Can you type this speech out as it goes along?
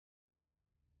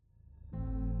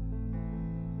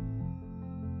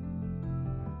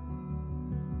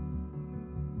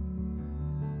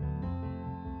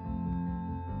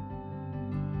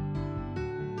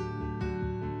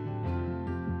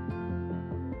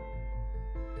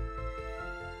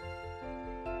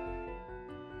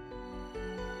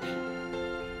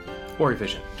Or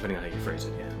efficient, depending on how you phrase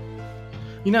it, yeah.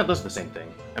 You know, that's the same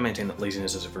thing. I maintain that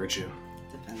laziness is a virtue.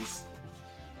 Depends.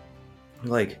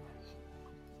 Like,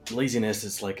 laziness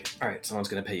is like, alright, someone's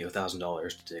going to pay you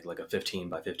 $1,000 to dig like a 15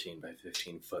 by 15 by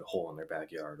 15 foot hole in their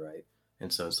backyard, right?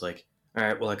 And so it's like,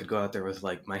 alright, well, I could go out there with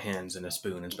like my hands and a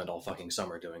spoon and spend all fucking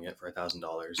summer doing it for $1,000.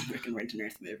 I can rent an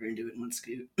earth mover and do it in one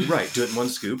scoop. Right, do it in one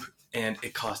scoop, and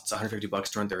it costs $150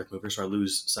 to rent the earth mover, so I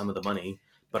lose some of the money,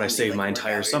 but I save my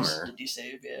entire hours summer. Did you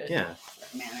save? Yeah.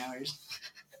 Man hours.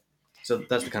 So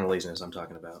that's the kind of laziness I'm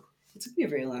talking about. It took me a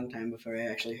very long time before I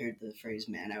actually heard the phrase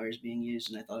man hours being used,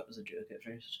 and I thought it was a joke at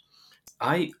first.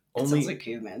 It sounds like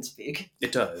caveman speak.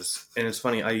 It does, and it's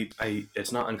funny.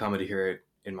 It's not uncommon to hear it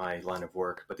in my line of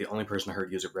work, but the only person I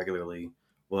heard use it regularly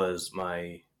was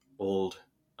my old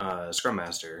Scrum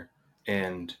Master,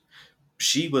 and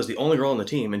she was the only girl on the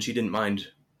team, and she didn't mind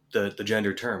the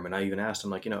gender term. And I even asked him,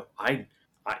 like,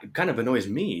 it kind of annoys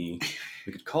me.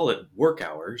 We could call it work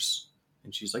hours.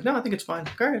 And she's like, no, I think it's fine.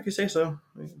 All right, if you say so.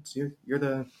 It's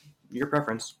your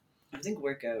preference. I think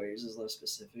work hours is less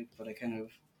specific, but I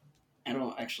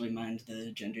don't actually mind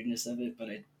the genderedness of it, but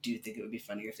I do think it would be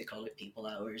funnier if they called it people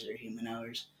hours or human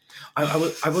hours. I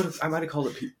might have called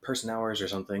it person hours or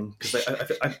something, because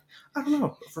I don't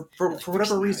know, for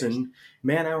whatever reason,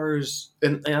 man hours,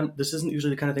 and this isn't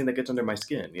usually the kind of thing that gets under my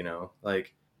skin,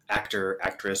 like actor,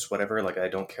 actress, whatever. Like, I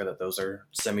don't care that those are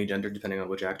semi-gendered depending on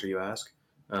which actor you ask.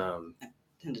 I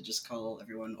tend to just call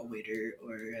everyone a waiter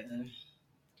or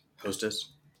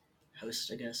hostess. Host,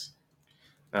 I guess.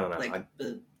 I don't know. Like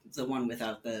the one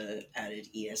without the added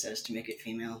ESS to make it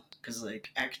female, because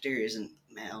like actor isn't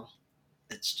male.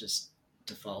 It's just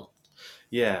default.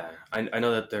 Yeah, I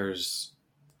know that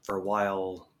for a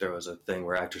while, there was a thing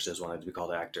where actresses wanted to be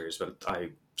called actors, but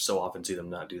I so often see them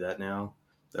not do that now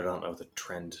that I don't know if the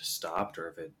trend stopped or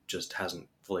if it just hasn't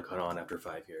fully caught on after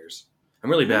 5 years. I'm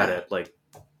really bad at, like,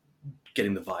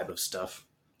 getting the vibe of stuff.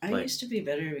 I used to be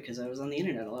better because I was on the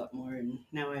internet a lot more, and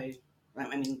now I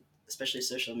mean, especially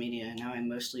social media, and now I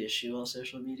mostly eschew all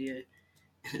social media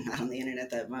and not on the internet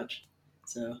that much.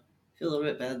 So I feel a little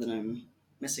bit bad that I'm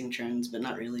missing trends, but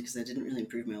not really, because I didn't really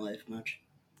improve my life much.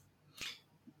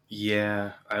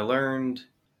 Yeah, I learned,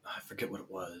 I forget what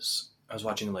it was. I was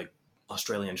watching like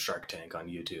Australian Shark Tank on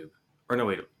YouTube. Or no,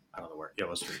 wait, I don't know where. Yeah, it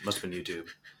must have been YouTube.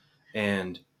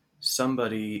 And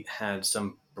somebody had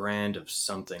some brand of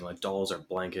something, like dolls or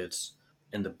blankets,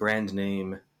 and the brand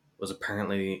name was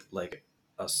apparently like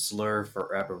a slur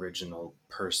for Aboriginal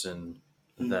person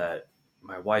that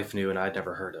my wife knew and I'd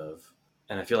never heard of.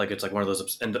 And I feel like it's like one of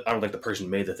those, and I don't think the person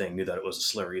who made the thing knew that it was a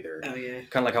slur either. Oh yeah.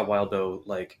 Kind of like how Wildbow,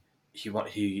 like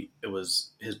it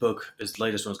was his book, his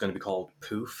latest one was going to be called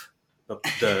Poof, but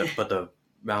the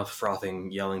mouth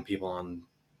frothing, yelling people on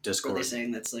Discord. Were they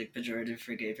saying that's like pejorative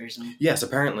for a gay person? Yes,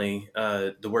 apparently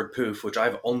the word poof, which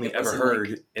I've only ever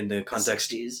heard in the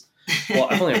context. The 60s. Well,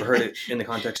 I've only ever heard it in the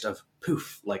context of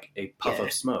poof, like a puff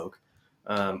of smoke,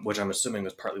 which I'm assuming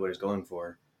was partly what he's going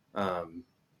for. And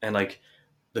like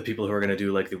the people who are going to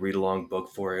do like the read along book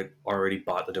for it already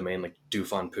bought the domain like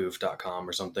doofonpoof.com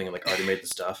or something, and like already made the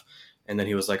stuff. And then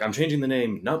he was like, I'm changing the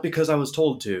name not because I was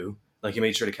told to. Like, he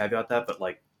made sure to caveat that, but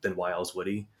like, then why else would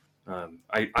he?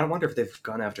 I wonder if they've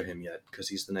gone after him yet, because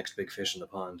he's the next big fish in the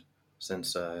pond.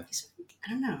 Since he's,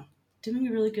 I don't know, doing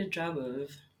a really good job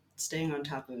of staying on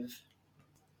top of.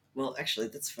 Well, actually,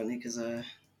 that's funny because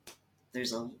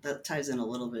that ties in a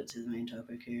little bit to the main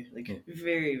topic here, like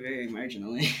very, very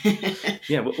marginally.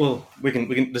 Yeah, well, we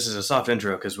can. This is a soft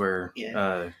intro because we are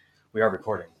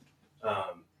recording.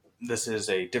 This is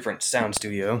a different sound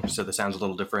studio, so the sound's a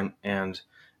little different, and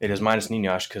it is minus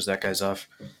Ninyash because that guy's off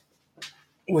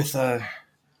with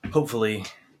hopefully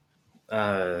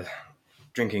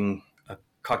drinking a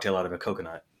cocktail out of a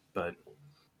coconut, but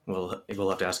we'll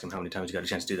have to ask him how many times he got a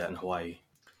chance to do that in Hawaii.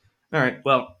 All right,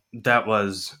 well, that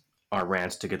was our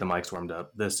rants to get the mics warmed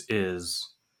up. This is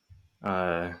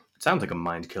it sounds like a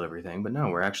mind kill everything, but no,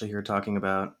 we're actually here talking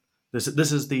about this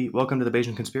is the Welcome to the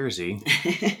Bayesian Conspiracy.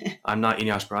 I'm not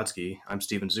Eneasz Brodsky. I'm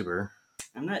Steven Zuber.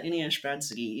 I'm not Eneasz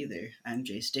Brodsky either. I'm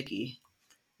Jay Sticky.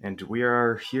 And we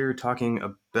are here talking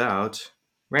about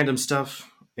random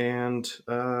stuff and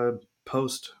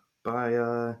post by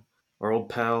our old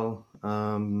pal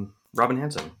Robin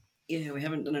Hanson. Yeah, we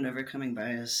haven't done an Overcoming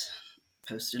Bias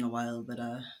post in a while,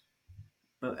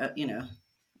 but you know,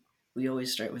 we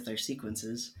always start with our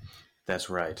sequences. That's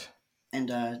right. And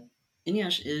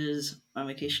Eneasz is on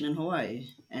vacation in Hawaii,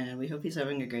 and we hope he's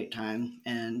having a great time.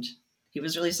 And he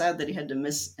was really sad that he had to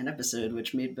miss an episode,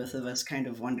 which made both of us kind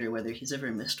of wonder whether he's ever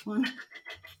missed one.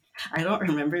 I don't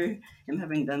remember him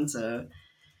having done so.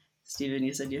 Steven,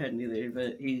 you said you hadn't either,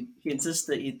 but he insists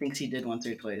that he thinks he did once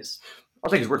or twice.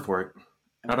 I'll take his word for it.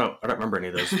 I don't remember any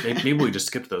of those. Maybe we just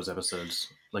skipped those episodes,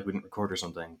 like we didn't record or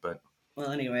something. But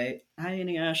well, anyway, hi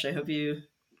Aniash. I hope you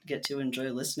get to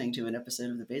enjoy listening to an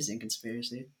episode of the Bayesian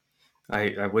Conspiracy.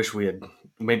 I wish we had.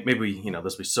 Maybe this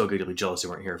would be so good you'll be jealous you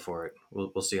weren't here for it.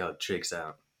 We'll see how it shakes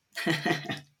out.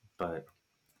 But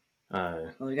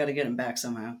well, we got to get him back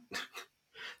somehow.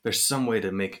 There's some way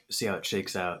to see how it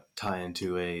shakes out. Tie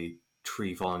into a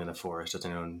tree falling in the forest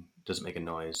doesn't make a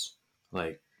noise.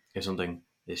 Like if something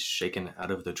is shaken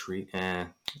out of the tree,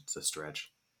 it's a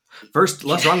stretch. First,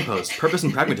 less wrong post. Purpose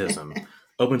and pragmatism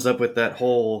opens up with that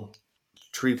whole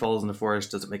tree falls in the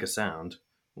forest. Does it make a sound?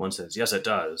 One says, yes, it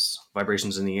does.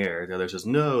 Vibrations in the air. The other says,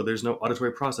 no, there's no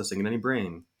auditory processing in any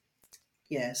brain.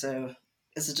 Yeah, so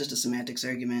this is just a semantics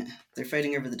argument. They're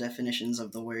fighting over the definitions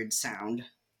of the word sound.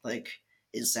 Like,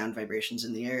 is sound vibrations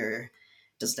in the air? Or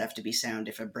does it have to be sound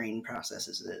if a brain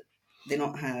processes it? They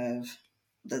don't have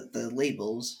the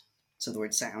labels, so the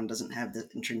word sound doesn't have the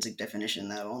intrinsic definition,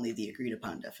 though, only the agreed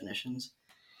upon definitions.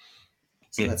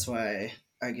 So that's why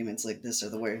arguments like this are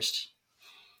the worst.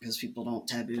 Because people don't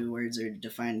taboo words or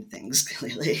define things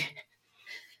clearly.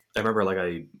 I remember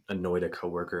I annoyed a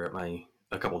coworker at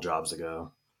a couple jobs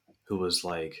ago who was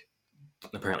like,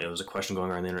 apparently there was a question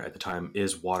going around the internet at the time,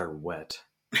 is water wet?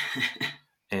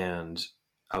 And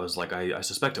I was like, I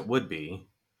suspect it would be,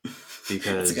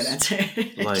 because that's a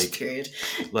good answer. Period.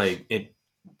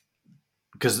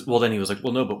 Because then he was like,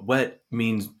 well, no, but wet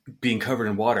means being covered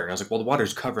in water. And I was like, well, the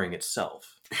water's covering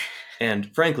itself.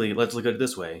 And frankly, let's look at it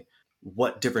this way.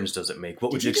 What difference does it make?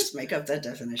 What would you just make up that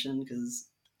definition? Because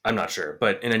I'm not sure,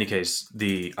 but in any case,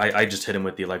 I just hit him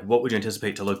with the what would you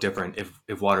anticipate to look different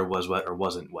if water was wet or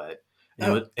wasn't wet?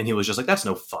 And he was just like, that's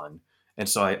no fun. And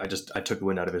so I took the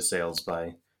wind out of his sails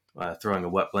by throwing a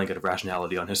wet blanket of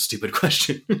rationality on his stupid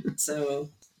question. So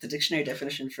the dictionary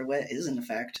definition for wet is, in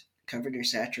fact, covered or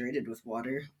saturated with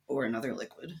water or another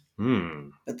liquid.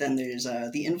 But then there's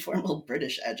the informal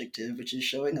British adjective, which is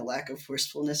showing a lack of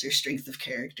forcefulness or strength of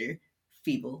character.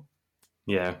 Feeble.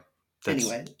 Yeah.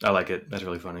 Anyway. I like it. That's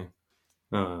really funny.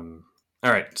 All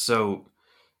right. So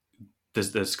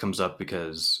this comes up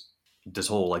because this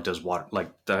whole does water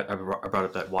that I brought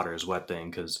up that water is wet thing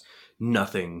because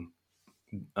nothing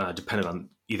depended on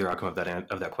either outcome of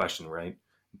that question, right?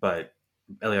 But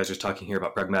Eliezer's talking here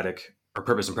about pragmatic or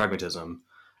purpose and pragmatism.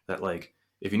 That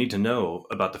if you need to know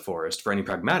about the forest for any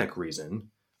pragmatic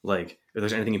reason, if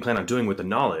there's anything you plan on doing with the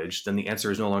knowledge, then the answer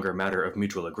is no longer a matter of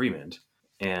mutual agreement.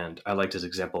 And I liked his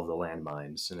example of the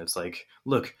landmines. And it's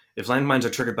look, if landmines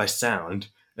are triggered by sound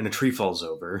and a tree falls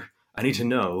over, I need to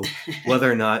know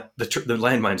whether or not the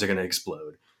landmines are going to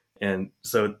explode. And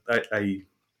so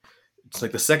it's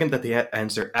the second that the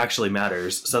answer actually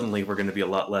matters, suddenly we're going to be a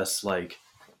lot less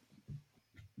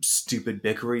stupid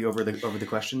bickery over the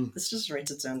question. This just writes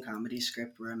its own comedy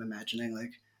script where I'm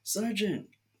imagining Sergeant,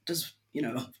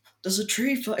 does a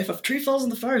tree if a tree falls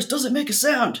in the forest, does it make a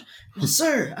sound? Well,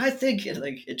 sir, I think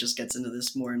it just gets into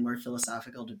this more and more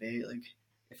philosophical debate.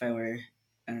 If I were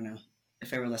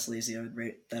less lazy, I would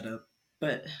write that up.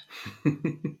 But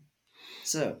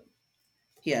so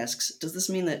he asks, does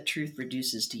this mean that truth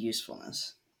reduces to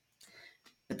usefulness?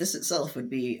 But this itself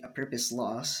would be a purpose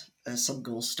loss, a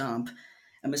sub-goal stomp,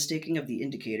 a mistaking of the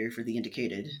indicator for the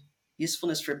indicated.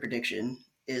 Usefulness for prediction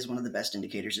is one of the best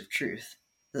indicators of truth.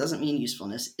 That doesn't mean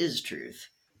usefulness is truth.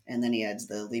 And then he adds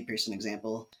the layperson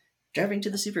example. Driving to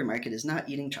the supermarket is not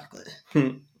eating chocolate.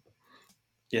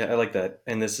 Yeah, I like that.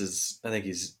 And I think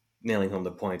he's nailing home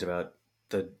the point about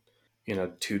the,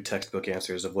 two textbook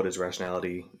answers of what is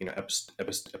rationality,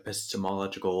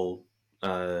 epistemological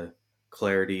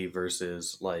clarity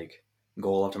versus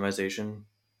goal optimization.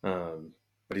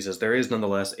 But he says there is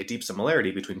nonetheless a deep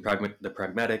similarity between the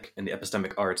pragmatic and the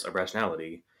epistemic arts of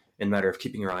rationality in the matter of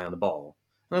keeping your eye on the ball.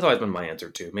 And that's always been my answer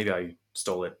too. Maybe I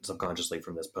stole it subconsciously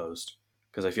from this post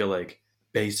because I feel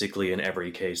basically in every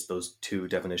case those two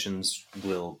definitions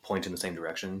will point in the same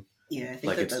direction. Yeah,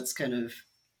 I think that's kind of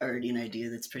already an idea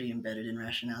that's pretty embedded in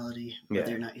rationality,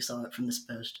 whether or not you saw it from this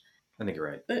post. I think you're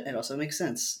right. But it also makes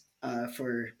sense.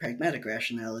 For pragmatic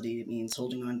rationality, it means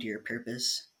holding on to your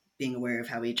purpose, being aware of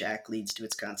how each act leads to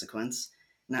its consequence,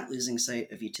 not losing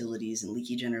sight of utilities and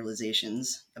leaky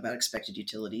generalizations about expected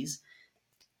utilities.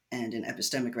 And in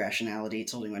epistemic rationality,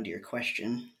 it's holding on to your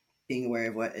question, being aware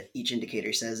of what each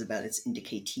indicator says about its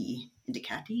indicatee.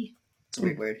 Indicatee? It's a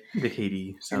weird word.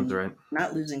 Indicatee sounds right.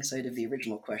 Not losing sight of the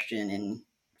original question in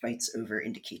fights over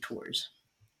indicators.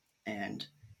 And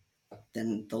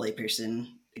then the layperson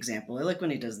example. I like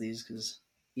when he does these because,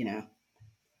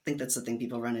 think that's the thing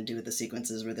people run into with the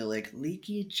sequences where they're like,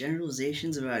 leaky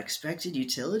generalizations about expected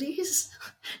utilities?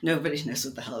 Nobody knows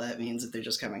what the hell that means if they're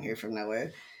just coming here from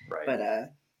nowhere. Right.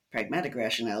 But pragmatic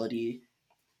rationality,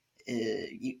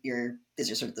 these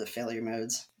are sort of the failure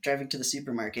modes. Driving to the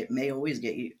supermarket may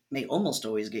almost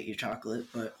always get you chocolate,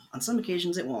 but on some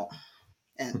occasions it won't.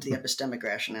 And the epistemic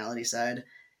rationality side,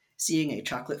 seeing a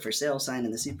chocolate for sale sign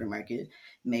in the supermarket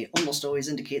may almost always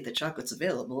indicate that chocolate's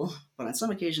available, but on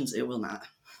some occasions it will not.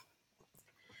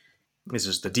 This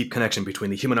is the deep connection between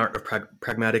the human art of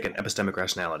pragmatic and epistemic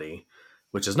rationality,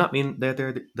 which does not mean that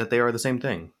they are the same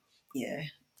thing. Yeah.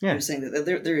 Yeah. I was saying that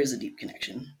there is a deep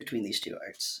connection between these two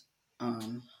arts.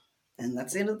 And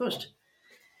that's the end of the post.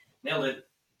 Nailed it.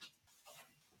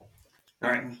 All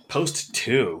right. Post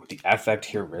 2, the affect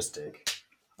heuristic.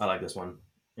 I like this one.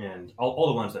 And all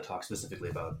the ones that talk specifically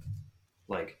about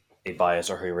like a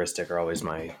bias or heuristic are always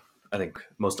many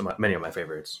of my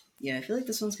favorites. Yeah, I feel like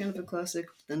this one's kind of a classic.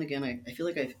 Then again, I feel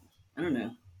like I don't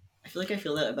know. I feel like I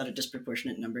feel that about a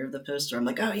disproportionate number of the posts where I'm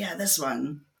like, oh yeah, this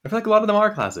one. I feel like a lot of them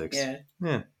are classics. Yeah.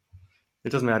 Yeah. It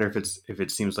doesn't matter if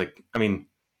it seems like, I mean,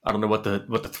 I don't know what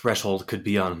the threshold could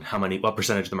be on what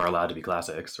percentage of them are allowed to be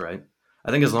classics, right?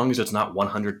 I think as long as it's not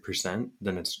 100%,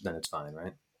 then it's fine,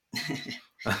 right?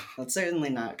 Well, it's certainly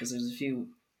not, because there's a few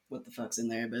what the fucks in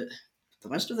there, but the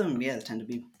most of them, yeah, tend to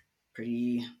be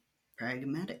pretty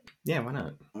pragmatic. Yeah, why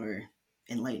not? Or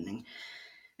enlightening.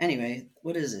 Anyway,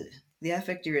 what is it? The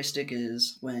affect heuristic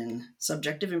is when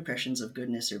subjective impressions of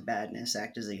goodness or badness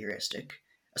act as a heuristic,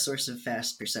 a source of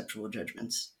fast perceptual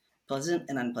judgments. Pleasant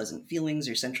and unpleasant feelings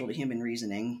are central to human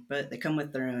reasoning, but they come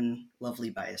with their own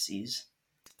lovely biases.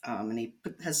 And he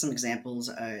has some examples.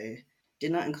 I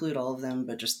did not include all of them,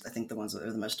 but just I think the ones that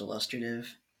are the most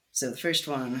illustrative. So the first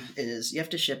one is you have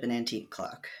to ship an antique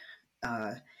clock.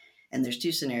 And there's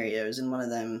two scenarios. In one of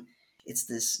them, it's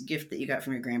this gift that you got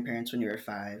from your grandparents when you were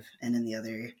 5, and in the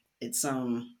other, it's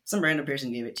some random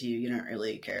person gave it to you. You don't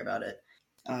really care about it.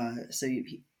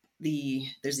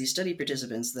 There's these study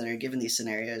participants that are given these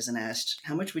scenarios and asked,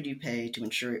 how much would you pay to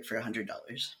insure it for $100?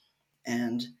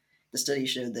 And the study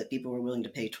showed that people were willing to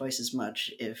pay twice as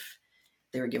much if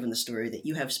they were given the story that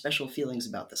you have special feelings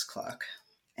about this clock.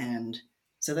 And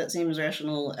so that seems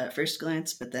rational at first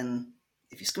glance, but then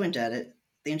if you squint at it,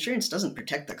 the insurance doesn't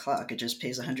protect the clock. It just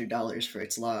pays $100 for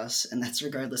its loss, and that's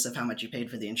regardless of how much you paid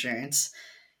for the insurance.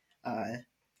 And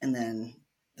then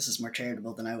this is more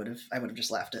charitable than I would have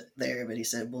just laughed at there, but he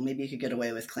said, well, maybe you could get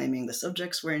away with claiming the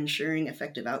subjects were ensuring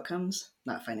effective outcomes,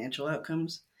 not financial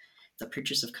outcomes. The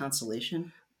purchase of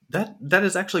consolation. That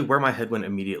is actually where my head went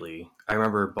immediately. I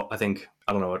remember, I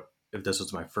don't know if this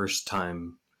was my first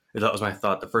time, if that was my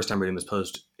thought the first time reading this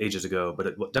post ages ago, but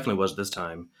it definitely was this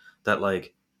time, that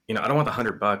like, I don't want the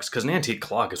 $100 because an antique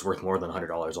clock is worth more than $100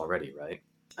 already, right?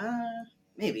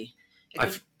 Maybe.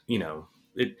 I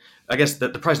guess the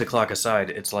price of the clock aside,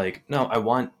 it's like, no, I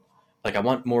want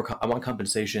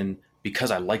compensation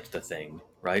because I liked the thing,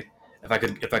 right? If I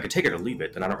could take it or leave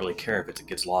it, then I don't really care if it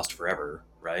gets lost forever,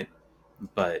 right?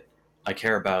 But I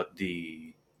care about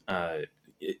the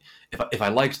if I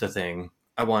liked the thing,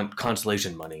 I want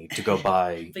consolation money to go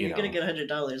buy. But you're gonna get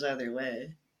 $100 either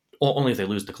way. Well, only if they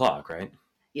lose the clock, right?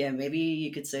 Yeah, maybe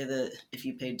you could say that if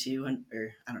you paid $200,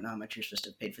 or I don't know how much you're supposed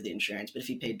to have paid for the insurance, but if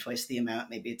you paid twice the amount,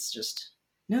 maybe it's just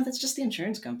that's just the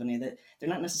insurance company. That they're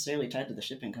not necessarily tied to the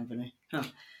shipping company. Huh.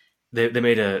 They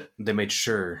made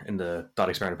sure in the thought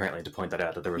experiment apparently to point that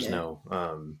out, that there was no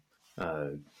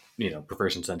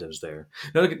perverse incentives there.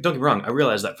 No, don't get me wrong. I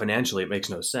realize that financially it makes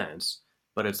no sense,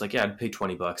 but it's like, yeah, I'd pay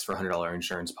 $20 for a $100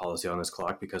 insurance policy on this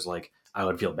clock because like I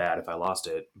would feel bad if I lost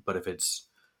it. But if it's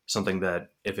something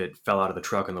that if it fell out of the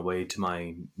truck on the way to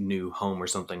my new home or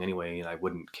something anyway, and I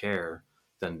wouldn't care,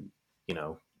 then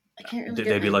I can't really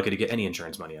they'd be lucky to get any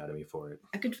insurance money out of me for it.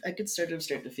 I could start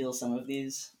to feel some of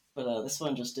these, but this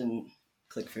one just didn't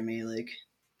click for me. Like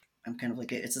I'm kind of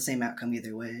like, it's the same outcome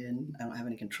either way, and I don't have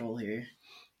any control here.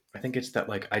 I think it's that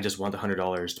like I just want the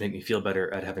 $100 to make me feel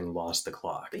better at having lost the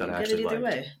clock. But that you I get actually it either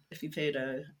liked. way. If you paid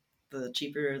the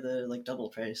cheaper or the like double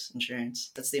price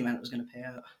insurance, that's the amount it was going to pay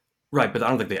out. Right, but I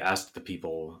don't think they asked the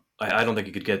people. I don't think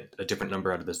you could get a different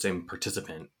number out of the same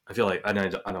participant. I feel like I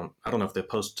don't know if the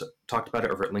post talked about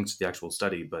it or if it links to the actual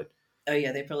study, but oh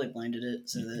yeah, they probably blinded it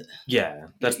so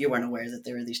that you weren't aware that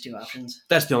there were these two options.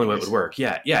 That's the only way it would work.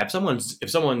 Yeah. If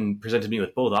someone presented me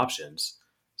with both options,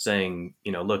 saying,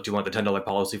 look, do you want the $10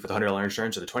 policy for the $100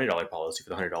 insurance or the $20 policy for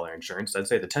the $100 insurance? I'd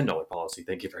say the $10 policy.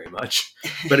 Thank you very much.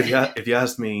 But if you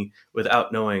asked me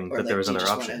without knowing that there was another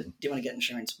option, do you want to get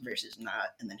insurance versus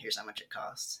not, and then here's how much it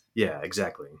costs? Yeah,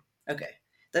 exactly. Okay,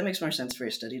 that makes more sense for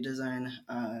a study design.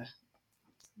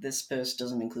 This post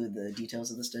doesn't include the details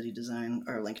of the study design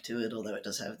or a link to it, although it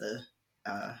does have the.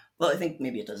 Well, I think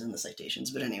maybe it does in the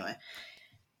citations, but anyway.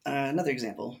 Another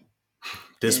example.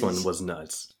 This one was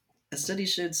nuts. A study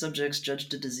showed subjects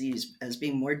judged a disease as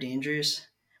being more dangerous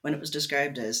when it was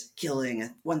described as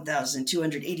killing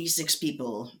 1,286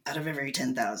 people out of every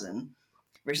 10,000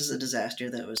 versus a disaster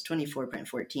that was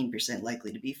 24.14%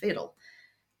 likely to be fatal.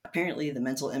 Apparently, the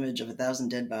mental image of 1,000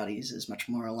 dead bodies is much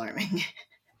more alarming.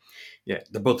 Yeah,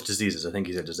 they're both diseases. I think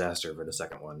he's a disaster for the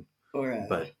second one.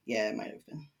 But yeah, it might have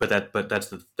been. But that's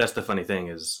the funny thing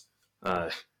is,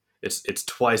 it's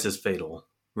twice as fatal,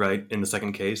 right, in the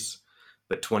second case.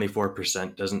 But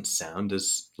 24% doesn't sound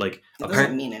as like. It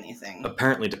doesn't mean anything.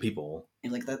 Apparently, to people,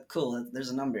 like that. Cool. There's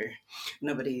a number.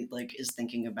 Nobody is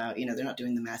thinking about. They're not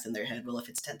doing the math in their head. Well, if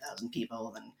it's 10,000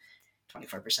 people, then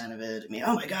 24% of it. I mean,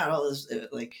 oh my god, all this.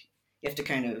 You have to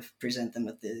kind of present them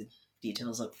with the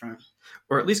details up front,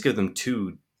 or at least give them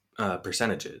two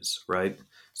percentages, right?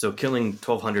 So killing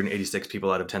 1,286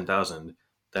 people out of 10,000,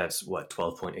 that's what,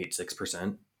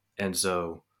 12.86%. And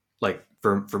so,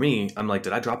 for me, I'm like,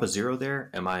 did I drop a zero there?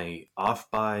 Am I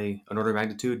off by an order of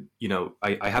magnitude?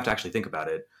 I have to actually think about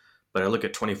it. But I look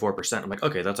at 24%. I'm like,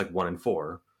 okay, that's like 1 in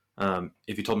 4.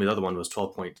 If you told me the other one was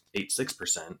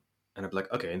 12.86%, and I'd be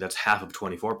like, okay, that's half of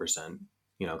 24%.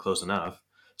 Close enough.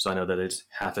 So I know that it's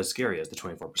half as scary as the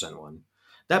 24% one.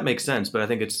 That makes sense, but I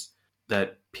think it's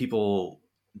that people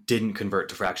didn't convert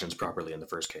to fractions properly in the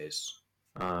first case.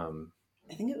 I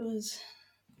think it was.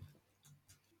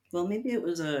 Well, maybe it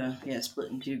was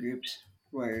split in two groups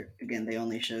where again they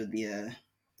only showed the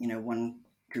one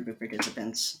group of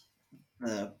participants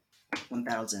the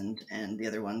 1,000 and the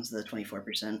other one's the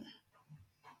 24%.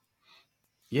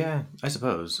 Yeah, I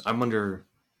suppose. I wonder.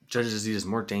 Judge's disease is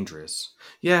more dangerous.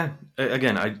 Yeah,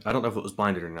 again, I don't know if it was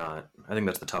blinded or not. I think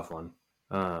that's the tough one.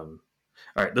 All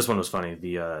right, this one was funny.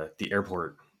 The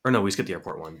airport, or no, we skipped the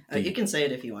airport one. You can say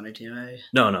it if you wanted to.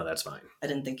 No, that's fine. I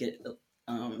didn't think it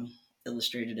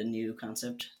illustrated a new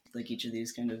concept like each of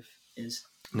these kind of is.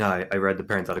 No, I read the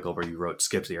parenthetical where you wrote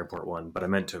skips the airport one, but I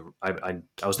meant to. I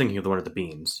was thinking of the one with the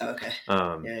beans. Oh, okay.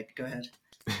 Yeah, go ahead.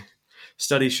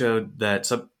 Study showed that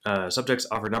subjects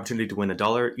offered an opportunity to win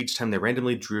 $1 each time they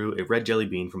randomly drew a red jelly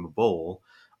bean from a bowl,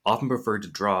 often preferred to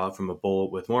draw from a bowl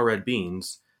with more red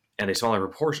beans and a smaller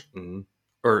proportion,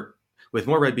 or with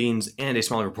more red beans and a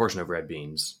smaller proportion of red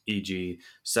beans, e.g.,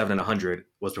 7 in 100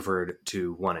 was preferred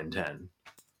to 1 in 10.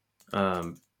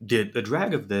 The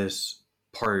drag of this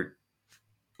part,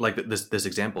 like this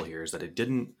example here, is that it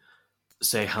didn't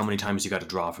say how many times you got to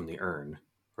draw from the urn,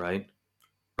 right?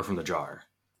 Or from the jar.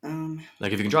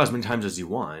 If you can draw as many times as you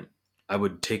want, I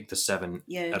would take the 7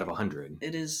 out of 100.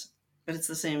 It is, but it's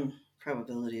the same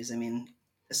probabilities. I mean,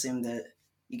 assume that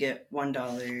you get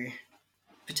 $1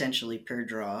 potentially per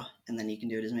draw, and then you can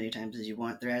do it as many times as you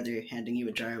want. They're either handing you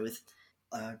a jar with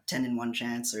 10 in 1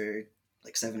 chance or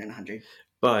 7 in 100.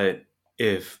 But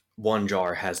if one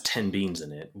jar has 10 beans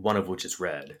in it, one of which is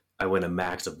red, I win a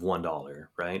max of $1,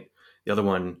 right? The other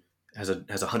one has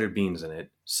 100 beans in it,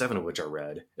 7 of which are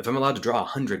red. If I'm allowed to draw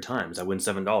 100 times, I win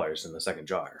 $7 in the second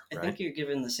jar. Right? I think you're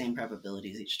given the same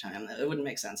probabilities each time. It wouldn't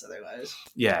make sense otherwise.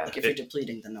 Yeah. If you're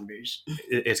depleting the numbers.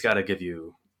 It's got to give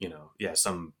you,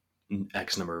 some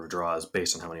X number of draws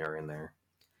based on how many are in there.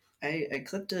 I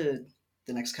clipped the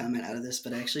next comment out of this,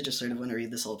 but I actually just sort of want to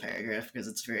read this whole paragraph because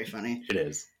it's very funny. It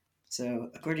is. So,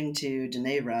 according to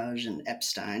Dene, Raj, and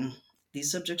Epstein, these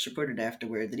subjects reported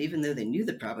afterward that even though they knew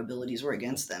the probabilities were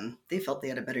against them, they felt they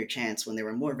had a better chance when there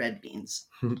were more red beans.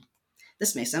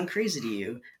 This may sound crazy to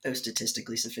you, oh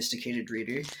statistically sophisticated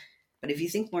reader, but if you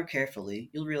think more carefully,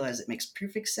 you'll realize it makes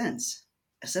perfect sense.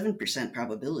 A 7%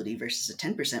 probability versus a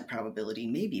 10% probability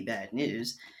may be bad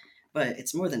news, but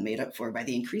it's more than made up for by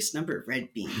the increased number of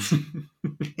red beans.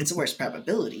 It's a worse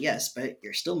probability, yes, but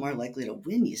you're still more likely to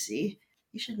win, you see.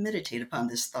 You should meditate upon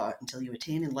this thought until you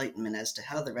attain enlightenment as to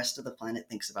how the rest of the planet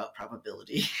thinks about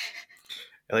probability.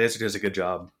 Eliezer does a good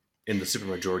job in the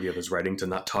supermajority of his writing to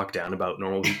not talk down about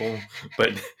normal people,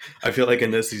 but I feel like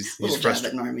in this he's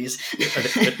frustrated. Normies.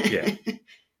 Yeah.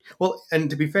 Well, and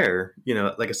to be fair,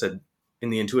 like I said, in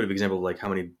the intuitive example, how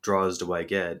many draws do I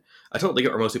get? I totally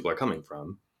get where most people are coming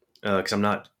from, because I'm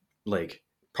not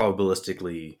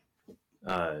probabilistically,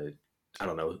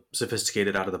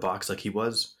 sophisticated out of the box like he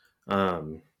was.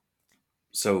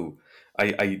 So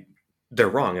they're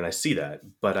wrong, and I see that,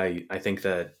 but I think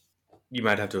that you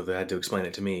might have to have had to explain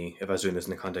it to me if I was doing this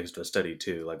in the context of a study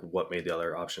too, what made the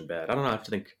other option bad. I don't know. I have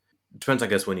to think. It depends, I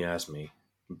guess, when you ask me,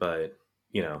 but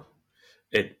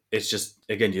it's just,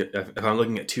 again, if I'm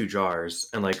looking at 2 jars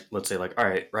and let's say all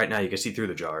right, right now you can see through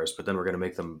the jars, but then we're going to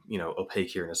make them opaque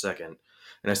here in a second.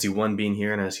 and I see one bean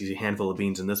here, and I see a handful of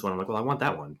beans in this one. I'm like, well, I want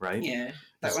that one, right? Yeah,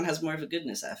 that one has more of a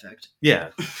goodness affect. Yeah.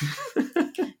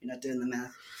 You're not doing the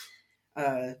math.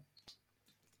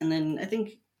 And then I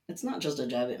think it's not just a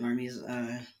jab at normies,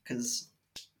 because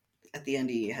at the end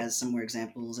he has some more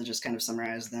examples. I just kind of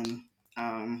summarized them.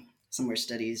 Some more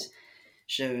studies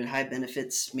showed high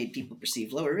benefits made people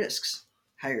perceive lower risks.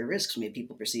 Higher risks made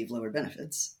people perceive lower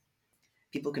benefits.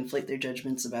 People conflate their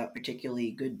judgments about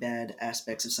particularly good, bad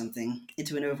aspects of something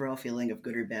into an overall feeling of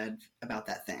good or bad about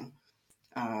that thing.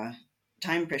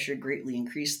 Time pressure greatly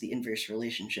increased the inverse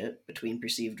relationship between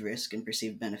perceived risk and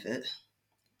perceived benefit.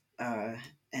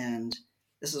 And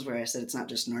this is where I said it's not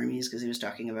just normies, because he was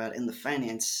talking about in the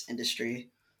finance industry,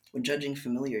 when judging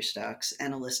familiar stocks,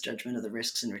 analysts' judgment of the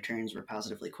risks and returns were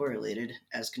positively correlated,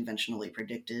 as conventionally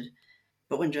predicted.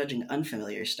 But when judging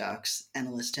unfamiliar stocks,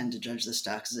 analysts tend to judge the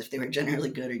stocks as if they were generally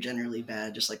good or generally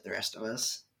bad, just like the rest of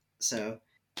us. So,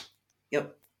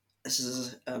 yep, this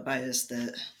is a bias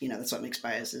that, that's what makes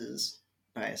biases,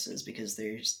 because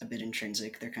there's a bit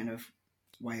intrinsic. They're kind of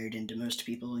wired into most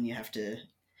people, and you have to,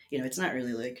 it's not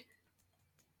really like,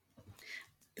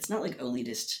 it's not like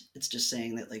elitist. It's just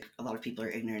saying that like a lot of people are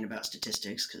ignorant about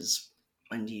statistics, because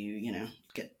when do you,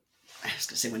 get, I was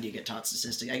gonna say, when do you get taught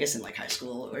statistics? I guess in like high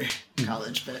school or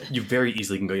college, but You very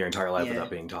easily can go your entire life Yeah. without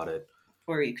being taught it.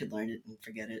 or you could learn it and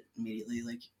forget it immediately,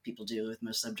 like people do with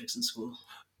most subjects in school.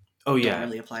 Oh Don't yeah,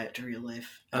 really apply it to real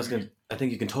life. I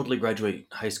think you can totally graduate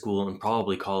high school and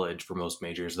probably college for most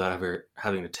majors without ever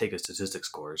having to take a statistics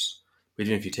course. But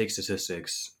even if you take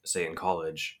statistics, say in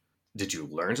college, did you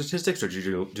learn statistics or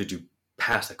did you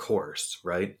pass a course,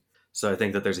 right? So I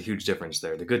think that there's a huge difference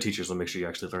there. The good teachers will make sure you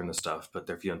actually learn the stuff, but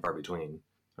they're few and far between.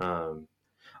 I'm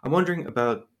wondering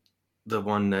about the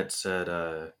one that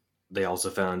said they also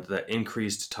found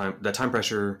that time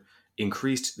pressure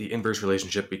increased the inverse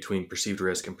relationship between perceived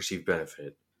risk and perceived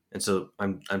benefit. And so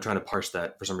I'm trying to parse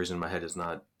that. For some reason, my head is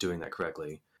not doing that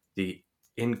correctly. The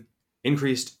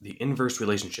increased the inverse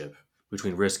relationship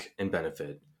between risk and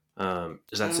benefit.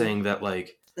 Is that saying that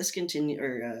like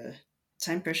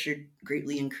time pressure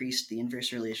greatly increased the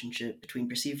inverse relationship between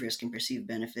perceived risk and perceived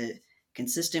benefit,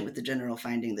 consistent with the general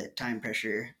finding that time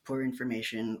pressure, poor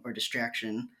information, or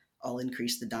distraction all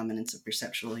increase the dominance of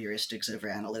perceptual heuristics over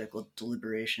analytical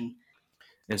deliberation?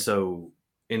 And so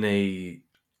in a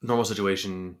normal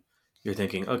situation, you're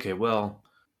thinking, okay, well,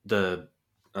 the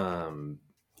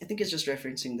I think it's just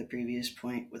referencing the previous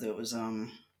point, whether it was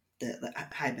the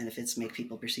high benefits make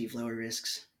people perceive lower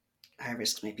risks, high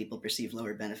risks make people perceive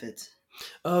lower benefits.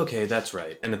 okay, that's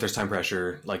right. And if there's time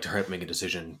pressure, like to hurry up and make a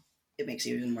decision, It makes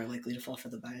you even more likely to fall for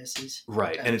the biases.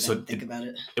 right? And it's so think about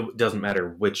it. It doesn't matter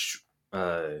which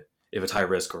if it's high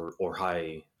risk or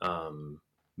high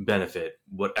benefit,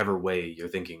 whatever way you're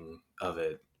thinking of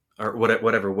it, or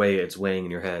whatever way it's weighing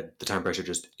in your head, the time pressure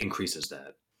just increases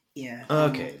that. Yeah.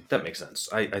 Okay, that makes sense.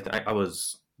 I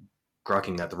was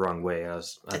grokking that the wrong way. I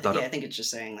think it's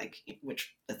just saying like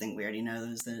the thing we already know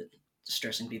is that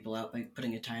stressing people out by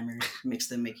putting a timer makes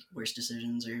them make worse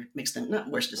decisions, or makes them not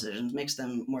worse decisions, makes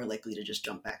them more likely to just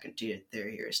jump back into their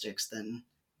heuristics than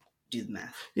do the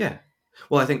math. Yeah.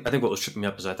 Well, I think what was tripping me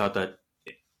up is I thought that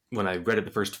when I read it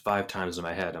the first 5 times in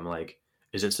my head, I'm like,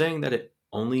 is it saying that it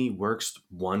only works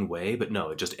one way? But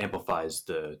no, it just amplifies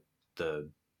the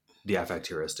affect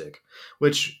heuristic,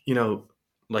 which,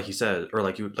 like you said, or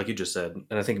like you just said,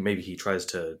 and I think maybe he tries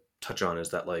to touch on, is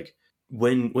that like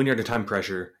when you're under time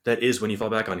pressure, that is when you fall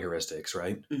back on heuristics,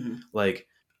 right? Mm-hmm. Like,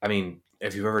 I mean,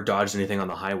 if you've ever dodged anything on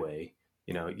the highway,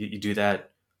 you do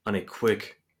that on a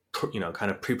quick,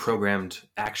 kind of pre-programmed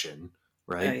action,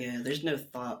 right? Oh yeah, there's no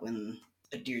thought when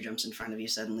a deer jumps in front of you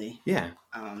suddenly. Yeah.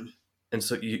 And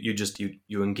so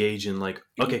you engage in like,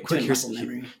 okay, quick,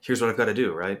 here's what I've got to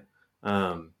do, right?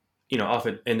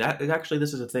 Often, and that actually,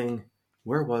 this is a thing.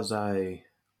 Where was I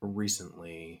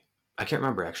recently? I can't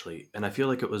remember actually, and I feel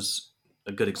like it was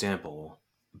a good example,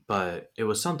 but it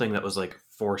was something that was like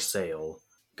for sale.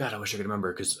 God, I wish I could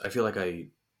remember, because I feel like I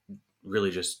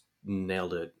really just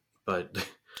nailed it, but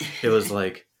it was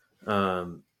like, it's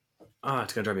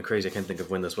gonna drive me crazy. I can't think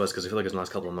of when this was, because I feel like it's in the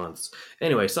last couple of months.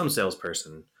 Anyway, some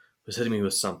salesperson was hitting me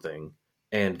with something,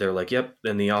 and they're like, yep,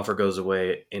 then the offer goes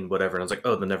away in whatever. And I was like,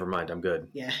 oh, then never mind, I'm good.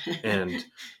 Yeah. And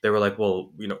they were like,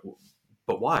 well,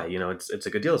 but why? It's a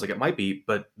good deal. It's like, it might be,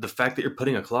 but the fact that you're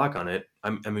putting a clock on it,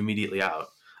 I'm immediately out.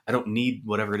 I don't need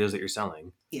whatever it is that you're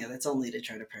selling. Yeah, that's only to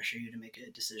try to pressure you to make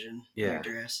a decision under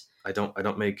duress. I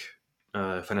don't make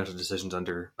financial decisions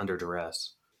under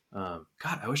duress. God,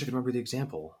 I wish I could remember the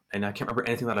example, and I can't remember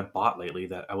anything that I bought lately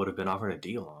that I would have been offered a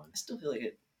deal on. I still feel like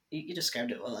it. You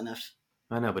described it well enough.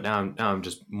 I know, but now I'm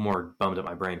just more bummed at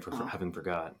my brain for having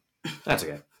forgot. That's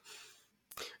okay.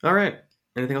 All right.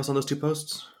 Anything else on those two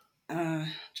posts?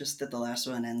 Just that the last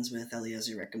one ends with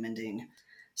Eliezer recommending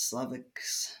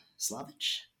Slavich.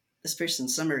 This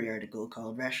person's summary article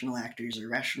called Rational Actors or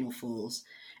Rational Fools,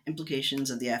 Implications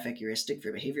of the Affect Heuristic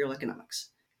for Behavioral Economics.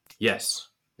 Yes,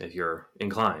 if you're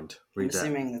inclined, I'm read that.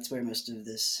 assuming that's where most of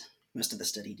the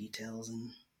study details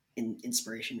and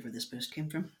inspiration for this post came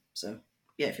from. So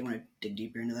yeah, if you want to dig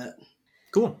deeper into that.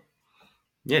 Cool.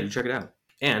 Yeah, do check it out.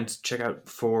 And check out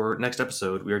for next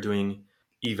episode, we are doing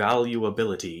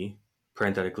evaluability,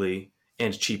 parenthetically,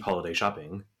 and cheap holiday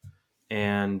shopping,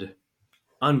 and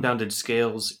unbounded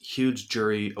scales, huge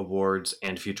jury awards,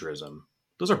 and futurism.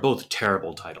 Those are both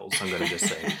terrible titles, I'm going to just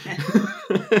say.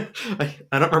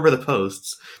 I don't remember the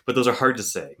posts, but those are hard to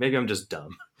say. Maybe I'm just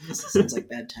dumb. This sounds like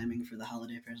bad timing for the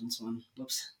holiday presents one.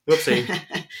 Whoops.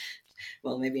 Whoopsie.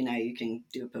 Well, maybe now you can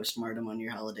do a postmortem on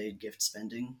your holiday gift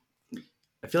spending.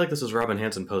 I feel like this was Robin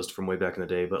Hanson post from way back in the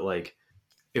day, but like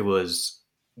it was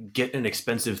get an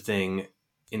expensive thing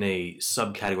in a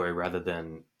subcategory rather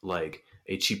than like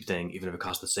a cheap thing, even if it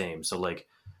costs the same. So like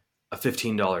a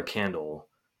 $15 candle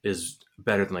is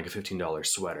better than like a $15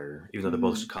 sweater, even though they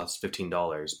both cost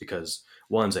 $15 because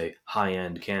one's a high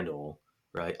end candle,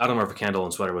 right? I don't remember if a candle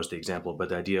and sweater was the example, but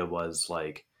the idea was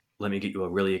like, let me get you a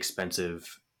really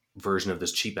expensive version of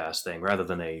this cheap ass thing rather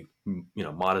than a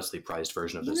modestly priced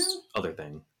version of this other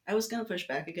thing. I was gonna push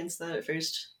back against that at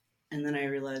first, and then I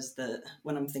realized that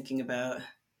when I'm thinking about,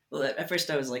 well, at first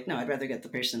I was like, no, I'd rather get the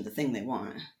person the thing they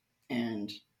want,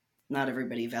 and not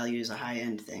everybody values a high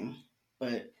end thing,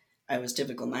 but I was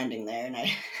typical minding there, and I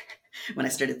when I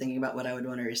started thinking about what I would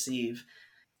want to receive,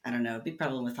 I don't know, a big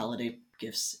problem with holiday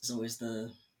gifts is always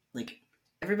the like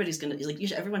everybody's gonna like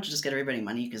everyone should just get everybody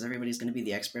money because everybody's gonna be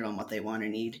the expert on what they want or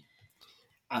need.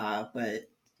 But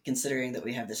considering that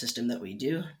we have the system that we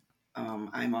do,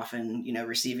 I'm often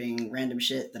receiving random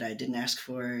shit that I didn't ask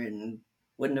for and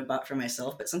wouldn't have bought for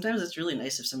myself. But sometimes it's really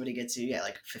nice if somebody gets you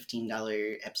like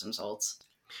 $15 Epsom salts.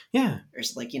 Yeah. Or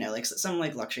like some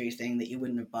like luxury thing that you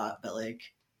wouldn't have bought, but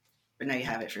now you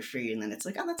have it for free, and then it's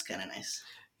like, oh, that's kind of nice.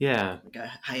 Yeah. Like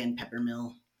a high-end pepper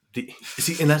mill.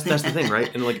 See, and that's the thing,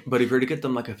 right? And like, but if you were to get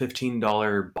them like a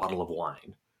 $15 bottle of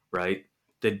wine, right?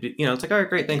 They'd be, it's like, all right,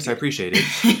 great, thanks, I appreciate it.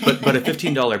 But a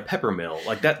 $15 pepper mill,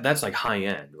 like that's like high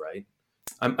end, right?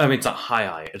 I mean, it's not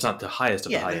high. It's not the highest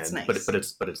of the high end, nice. but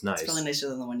it's nice. It's probably nicer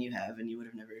than the one you have, and you would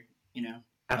have never,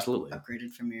 absolutely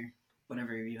upgraded from your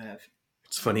whatever you have.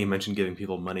 It's funny you mentioned giving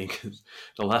people money because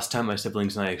the last time my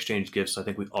siblings and I exchanged gifts, I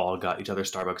think we all got each other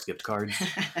Starbucks gift cards.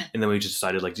 And then we just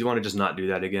decided, like, do you want to just not do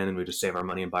that again? And we just save our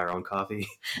money and buy our own coffee.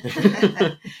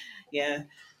 Yeah.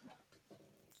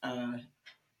 Where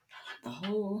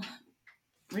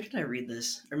did I read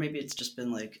this? Or maybe it's just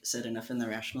been like said enough in the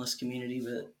rationalist community,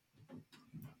 but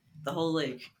the whole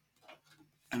like,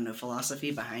 I don't know,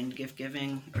 philosophy behind gift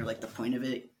giving or like the point of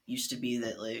it used to be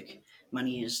that like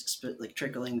money is like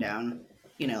trickling down,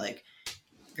 like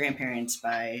grandparents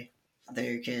buy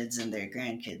their kids and their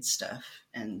grandkids stuff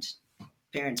and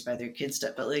parents buy their kids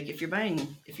stuff. But like if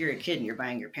you're a kid and you're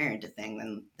buying your parent a thing,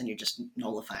 then you're just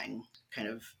nullifying kind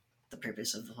of the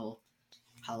purpose of the whole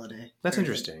holiday. That's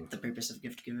interesting. The purpose of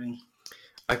gift giving.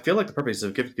 I feel like the purpose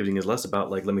of gift giving is less about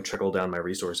like, let me trickle down my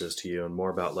resources to you and more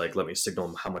about like, let me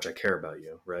signal how much I care about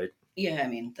you, right? Yeah, I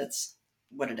mean, that's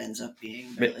what it ends up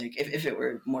being. But like, if it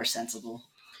were more sensible.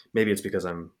 Maybe it's because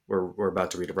we're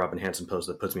about to read a Robin Hanson post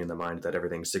that puts me in the mind that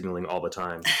everything's signaling all the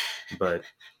time. But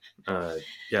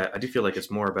yeah, I do feel like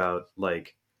it's more about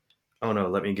like, oh no,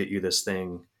 let me get you this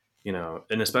thing,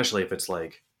 and especially if it's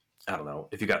like, I don't know,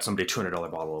 if you got somebody $200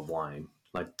 bottle of wine,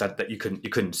 like that you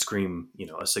couldn't scream,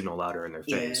 a signal louder in their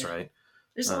face, right?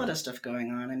 There's a lot of stuff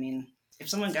going on. I mean, if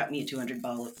someone got me a $200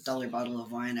 bottle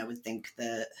of wine, I would think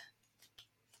that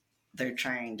they're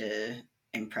trying to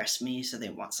impress me, so they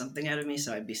want something out of me,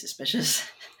 so I'd be suspicious.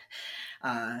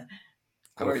 Or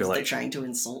they're trying to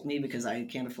insult me because I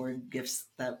can't afford gifts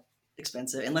that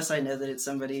expensive, unless I know that it's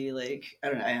somebody like, I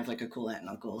don't know, I have like a cool aunt and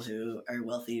uncle who are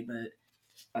wealthy, but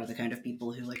are the kind of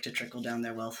people who like to trickle down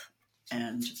their wealth.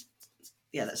 And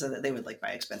yeah, so that they would like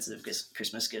buy expensive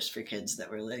Christmas gifts for kids that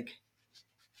were like,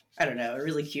 I don't know, a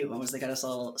really cute one was they got us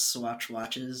all Swatch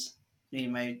watches, me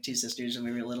and my two sisters when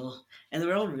we were little, and they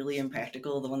were all really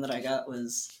impractical. The one that I got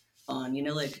was on,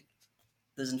 like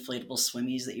those inflatable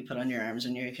swimmies that you put on your arms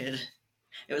when you're a kid.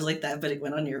 It was like that, but it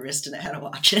went on your wrist and it had a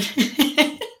watch in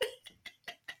it.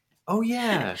 Oh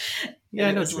yeah, yeah.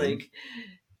 I know. It's like,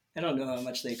 I don't know how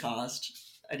much they cost.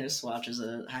 I know Swatch is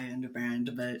a high-end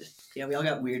brand, but yeah, we all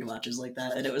got weird watches like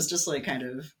that, and it was just like kind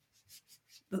of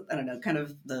I don't know, kind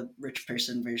of the rich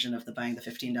person version of the buying the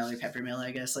 $15 peppermill,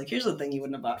 I guess. Like, here's the thing you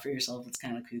wouldn't have bought for yourself. It's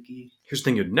kind of kooky. Here's the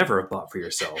thing you'd never have bought for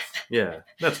yourself. Yeah,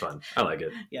 that's fun. I like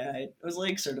it. Yeah, I was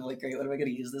like, sort of like, great, what am I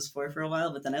going to use this for a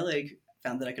while? But then I like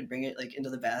found that I could bring it like into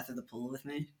the bath or the pool with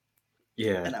me.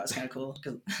 Yeah. And that was kind of cool.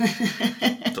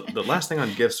 The last thing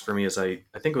on gifts for me is I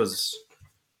think it was,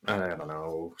 I don't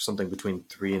know, something between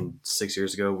 3 and 6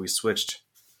 years ago, we switched.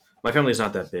 My family's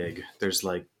not that big. There's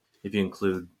like, if you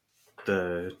include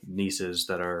the nieces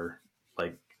that are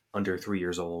like under 3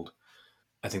 years old,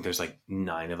 I think there's like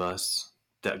 9 of us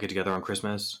that get together on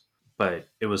Christmas. But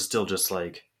it was still just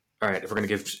like, all right, if we're gonna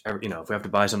give, if we have to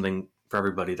buy something for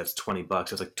everybody that's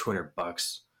 $20, it's like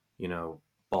 $200,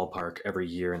 ballpark every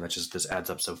year, and this adds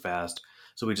up so fast.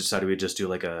 So we decided we'd just do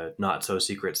like a not so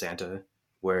secret Santa,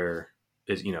 where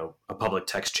is a public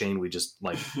text chain. We just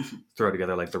like throw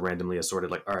together like the randomly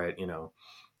assorted, like, all right,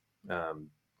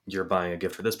 you're buying a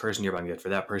gift for this person, you're buying a gift for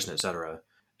that person, etc.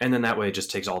 And then that way it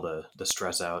just takes all the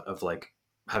stress out of like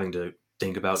having to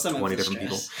think about Some 20 of the different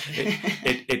people. stress.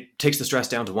 It takes the stress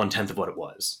down to 1/10 of what it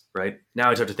was, right? Now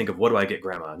I just have to think of what do I get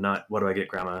grandma, not what do I get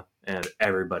grandma and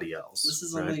everybody else. This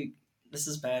is right? this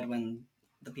is bad when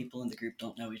the people in the group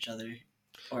don't know each other,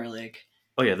 or like,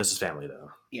 Oh yeah, this is family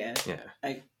though. yeah, Yeah.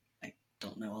 I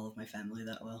don't know all of my family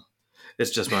that well. It's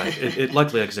just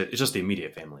luckily, like I said, it's just the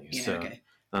immediate family. Yeah, So, okay.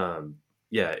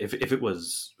 Yeah, if it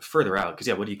was further out, because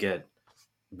yeah, what do you get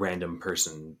random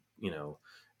person,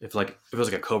 if it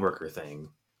was like a coworker thing,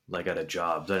 like at a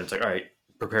job, then it's like, all right,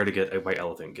 prepare to get a white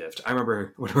elephant gift. I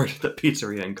remember when I worked at the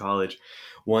pizzeria in college,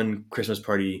 one Christmas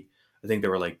party, I think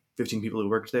there were like 15 people who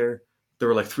worked there. There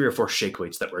were like 3 or 4 shake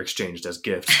weights that were exchanged as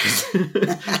gifts.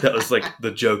 That was like the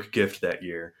joke gift that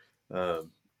year.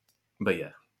 But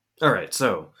yeah. All right.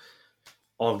 So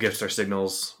all gifts are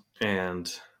signals,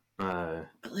 and But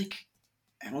like,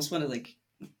 I almost want to like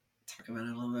talk about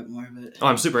it a little bit more. But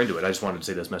I'm super into it. I just wanted to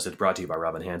say this message brought to you by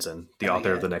Robin Hanson, the Oh, author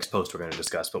yeah. of the next post we're going to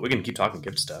discuss. But we can keep talking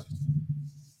gift stuff.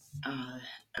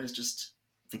 I was just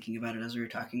thinking about it as we were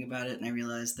talking about it, and I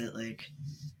realized that like,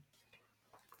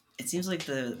 it seems like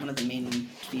one of the main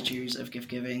features of gift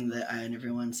giving that I and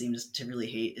everyone seems to really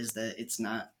hate is that it's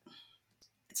not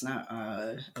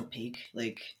opaque.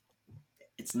 Like,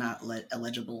 it's not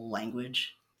illegible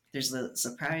language. There's the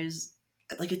surprise,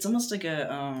 like it's almost like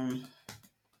a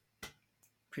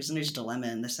prisoner's dilemma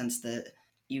in the sense that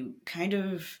you kind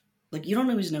of like, you don't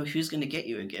always know who's going to get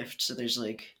you a gift. So there's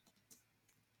like,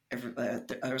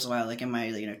 there was a while like in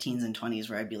my teens and 20s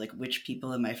where I'd be like, which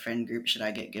people in my friend group should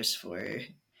I get gifts for?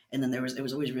 And then it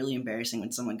was always really embarrassing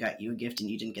when someone got you a gift and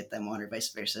you didn't get them one, or vice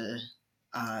versa.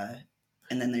 And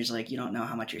then there's like, you don't know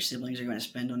how much your siblings are going to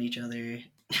spend on each other.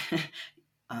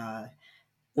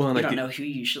 Well, You don't know who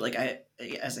you should, like,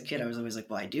 as a kid, I was always like,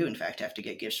 well, I do in fact have to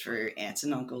get gifts for aunts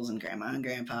and uncles and grandma and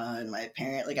grandpa and my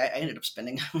parent. Like, I ended up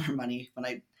spending more money when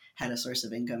I had a source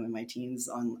of income in my teens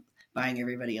on buying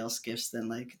everybody else gifts than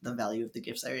like the value of the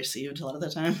gifts I received a lot of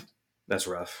the time. that's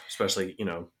rough, especially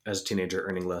as a teenager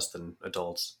earning less than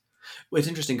adults. Well, it's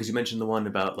interesting because you mentioned the one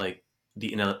about like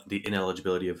the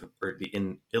ineligibility of, or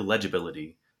the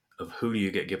illegibility of who do you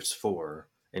get gifts for,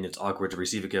 and it's awkward to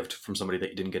receive a gift from somebody that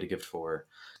you didn't get a gift for,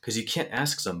 because you can't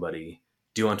ask somebody,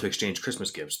 do you want to exchange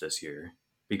Christmas gifts this year?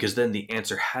 Because then the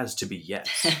answer has to be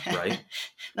yes, right?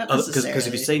 Not necessarily. Because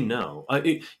if you say no,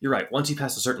 you're right. Once you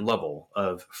pass a certain level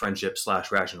of friendship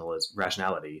 /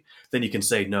 rationality, then you can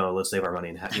say no. Let's save our money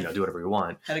and do whatever we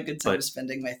want. Had a good time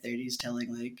spending my 30s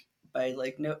telling like,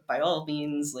 by all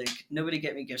means, like, nobody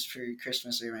get me gifts for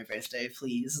Christmas or my birthday,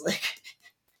 please. Like,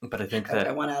 but I think that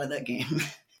I want out of that game.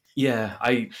 Yeah,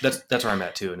 that's where I'm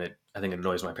at too, and I think it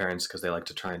annoys my parents because they like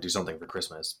to try and do something for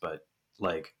Christmas, but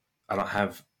like I don't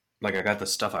have, like, I got the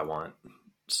stuff I want,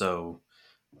 so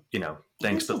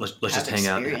thanks, but let's just hang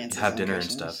out, and have dinner and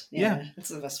stuff. Yeah, that's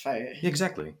the best part. Yeah,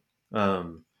 exactly.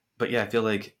 But yeah, I feel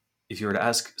like if you were to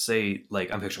ask, say,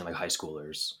 like I'm picturing like high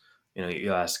schoolers,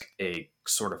 you ask a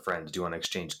sort of friend, do you want to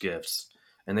exchange gifts,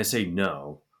 and they say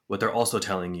no. What they're also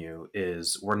telling you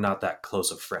is we're not that close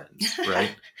of friends,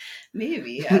 right?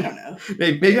 Maybe, I don't know.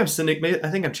 Maybe I'm cynic. I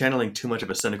think I'm channeling too much of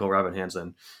a cynical Robin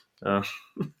Hanson.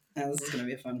 This is gonna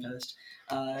be a fun post.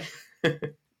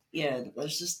 Yeah,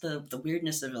 there's just the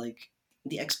weirdness of like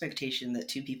the expectation that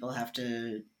two people have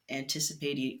to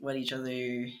anticipate what each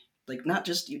other, like, not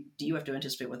just do you have to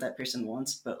anticipate what that person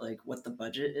wants, but like what the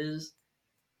budget is,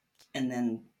 and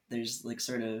then there's like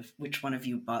sort of which one of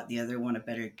you bought the other one a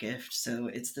better gift. So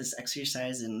it's this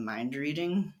exercise in mind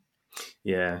reading.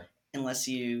 Yeah. Unless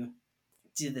you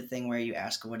do the thing where you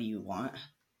ask, what do you want?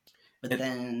 But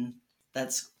then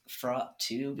that's fraught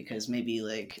too, because maybe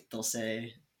like they'll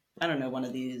say, I don't know, one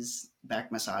of these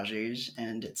back massagers,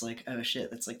 and it's like, oh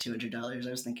shit, that's like $200. I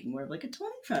was thinking more of like a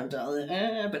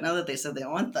 $25, but now that they said they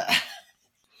want that,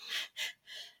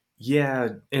 Yeah,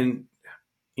 and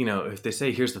if they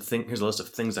say here's a list of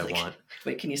things I like, want.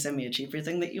 wait, can you send me a cheaper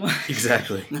thing that you want?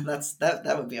 Exactly.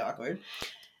 That would be awkward.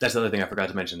 That's the other thing I forgot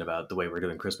to mention about the way we're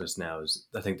doing Christmas now is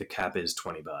I think the cap is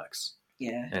 $20.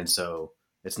 Yeah. And so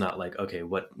it's not like, okay,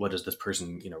 what does this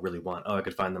person, really want? Oh, I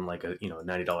could find them like a,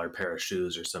 $90 pair of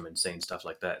shoes or some insane stuff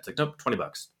like that. It's like, nope,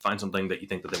 $20. Find something that you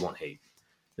think that they won't hate.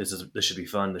 This should be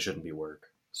fun. This shouldn't be work.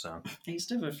 So I used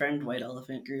to have a friend, White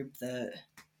Elephant Group, that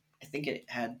I think it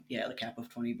had, the cap of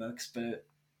 $20, but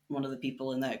one of the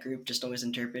people in that group just always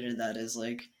interpreted that as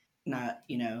like, not,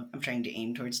 I'm trying to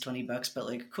aim towards $20, but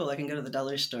like, cool, I can go to the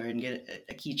dollar store and get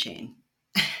a keychain.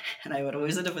 And I would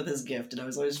always end up with his gift, and I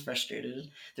was always frustrated.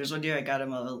 There's one year I got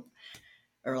him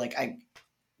I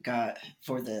got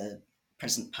for the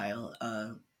present pile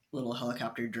a little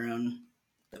helicopter drone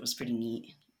that was pretty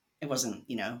neat. It wasn't,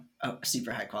 a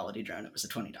super high quality drone. It was a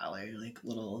 $20 like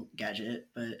little gadget,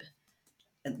 but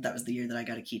that was the year that I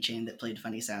got a keychain that played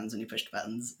funny sounds when you pushed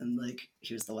buttons, and like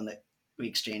he was the one that we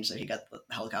exchanged, so he got the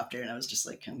helicopter, and I was just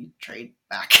like, can we trade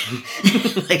back?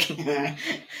 Like, I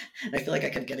feel like I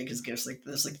kept getting his gifts like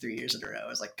this like 3 years in a row. I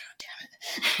was like, god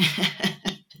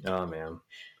damn it. oh man.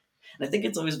 And I think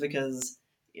it's always because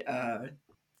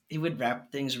he would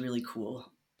wrap things really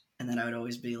cool, and then I would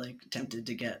always be like tempted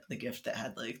to get the gift that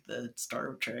had like the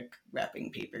Star Trek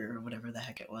wrapping paper or whatever the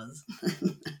heck it was.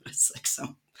 It's like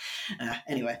so.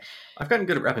 Anyway, I've gotten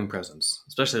good at wrapping presents,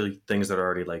 especially things that are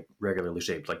already like regularly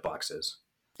shaped like boxes.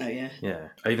 Oh yeah. Yeah,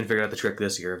 I even figured out the trick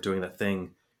this year of doing that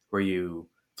thing where you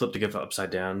flip the gift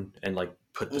upside down and like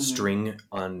put the string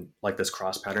on like this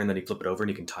cross pattern, then you flip it over and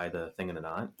you can tie the thing in a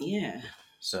knot. Yeah.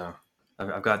 So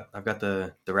I've got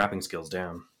the wrapping skills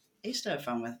down. I used to have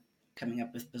fun with coming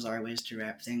up with bizarre ways to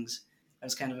wrap things. I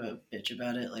was kind of a bitch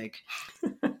about it. Like,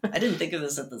 I didn't think of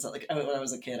this at the like when I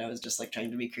was a kid. I was just like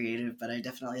trying to be creative, but I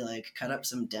definitely like cut up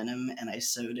some denim and I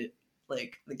sewed it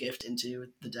like the gift into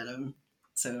the denim.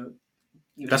 So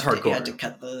That's hardcore. You had to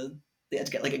cut you had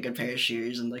to get like a good pair of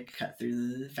shears and like cut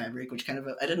through the fabric, which kind of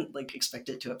I didn't like expect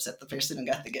it to upset the person who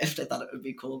got the gift. I thought it would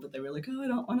be cool, but they were like, oh, I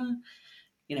don't want to.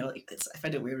 Like I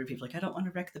find it weird when people are like, I don't want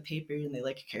to wreck the paper, and they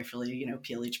like carefully,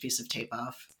 peel each piece of tape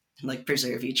off and like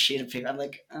preserve each sheet of paper. I'm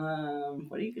like,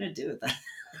 what are you gonna do with that?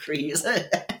 Reuse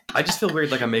it? I just feel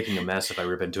weird, like I'm making a mess if I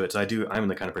rip into it. So I'm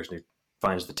the kind of person who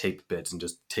finds the tape bits and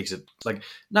just takes it like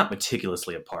not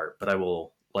meticulously apart, but I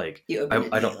will like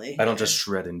I don't just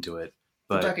shred into it.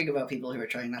 But I'm talking about people who are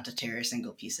trying not to tear a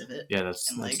single piece of it. Yeah, that's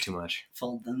too much.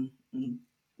 Fold them and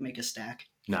make a stack.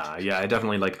 Nah, yeah, I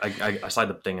definitely like I slide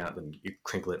the thing out, then you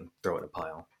crinkle it and throw it in a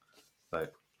pile.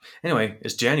 But anyway,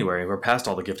 it's January. We're past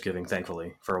all the gift giving,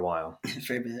 thankfully, for a while.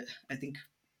 For a bit. I think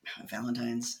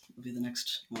Valentine's will be the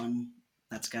next one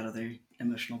that's got other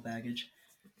emotional baggage.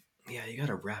 Yeah, you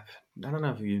gotta wrap. I don't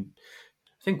know if I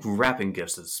think wrapping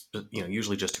gifts is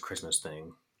usually just a Christmas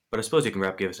thing, but I suppose you can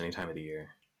wrap gifts any time of the year.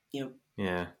 Yep.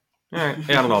 Yeah. All right.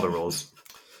 Yeah, I don't know all the rules.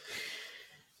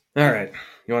 All right.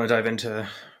 You want to dive into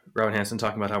Rowan Hansen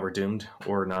talking about how we're doomed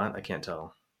or not? I can't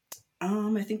tell.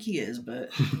 I think he is, but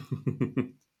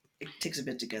it takes a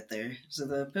bit to get there. So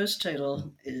the post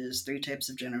title is 3 Types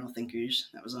of General Thinkers.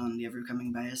 That was on the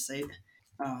Evercoming Bias site.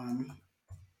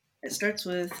 It starts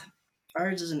with,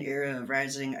 ours is an era of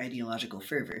rising ideological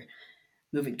fervor,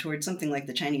 moving towards something like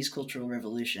the Chinese Cultural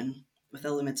Revolution, with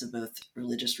elements of both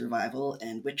religious revival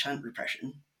and witch hunt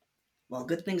repression. While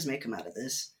good things may come out of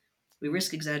this, we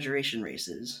risk exaggeration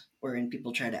races, wherein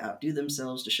people try to outdo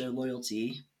themselves to show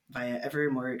loyalty via ever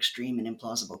more extreme and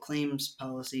implausible claims,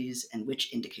 policies, and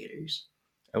witch indicators.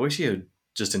 I wish he would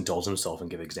just indulge himself and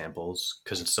give examples,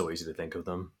 because it's so easy to think of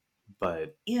them.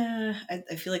 But yeah,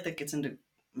 I feel like that gets into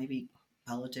maybe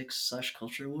politics /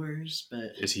 culture wars,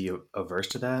 but... Is he averse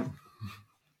to that?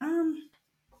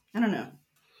 I don't know.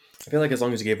 I feel like as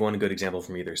long as you gave one good example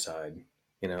from either side,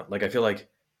 like I feel like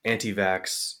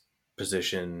anti-vax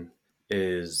position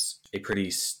is a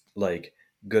pretty like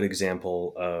good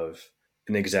example of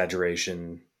an exaggerated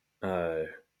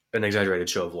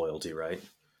show of loyalty, right?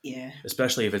 Yeah.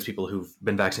 Especially if it's people who've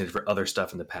been vaccinated for other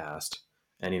stuff in the past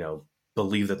and,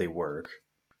 believe that they work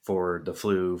for the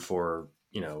flu, for,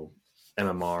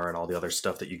 MMR and all the other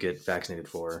stuff that you get vaccinated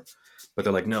for. But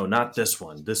they're like, no, not this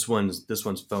one. This one's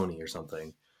phony or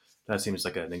something. That seems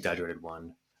like an exaggerated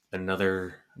one.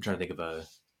 Another, I'm trying to think of a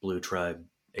blue tribe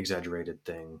exaggerated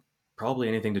thing. Probably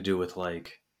anything to do with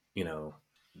like,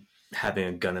 having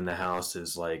a gun in the house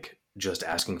is like just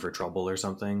asking for trouble or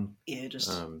something. Yeah, just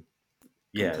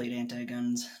complete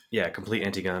anti-guns. Yeah, complete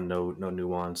anti-gun, no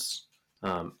nuance.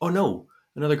 Oh no,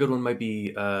 another good one might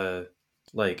be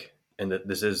like, and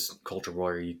this is culture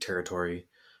war territory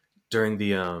during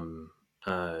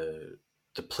uh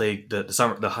the plague, the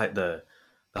summer, the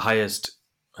highest.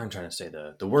 I'm trying to say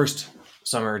the worst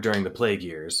summer during the plague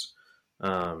years.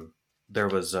 Um, there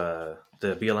was the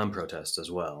BLM protests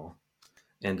as well,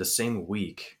 and the same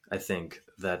week, I think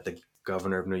that the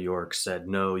governor of New York said,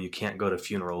 no, you can't go to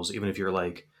funerals, even if you're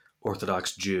like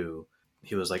Orthodox Jew.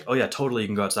 He was like, oh yeah, totally, you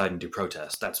can go outside and do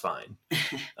protests. That's fine.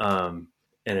 Um,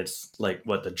 and it's like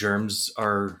what the germs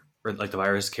are, or like the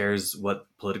virus cares what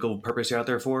political purpose you're out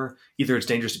there for. Either it's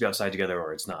dangerous to be outside together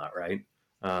or it's not, right?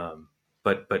 Um,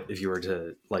 but if you were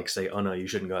to like say, oh no, you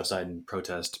shouldn't go outside and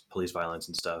protest police violence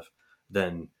and stuff,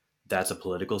 then that's a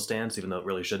political stance, even though it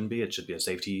really shouldn't be. It should be a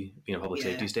safety, public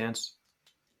Yeah. safety stance.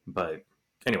 But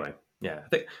anyway, yeah, I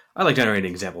think I like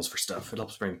generating examples for stuff. It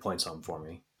helps bring points home for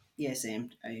me. Yeah, same.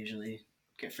 I usually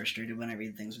get frustrated when I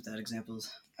read things without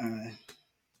examples.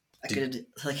 I Did, could,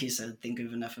 like you said, think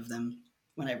of enough of them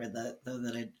when I read that, though,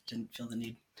 that I didn't feel the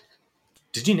need.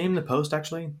 did you name the post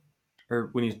actually, or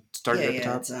when you started Yeah, at the yeah,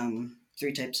 top? it's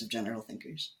three types of general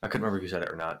thinkers, I couldn't remember if you said it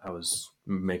or not. I was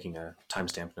making a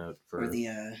timestamp note or for.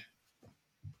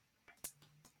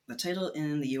 the title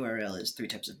in the URL is three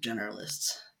types of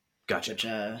generalists, Gotcha. which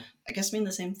I guess mean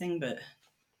the same thing, but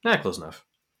Close enough.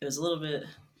 it was a little bit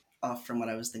off from what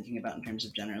I was thinking about in terms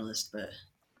of generalist, but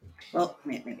well,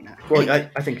 maybe not. Well, Anyway,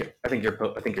 I think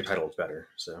your title is better.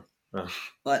 So. well,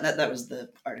 that was the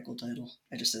article title.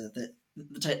 I just said that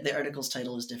the article's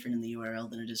title is different in the URL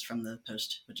than it is from the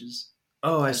post, which is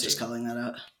Oh, I I was see. just calling that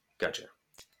out. Gotcha.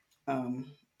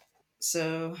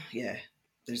 So yeah,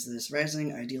 there's this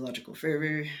rising ideological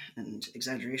fervor and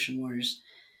exaggeration wars.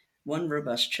 One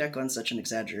robust check on such an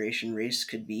exaggeration race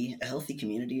could be a healthy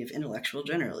community of intellectual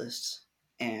generalists.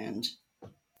 And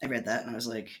I read that and I was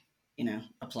like,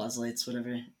 applause lights,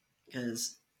 whatever,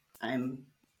 because I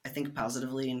think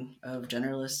positively of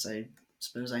generalists. I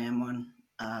suppose I am one.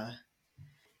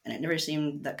 And it never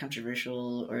seemed that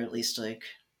controversial, or at least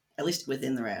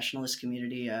within the rationalist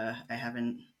community, I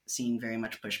haven't seen very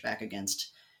much pushback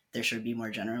against there should be more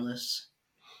generalists,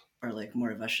 or like more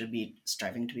of us should be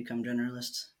striving to become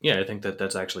generalists. Yeah, I think that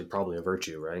that's actually probably a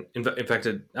virtue, right? In fact,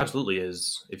 it absolutely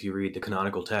is. If you read the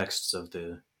canonical texts of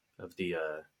the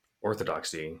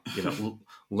orthodoxy,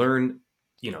 learn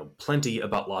plenty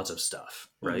about lots of stuff,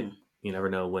 right? Mm-hmm. You never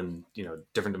know when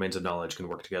different domains of knowledge can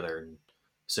work together and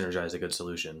synergize a good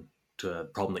solution to a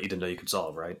problem that you didn't know you could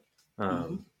solve, right?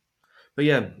 Mm-hmm. But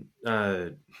yeah,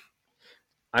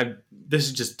 I this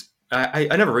is just I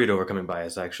never read Overcoming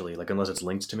Bias actually, like unless it's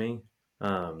linked to me.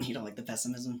 You don't like the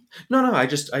pessimism? No, I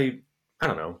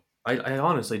don't know. I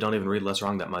honestly don't even read Less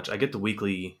Wrong that much. I get the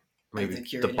weekly, maybe Like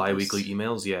the the curated bi-weekly posts?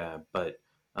 emails, yeah, but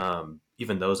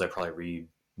even those I probably read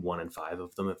 1 in 5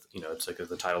 of them if it's like if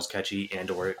the title's catchy and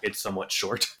or it's somewhat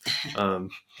short. I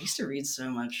used to read so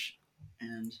much,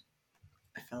 and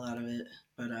I fell out of it,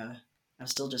 but I'm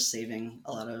still just saving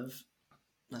a lot of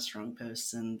less wrong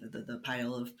posts, and the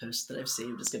pile of posts that I've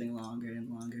saved is getting longer and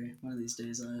longer. One of these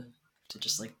days, to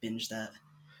just like binge that.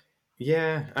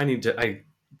 Yeah, I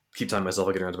keep telling myself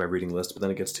I get around to my reading list, but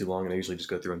then it gets too long and I usually just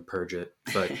go through and purge it.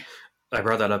 But I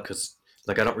brought that up because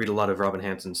like I don't read a lot of Robin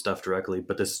Hanson stuff directly,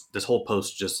 but this whole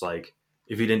post just like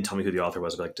if you didn't tell me who the author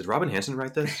was, I'd be like, did Robin Hanson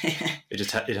write this? It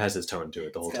just it has this tone to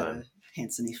it the whole It's got time. a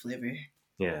Hanson-y flavor.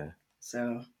 Yeah.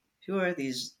 So, who are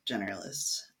these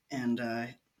generalists? And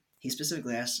he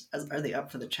specifically asked, are they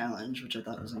up for the challenge? Which I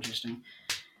thought was interesting.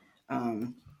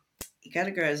 He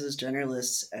categorizes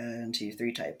generalists into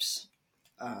three types: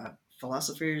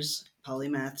 philosophers,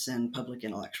 polymaths, and public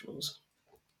intellectuals.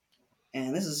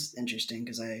 And this is interesting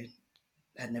because I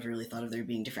had never really thought of there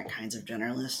being different kinds of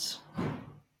generalists.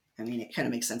 I mean, it kind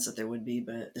of makes sense that there would be,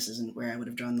 but this isn't where I would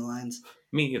have drawn the lines.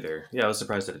 Me either. Yeah, I was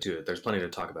surprised at it too. There's plenty to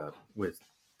talk about with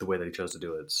the way that he chose to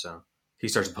do it. So he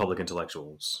starts with public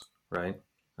intellectuals, right?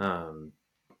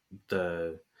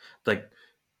 The like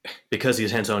because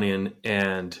he's Hansonian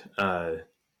and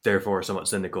therefore somewhat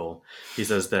cynical, he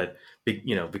says that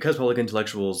because public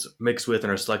intellectuals mix with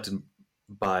and are selected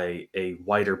by a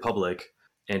wider public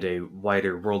and a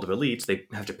wider world of elites, they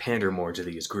have to pander more to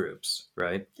these groups,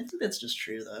 right? I think that's just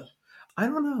true, though. I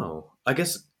don't know. I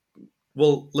guess.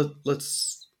 Well,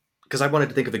 let's because I wanted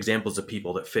to think of examples of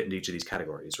people that fit into each of these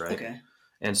categories, right? Okay.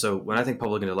 And so when I think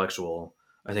public intellectual,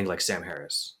 I think like Sam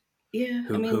Harris, Yeah,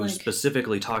 who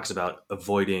specifically talks about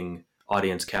avoiding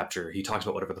audience capture. He talks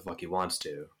about whatever the fuck he wants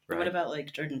to, right? What about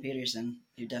like Jordan Peterson,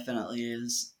 who definitely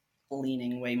is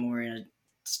leaning way more in a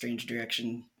strange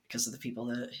direction because of the people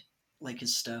that like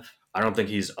his stuff? I don't think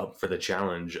he's up for the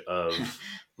challenge of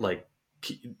like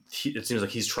it seems like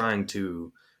he's trying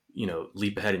to,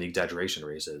 leap ahead in the exaggeration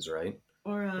races, right?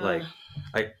 Or Like,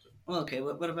 I well, okay.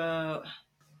 What about?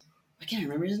 I can't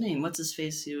remember his name. What's his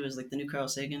face? He was like the new Carl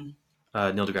Sagan.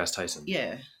 Neil deGrasse Tyson.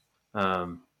 Yeah,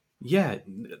 Um, yeah,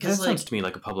 that sounds to me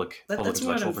like a public that's what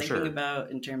intellectual I'm for thinking sure.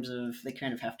 about in terms of they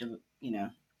kind of have to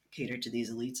cater to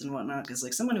these elites and whatnot. Because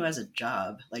like someone who has a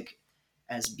job like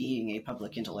as being a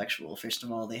public intellectual, first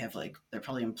of all, they have like they're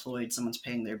probably employed. Someone's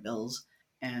paying their bills,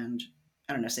 and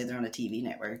I don't know. Say they're on a TV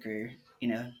network or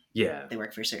Yeah, they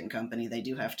work for a certain company. They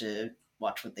do have to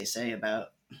watch what they say about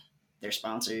their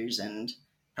sponsors and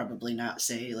probably not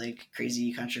say like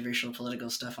crazy controversial political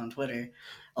stuff on Twitter.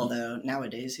 Although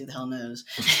nowadays, who the hell knows?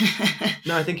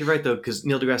 no, I think you're right though, because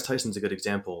Neil deGrasse Tyson's a good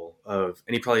example of,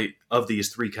 and he probably of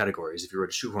these three categories. If you were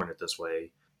to shoehorn it this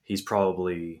way, he's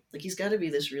probably like he's got to be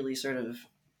this really sort of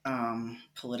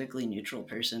politically neutral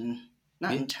person.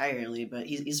 Not Yeah. entirely, but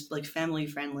he's like family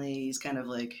friendly. He's kind of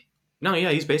like No,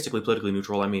 yeah, he's basically politically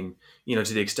neutral. I mean, to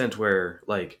the extent where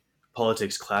like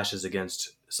politics clashes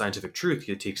against scientific truth,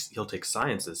 he'll take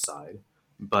science's side,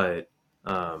 but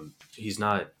he's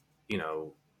not,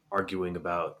 arguing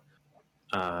about.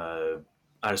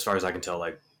 As far as I can tell,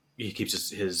 like he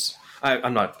keeps his. I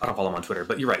don't follow him on Twitter,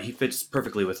 but you're right. He fits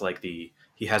perfectly with like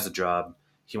he has a job.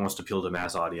 He wants to appeal to a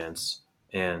mass audience,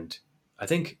 and I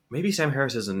think maybe Sam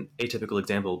Harris is an atypical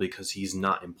example because he's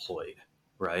not employed,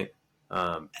 right?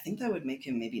 I think that would make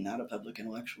him maybe not a public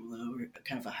intellectual though, or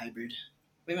kind of a hybrid.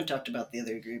 We haven't talked about the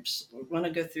other groups. We want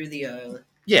to go through the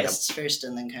Yeah, lists first,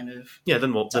 and then kind of yeah.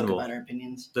 Then we'll talk about our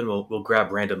opinions. then we'll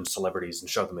grab random celebrities and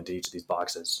shove them into each of these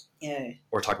boxes, Yeah,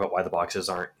 or talk about why the boxes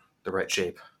aren't the right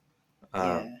shape.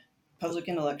 yeah. Public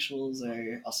intellectuals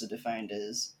are also defined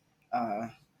as,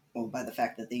 well, by the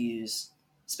fact that they use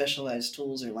specialized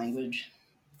tools or language,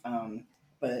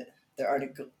 but their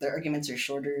arguments are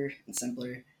shorter and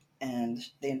simpler, and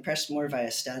they impress more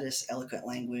via status, eloquent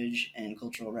language, and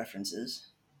cultural references.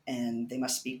 And they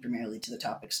must speak primarily to the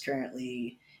topics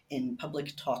currently in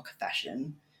public talk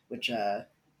fashion, which I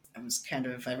read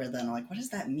that and I'm like, what does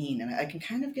that mean? And I can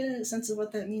kind of get a sense of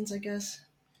what that means, I guess.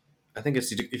 I think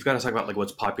you've got to talk about like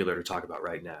what's popular to talk about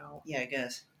right now, Yeah, I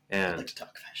guess. and Public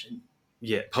talk fashion.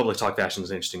 yeah, public talk fashion is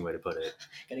an interesting way to put it.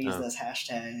 Gotta use those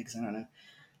hashtags. I don't know.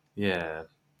 Yeah,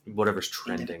 whatever's Need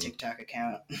to have trending. a TikTok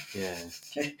account. Yeah,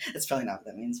 That's probably not what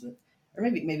that means, but or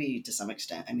maybe to some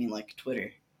extent. I mean, like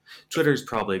Twitter. Twitter's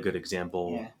probably a good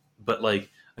example. Yeah. But like,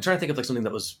 I'm trying to think of like something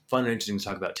that was fun and interesting to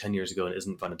talk about 10 years ago and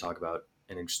isn't fun to talk about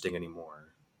and interesting anymore.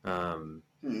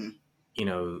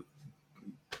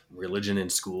 Religion in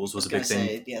schools was a big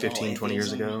thing 15, 20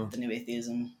 years ago. The new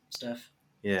atheism stuff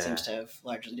seems to have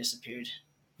largely disappeared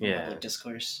from public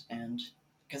discourse, and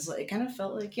because it kind of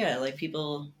felt like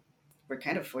people were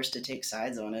kind of forced to take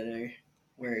sides on it, or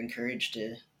were encouraged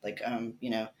to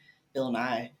Bill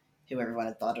Nye, who everyone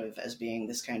had thought of as being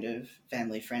this kind of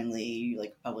family friendly,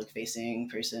 like public facing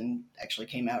person, actually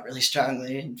came out really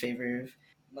strongly in favor of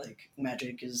like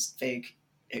magic is fake.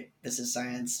 This is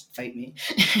science. Fight me.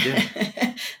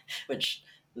 Yeah. Which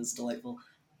was delightful,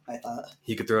 I thought.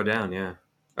 He could throw down, yeah.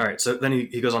 All right, so then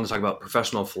he goes on to talk about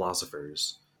professional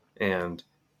philosophers. And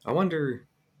I wonder,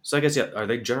 so I guess, yeah, are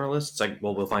they generalists?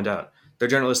 Well, we'll find out. They're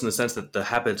generalists in the sense that the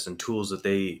habits and tools that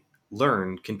they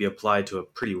learn can be applied to a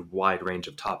pretty wide range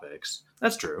of topics.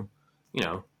 That's true.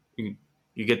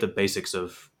 You get the basics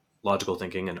of logical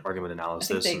thinking and argument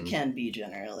analysis. I think they can be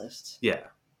generalists. Yeah.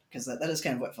 Because that is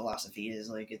kind of what philosophy is.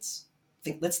 Like,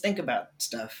 let's think about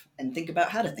stuff and think about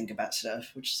how to think about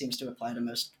stuff, which seems to apply to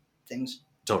most things.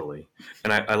 Totally.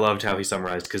 And I loved how he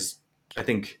summarized, because I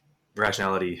think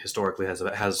rationality historically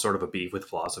has sort of a beef with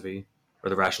philosophy, or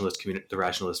the rationalist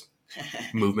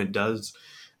movement does.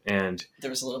 And there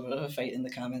was a little bit of a fight in the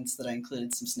comments that I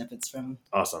included some snippets from.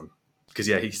 Awesome. Because,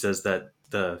 yeah, he says that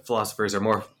the philosophers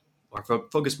are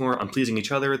focused more on pleasing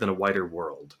each other than a wider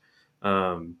world.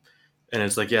 And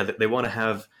it's like, yeah, they want to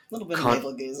have a little bit of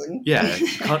navel gazing. Yeah,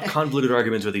 convoluted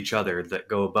arguments with each other that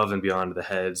go above and beyond the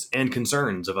heads and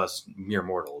concerns of us mere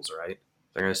mortals, right?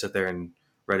 They're going to sit there and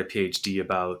write their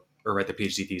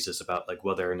PhD thesis about like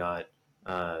whether or not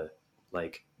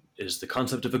is the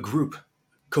concept of a group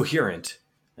coherent,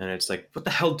 and it's like, what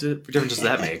the hell difference does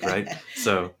that make, right?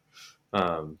 So,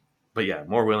 but yeah,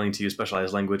 more willing to use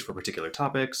specialized language for particular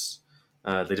topics.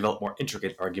 They develop more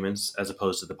intricate arguments as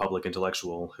opposed to the public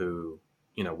intellectual who,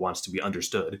 wants to be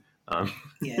understood.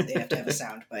 Yeah, they have to have a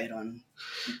sound bite on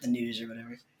the news or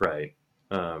whatever. Right.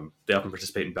 They often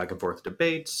participate in back and forth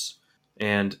debates,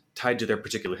 and tied to their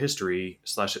particular history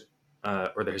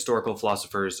or their historical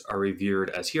philosophers are revered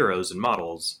as heroes and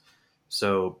models.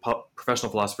 So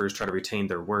professional philosophers try to retain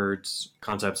their words,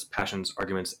 concepts, passions,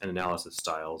 arguments, and analysis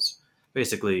styles.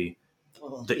 Basically,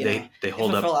 Well, they if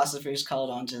hold a up. philosopher is called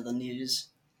onto the news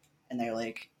and they're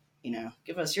like,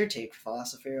 give us your take,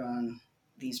 philosopher, on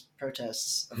these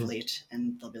protests of late,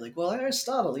 and they'll be like, well,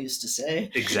 Aristotle used to say.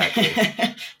 Exactly.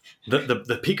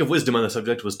 The peak of wisdom on the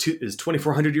subject is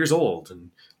 2,400 years old,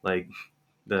 and like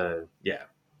And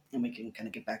we can kind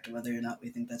of get back to whether or not we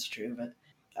think that's true, but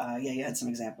you had some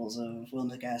examples of Will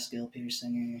McCaskill, Peter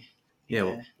Singer.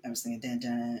 I was thinking Dan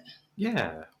Dennett.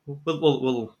 Yeah,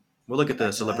 we'll look Get at the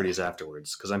back to celebrities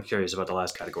afterwards because I'm curious about the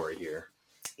last category here.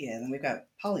 Yeah, then we've got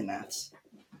polymaths.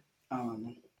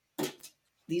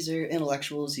 These are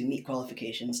intellectuals who meet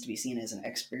qualifications to be seen as an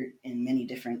expert in many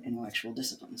different intellectual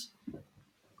disciplines.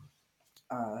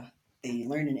 They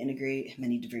learn and integrate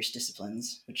many diverse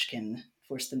disciplines, which can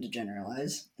force them to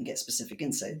generalize and get specific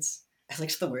insights. I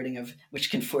like the wording of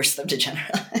which can force them to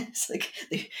generalize.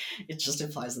 It just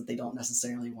implies that they don't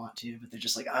necessarily want to, but they're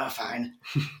just like, oh, fine.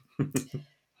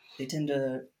 They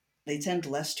tend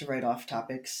less to write off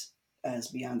topics as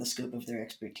beyond the scope of their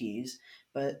expertise,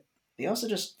 but they also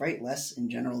just write less in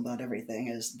general about everything,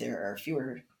 as there are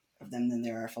fewer of them than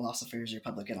there are philosophers or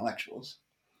public intellectuals.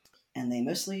 And they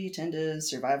mostly tend to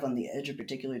survive on the edge of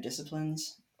particular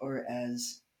disciplines or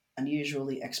as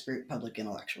unusually expert public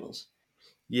intellectuals.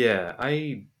 Yeah,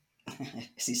 I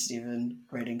see Stephen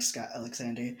writing Scott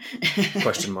Alexander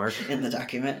question mark in the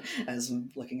document as I'm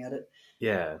looking at it.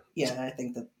 Yeah, I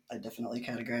think that I definitely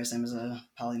categorize him as a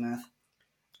polymath.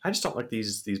 I just don't like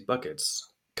these buckets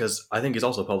because I think he's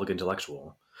also a public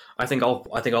intellectual. I think all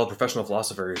professional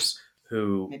philosophers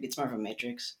who maybe it's more of a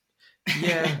matrix.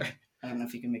 Yeah. I don't know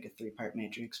if you can make a 3-part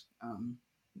matrix.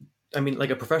 I mean, like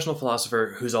a professional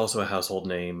philosopher who's also a household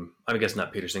name. I guess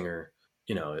not Peter Singer.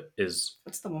 Is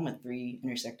what's the one with 3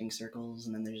 intersecting circles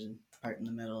and then there's a part in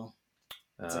the middle?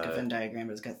 It's like a Venn diagram,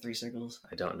 but it's got 3 circles.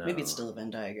 I don't know. Maybe it's still a Venn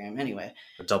diagram. Anyway,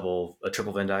 a triple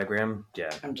Venn diagram.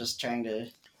 Yeah. I'm just trying to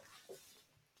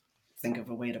think of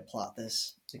a way to plot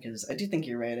this because I do think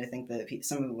you're right. I think that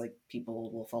some of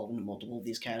people will fall into multiple of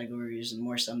these categories and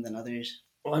more some than others.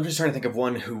 Well, I'm just trying to think of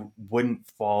one who wouldn't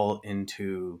fall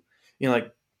into,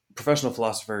 like professional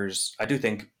philosophers. I do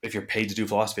think if you're paid to do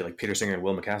philosophy, like Peter Singer and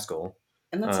Will McCaskill.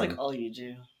 And that's all you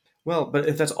do. Well, but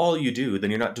if that's all you do,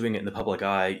 then you're not doing it in the public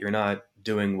eye. You're not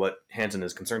doing what Hansen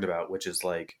is concerned about, which is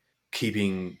like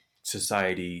keeping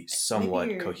society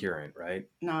somewhat coherent, right?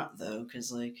 Not though,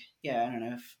 because I don't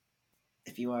know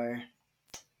if you are.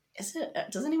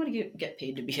 Does anybody get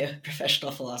paid to be a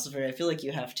professional philosopher? I feel like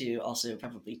you have to also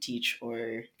probably teach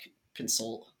or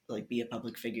consult, be a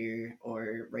public figure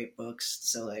or write books.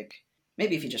 So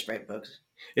maybe if you just write books.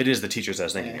 It is the teachers I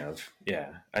was thinking of. Yeah.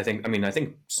 I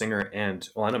think Singer and,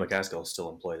 I know McCaskill is still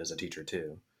employed as a teacher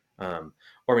too.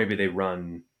 Or maybe they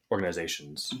run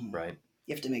organizations, right?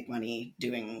 You have to make money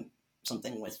doing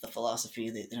something with the philosophy.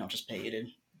 They don't just pay you to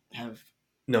have...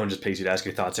 No one just pays you to ask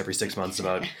your thoughts every 6 months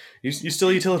about, you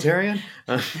still utilitarian?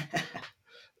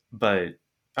 But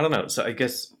I don't know. So I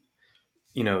guess,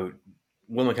 Will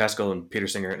McCaskill and Peter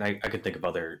Singer, and I could think of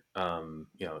other,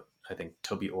 I think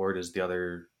Toby Ord is the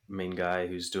other main guy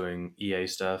who's doing EA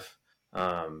stuff.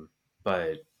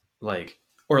 But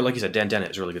or like you said, Dan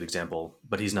Dennett is a really good example,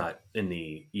 but he's not in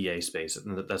the EA space.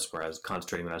 And that's where I was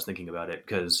concentrating when I was thinking about it,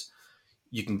 because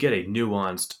you can get a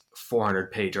nuanced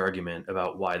 400-page argument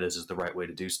about why this is the right way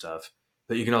to do stuff,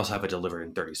 but you can also have it delivered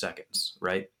in 30 seconds,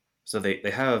 right? So they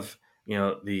have,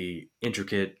 the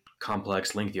intricate,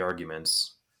 complex, lengthy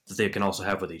arguments that they can also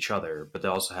have with each other, but they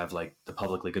also have the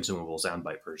publicly consumable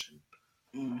soundbite version,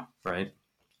 right?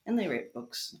 And they write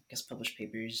books, I guess publish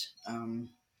papers.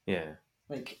 Yeah.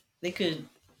 They could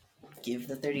give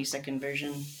the 30-second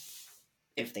version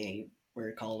if they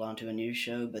were called onto a news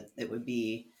show, but it would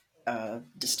be a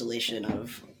distillation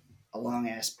of a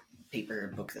long-ass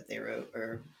paper book that they wrote,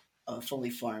 or a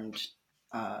fully formed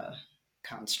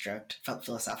construct,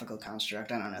 philosophical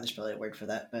construct. I don't know, there's probably a word for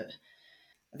that, but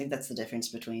I think that's the difference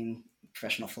between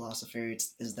professional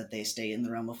philosophers, is that they stay in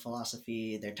the realm of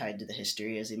philosophy, they're tied to the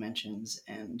history, as he mentions,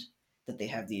 and that they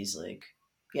have these,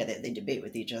 they debate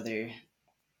with each other,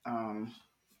 and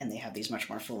they have these much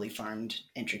more fully farmed,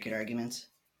 intricate arguments.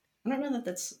 I don't know that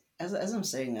that's, as I'm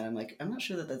saying that, I'm not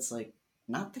sure that that's,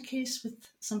 not the case with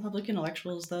some public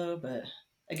intellectuals, though, but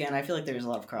again, I feel like there's a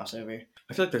lot of crossover.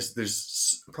 I feel like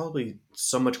there's probably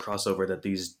so much crossover that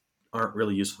these aren't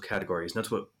really useful categories. And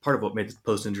that's part of what made the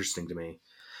post interesting to me,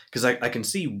 because I can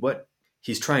see what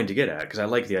he's trying to get at, because I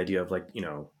like the idea of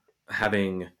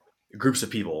having groups of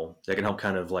people that can help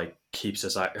kind of keep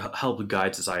society, help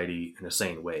guide society in a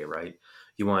sane way, right?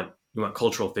 You want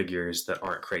cultural figures that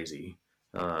aren't crazy.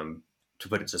 to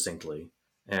put it succinctly.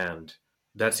 And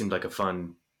that seemed like a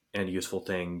fun and useful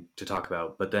thing to talk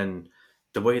about. But then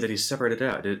the way that he separated it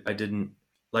out, I didn't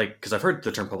like, because I've heard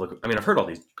the term public. I mean, I've heard all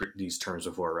these terms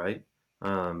before, right?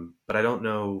 But I don't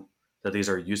know that these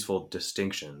are useful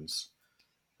distinctions.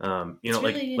 It's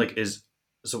really Is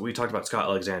so we talked about Scott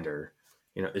Alexander.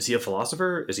 Is he a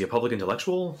philosopher? Is he a public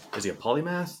intellectual? Is he a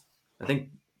polymath? I think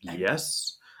I,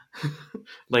 yes.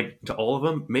 Like to all of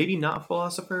them, maybe not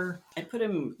philosopher. I put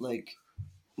him like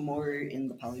more in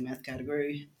the polymath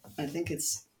category. I think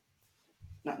it's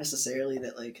not necessarily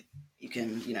that like you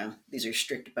can, these are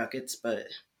strict buckets, but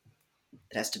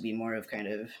it has to be more of kind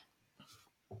of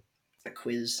a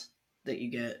quiz that you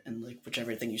get, and like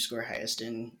whichever thing you score highest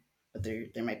in. But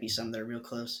there might be some that are real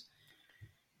close.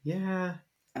 Yeah.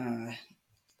 Uh,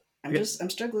 Yeah. I'm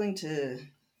struggling to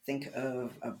think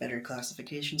of a better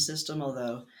classification system.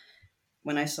 Although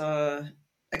when I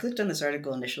clicked on this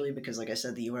article initially because, like I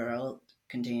said, the URL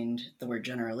contained the word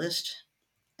generalist,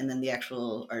 and then the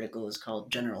actual article is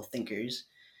called General Thinkers,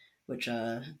 which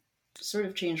sort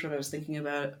of changed what I was thinking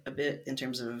about a bit in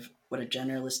terms of what a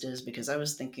generalist is, because I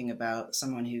was thinking about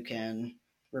someone who can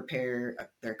repair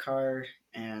their car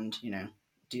and,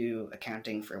 do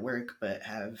accounting for work, but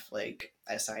have like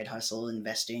a side hustle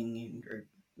investing or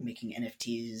making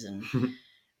NFTs and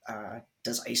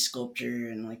does ice sculpture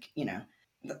and like,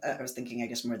 I was thinking, I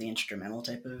guess, more the instrumental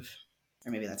type of,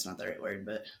 or maybe that's not the right word,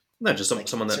 but Not just like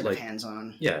someone that sort of like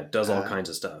hands-on. yeah does all kinds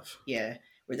of stuff. Yeah,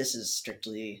 where this is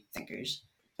strictly thinkers.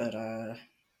 But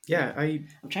Yeah,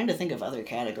 I'm trying to think of other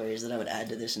categories that I would add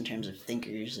to this in terms of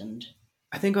thinkers, and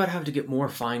I think I'd have to get more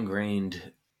fine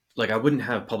grained. Like I wouldn't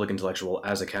have public intellectual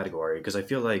as a category because I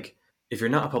feel like if you're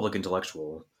not a public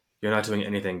intellectual, you're not doing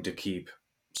anything to keep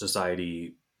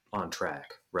society on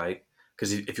track, right?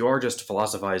 Because if you are just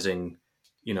philosophizing,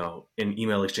 in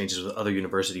email exchanges with other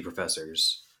university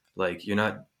professors, like you're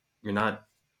not if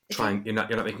you you're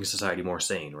not making society more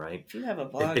sane, right? if you have a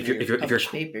If, blog if you're or if you're if you're publish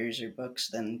papers or books,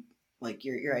 then like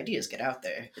your ideas get out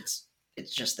there.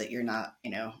 It's just that you're not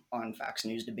on Fox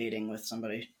News debating with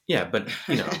somebody. yeah, but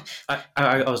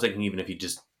I was thinking even if you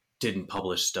just didn't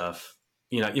publish stuff,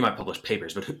 you might publish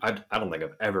papers, but I don't think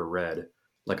I've ever read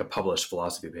like a published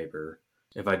philosophy paper.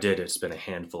 If I did, it's been a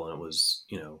handful, and it was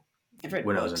I've read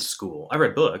when I was in books. school. I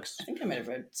read books. I think I might have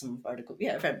read some articles.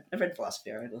 Yeah, I've read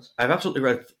philosophy articles. I've absolutely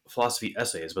read philosophy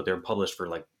essays, but they're published for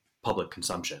like public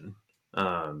consumption.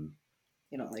 Um,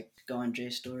 You don't like go on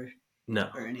JSTOR no,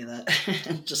 or any of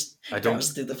that. Just I don't.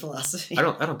 browse through the philosophy. I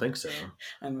don't think so.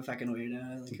 I'm a fucking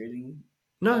weirdo. I like reading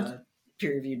No,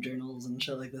 peer-reviewed journals and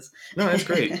shit like this. no, that's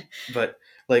great. But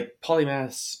like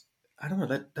polymaths, I don't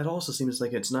know. That also seems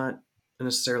like it's not a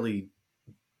necessarily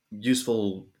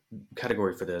useful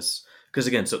category for this because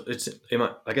again, so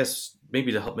I guess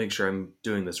maybe to help make sure I'm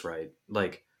doing this right.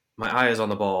 Like my eye is on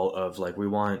the ball of like we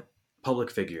want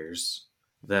public figures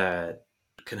that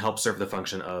can help serve the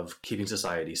function of keeping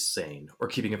society sane or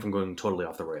keeping it from going totally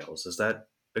off the rails. Is that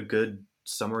a good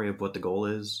summary of what the goal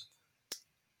is?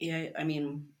 Yeah, I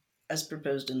mean, as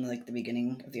proposed in like the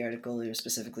beginning of the article, it was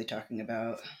specifically talking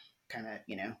about kind of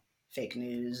fake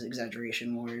news,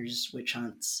 exaggeration wars, witch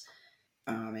hunts,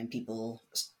 and people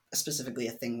specifically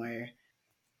a thing where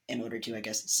in order to, I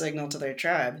guess, signal to their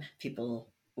tribe, people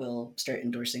will start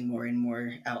endorsing more and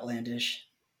more outlandish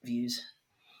views.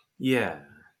 Yeah,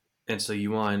 and so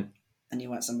you want And you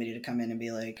want somebody to come in and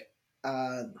be like,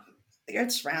 the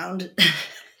Earth's round,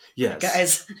 yes,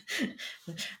 guys.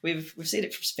 We've seen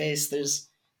it from space. There's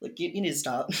like you need to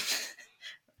stop.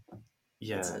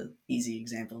 yeah. That's an easy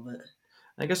example, but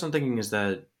I guess what I'm thinking is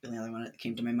that the only other one that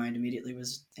came to my mind immediately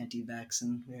was anti-vax,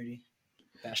 and we already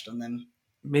bashed on them.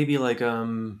 maybe like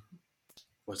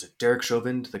was it Derek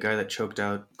Chauvin, the guy that choked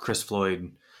out Chris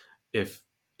Floyd? If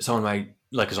someone might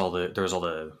like, cause there was all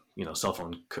the cell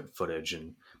phone footage,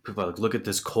 and people are like, look at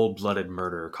this cold blooded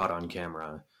murder caught on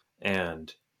camera.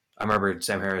 And I remember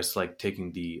Sam Harris like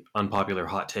taking the unpopular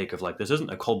hot take of like, this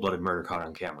isn't a cold blooded murder caught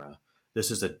on camera. This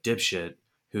is a dipshit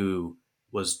who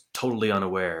was totally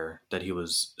unaware that he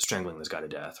was strangling this guy to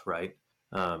death, right?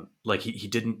 Like he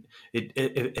didn't.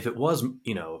 If it was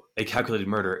a calculated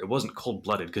murder, it wasn't cold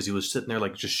blooded because he was sitting there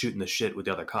like just shooting the shit with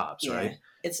the other cops, Yeah, right?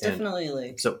 it's And definitely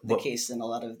like so the case in a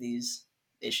lot of these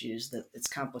issues that it's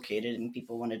complicated and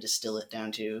people want to distill it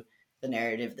down to the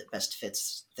narrative that best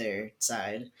fits their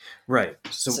side. right.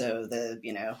 So the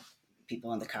people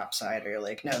on the cop side are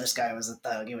like, no, this guy was a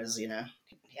thug. He was he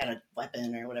had a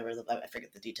weapon or whatever. I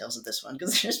forget the details of this one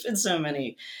because there's been so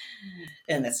many,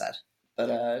 and it's sad.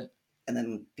 But and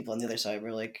then people on the other side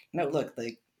were like, no, look,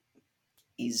 like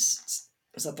was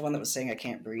that the one that was saying I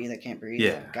can't breathe?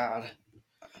 Yeah. Oh, God.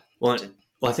 Well,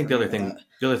 Well, I think the other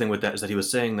remember thing with that is that he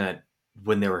was saying that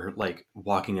when they were like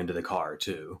walking into the car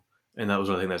too, and that was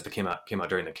one thing that came out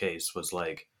during the case was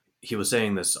like he was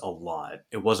saying this a lot.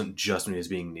 It wasn't just when he was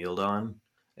being kneeled on,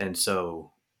 and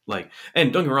so like,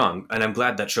 and don't get me wrong, and I'm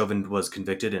glad that Chauvin was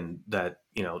convicted and that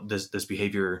this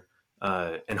behavior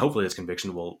and hopefully this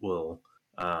conviction will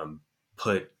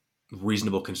put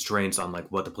reasonable constraints on like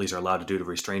what the police are allowed to do to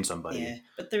restrain somebody. Yeah,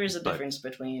 but there is a But- difference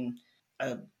between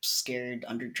a scared,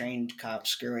 undertrained cop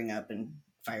screwing up and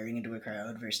firing into a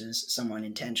crowd versus someone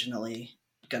intentionally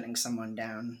gunning someone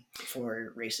down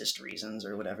for racist reasons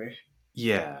or whatever.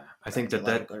 Yeah, I think that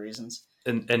ideological reasons.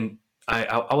 and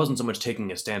I wasn't so much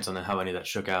taking a stance on how any of that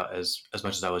shook out as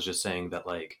much as I was just saying that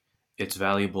like it's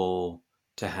valuable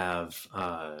to have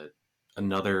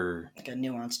another Like a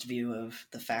nuanced view of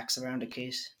the facts around a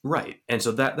case. right, and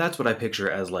so that's what I picture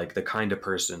as like the kind of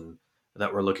person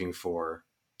that we're looking for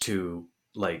to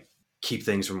like keep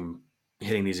things from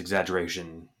hitting these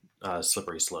exaggeration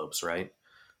slippery slopes, right?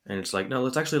 And it's like no,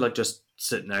 let's actually like just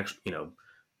sit and actually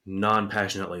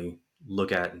non-passionately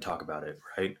look at and talk about it,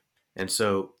 right? And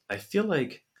so I feel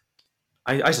like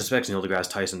I suspect Neil deGrasse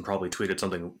Tyson probably tweeted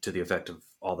something to the effect of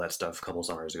all that stuff a couple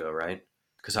summers ago, right?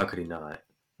 Because how could he not?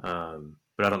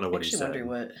 But I don't know what he I said. wonder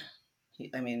what.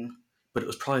 But it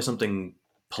was probably something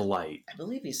polite. I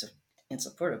believe he's in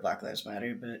support of Black Lives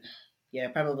Matter, but yeah,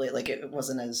 probably like it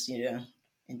wasn't as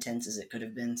intense as it could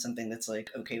have been. Something that's like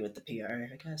okay with the PR,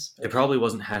 I guess. It probably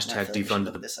wasn't Now I hashtag feel like I should defund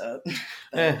look the. this up.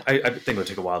 I think it would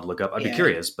take a while to look up. I'd be Yeah.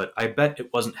 curious, but I bet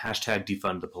it wasn't hashtag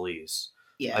defund the police.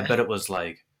 Yeah, I bet it was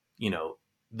like,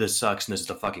 this sucks and this is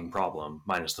the fucking problem,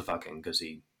 minus the fucking, because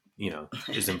he,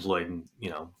 is employed and,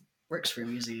 works for a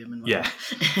museum and Yeah.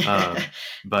 whatnot.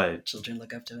 but Children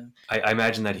look up to him. I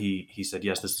imagine that he said,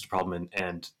 yes, this is a problem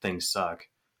and things suck.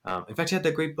 In fact, he had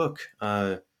that great book.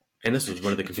 And this was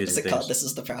one of the confusing Is it things. called "This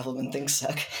Is the Problem and Things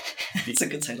Suck"? It's a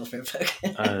good title for a book.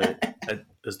 It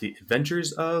was The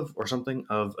Adventures of, or something,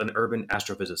 of an urban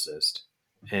astrophysicist.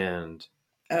 And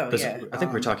Oh this, yeah, I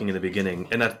think we were talking in the beginning,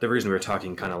 and that the reason we were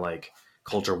talking kind of like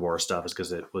culture war stuff is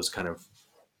because it was kind of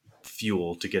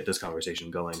fuel to get this conversation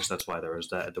going. So that's why there was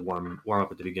that the warm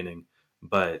up at the beginning.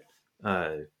 But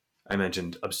I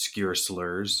mentioned obscure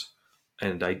slurs,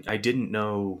 and I didn't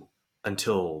know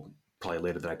until probably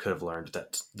later than I could have learned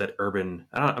that urban.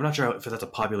 I'm not sure if that's a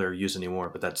popular use anymore,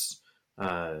 but that's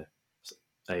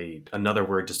another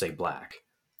word to say black.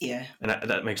 Yeah, And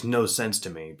that makes no sense to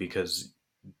me because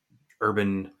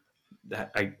urban.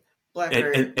 black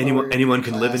Anyone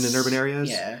can live in urban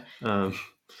areas. Yeah,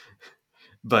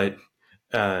 But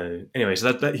anyway,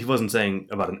 so that he wasn't saying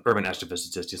about an urban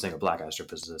astrophysicist; he's saying a black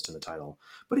astrophysicist in the title.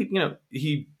 But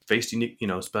he faced unique,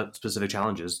 specific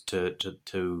challenges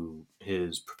to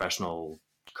his professional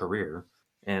career,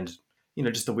 and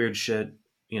just the weird shit.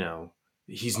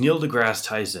 He's Neil deGrasse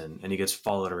Tyson, and he gets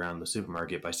followed around the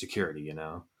supermarket by security.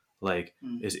 Like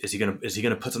is he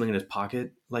gonna put something in his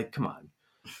pocket? Like, come on.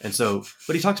 And so,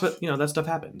 but he talks about that stuff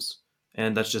happens,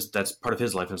 and that's part of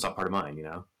his life, and it's not part of mine.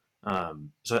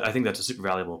 So I think that's a super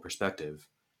valuable perspective.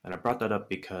 And I brought that up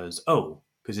because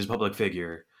he's a public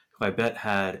figure who I bet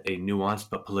had a nuanced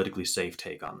but politically safe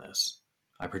take on this.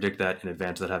 I predict that in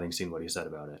advance of having seen what he said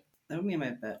about it. that would be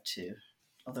my bet too.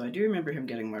 Although I do remember him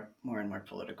getting more and more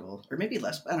political, or maybe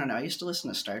less. I don't know. I used to listen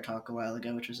to Star Talk a while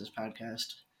ago, which was his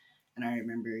podcast, and I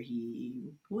remember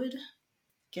he would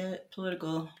get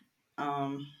political.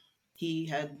 He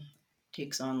had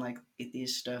takes on like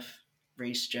atheist stuff,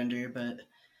 race, gender, but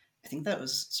I think that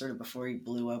was sort of before he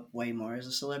blew up way more as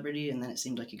a celebrity, and then it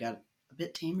seemed like he got a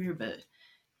bit tamer, but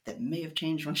that may have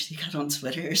changed once he got on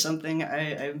Twitter or something.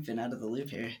 I've been out of the loop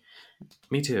here.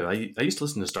 Me too. I used to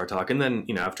listen to Star Talk, and then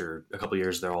after a couple of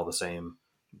years, they're all the same.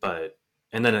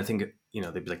 And then I think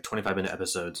they'd be like 25-minute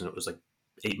episodes, and it was like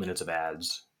 8 minutes of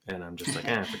ads, and I'm just like,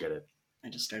 forget it. I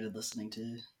just started listening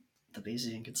to the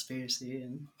Bayesian Conspiracy,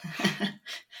 and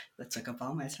that took up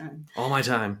all my time. All my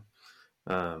time.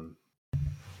 All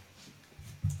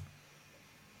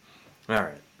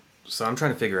right. So I'm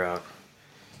trying to figure out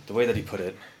the way that he put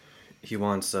it. He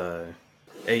wants a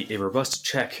robust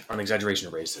check on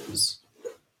exaggeration races.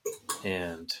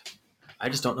 And I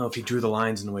just don't know if he drew the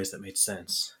lines in ways that made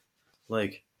sense.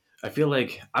 Like, I feel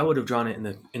like I would have drawn it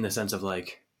in the sense of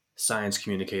like science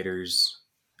communicators.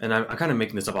 And I'm kind of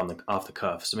making this up off the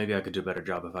cuff, so maybe I could do a better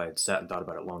job if I had sat and thought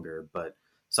about it longer. But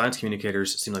science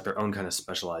communicators seem like their own kind of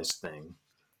specialized thing.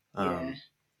 Yeah.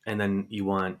 And then you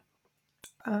want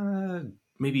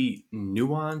maybe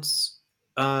nuance,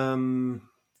 Well,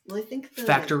 I think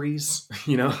factories,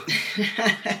 I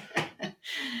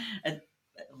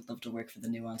would love to work for the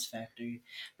Nuance Factory,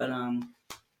 but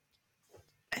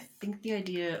I think the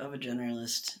idea of a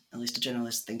generalist, at least a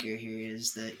generalist thinker here,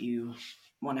 is that you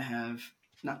want to have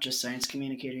not just science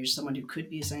communicators, someone who could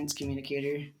be a science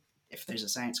communicator if there's a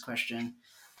science question,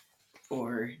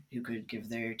 or who could give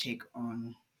their take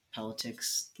on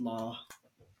politics, law,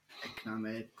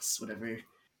 economics, whatever.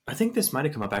 I think this might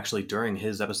have come up actually during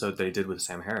his episode that he did with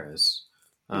Sam Harris.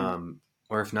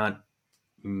 Or if not,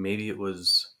 maybe it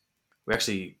was, we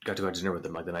actually got to go to dinner with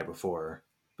him like the night before.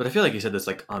 But I feel like he said this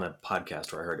like on a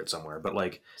podcast where I heard it somewhere. But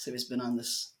like, So he's been on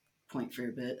this point for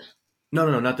a bit.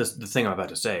 no, not this. The thing I'm about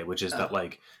to say, which is that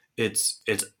like it's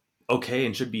okay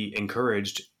and should be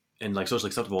encouraged and like socially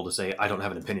acceptable to say I don't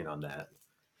have an opinion on that,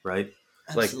 right?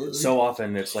 Absolutely. Like so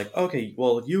often it's like, okay,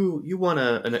 well you won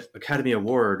an Academy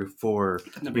Award for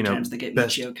The number of times they get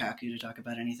Michio Kaku to talk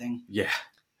about anything. Yeah,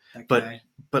 That but guy.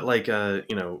 but like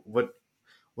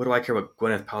what do I care what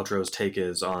Gwyneth Paltrow's take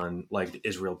is on like the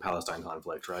Israel-Palestine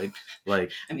conflict, right?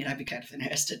 Like, I mean, I'd be kind of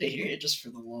interested to hear it just for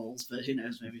the lulz, but who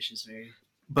knows? Maybe she's very.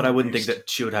 but I wouldn't think that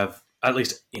she would have, at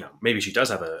least, maybe she does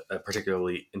have a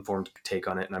particularly informed take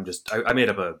on it. And I made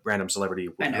up a random celebrity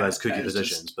who has kooky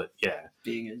positions, but yeah.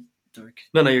 Being a dork.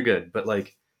 No, you're good. But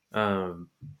like,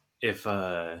 if,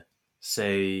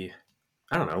 say,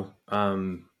 I don't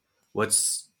know,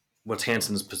 what's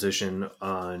Hansen's position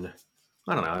on,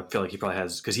 I don't know, I feel like he probably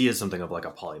has, because he is something of like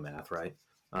a polymath, right?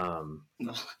 Well,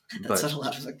 that's what a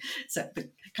lot of the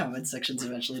comment sections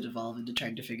eventually devolve into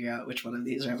trying to figure out which one of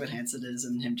these Robin Hansen is,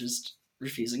 and him just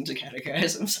refusing to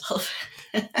categorize himself.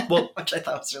 Well, which I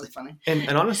thought was really funny.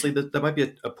 And honestly, that might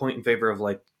be a point in favor of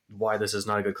like why this is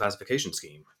not a good classification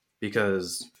scheme,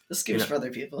 because this scheme's for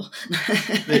other people,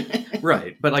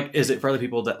 right? But like, is it for other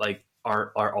people that like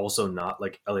are also not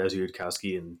like Eliezer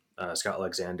Yudkowsky and Scott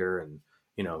Alexander and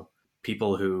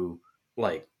people who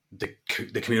like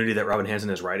the community that Robin Hansen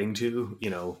is writing to,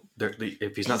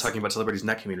 if he's not talking about celebrities in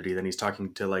that community, then he's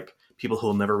talking to like people who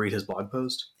will never read his blog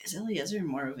post. Is Eliezer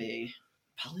more of a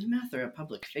polymath or a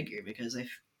public figure? Because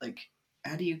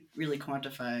how do you really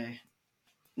quantify?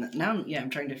 Now, I'm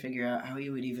trying to figure out how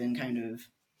you would even kind of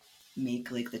make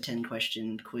like the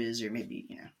 10-question quiz or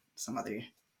maybe some other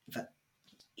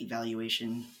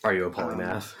evaluation. Are you a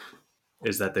polymath?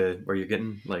 Is that where you're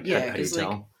getting like? Yeah, how do you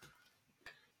tell?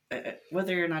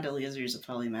 Whether or not Eliezer is a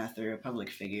polymath or a public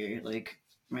figure, like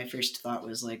my first thought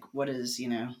was like, what is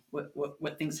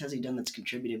what things has he done that's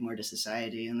contributed more to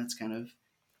society, and that's kind of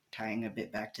tying a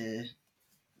bit back to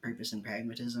purpose and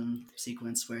pragmatism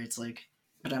sequence where it's like,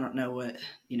 but I don't know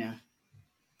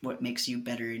what makes you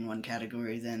better in one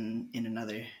category than in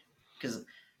another, because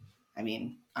I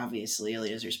mean obviously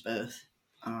Eliezer's both.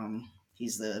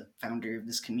 He's the founder of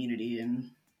this community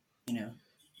and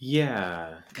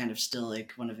yeah, kind of still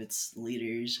like one of its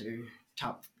leaders or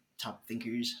top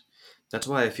thinkers. That's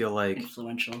why I feel like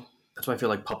influential. That's why I feel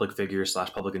like public figure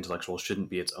 / public intellectual shouldn't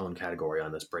be its own category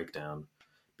on this breakdown.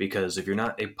 Because if you're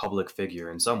not a public figure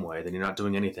in some way, then you're not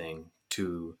doing anything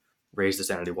to raise the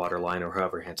sanity waterline, or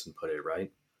however Hansen put it,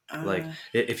 right? Like,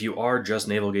 if you are just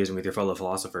navel gazing with your fellow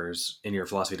philosophers in your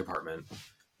philosophy department,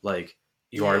 like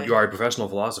you are a professional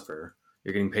philosopher.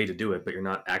 You're getting paid to do it, but you're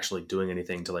not actually doing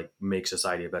anything to like make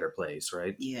society a better place,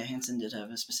 right? Yeah, Hansen did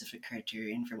have a specific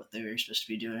criterion for what they were supposed to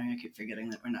be doing. I keep forgetting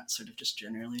that we're not sort of just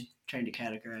generally trying to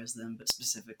categorize them, but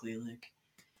specifically, like,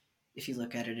 if you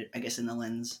look at it, I guess in the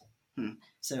lens.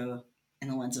 So, in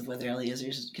the lens of whether Eliezer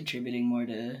is contributing more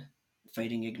to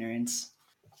fighting ignorance.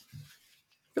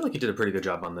 I feel like he did a pretty good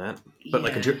job on that. But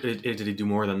like, did he do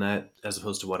more than that as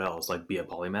opposed to what else? Like, be a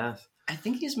polymath? I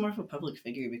think he's more of a public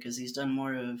figure because he's done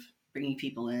more of bringing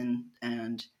people in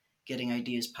and getting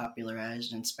ideas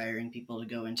popularized, inspiring people to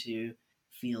go into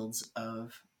fields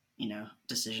of,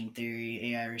 decision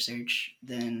theory, AI research,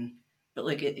 but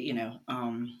like,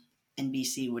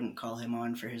 NBC wouldn't call him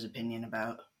on for his opinion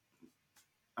about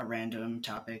a random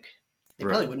topic. They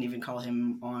probably wouldn't even call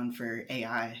him on for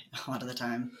AI a lot of the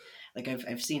time. Like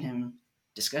I've seen him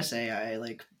discuss AI,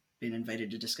 like been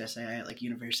invited to discuss AI at like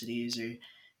universities or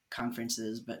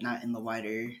conferences, but not in the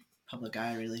wider public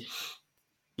eye, really.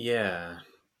 Yeah,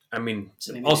 I mean,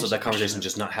 also that conversation is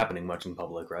just not happening much in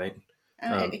public, right?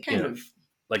 It kind of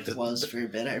like was for a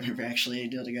bit. I remember actually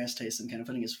Neil deGrasse Tyson kind of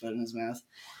putting his foot in his mouth.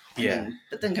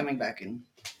 But then coming back and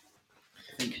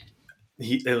I think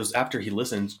it was after he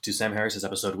listened to Sam Harris's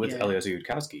episode with Eliezer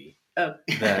Yudkowsky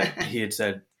that he had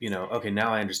said, okay,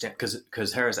 now I understand,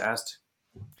 because Harris asked.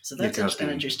 So that's an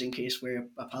interesting case where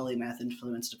a polymath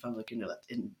influenced a public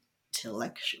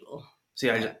intellectual. See,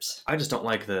 I just don't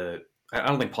like I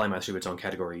don't think polymath should be its own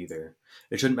category either.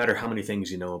 It shouldn't matter how many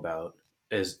things you know about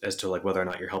as to like whether or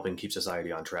not you're helping keep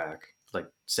society on track, like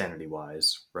sanity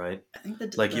wise, right? I think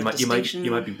that like you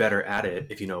might be better at it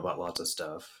if you know about lots of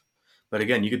stuff. But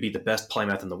again, you could be the best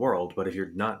polymath in the world, but if you're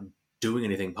not doing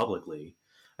anything publicly,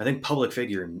 I think public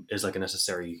figure is like a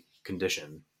necessary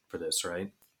condition for this,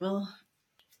 right? Well,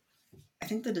 I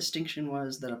think the distinction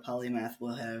was that a polymath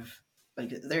will have, like,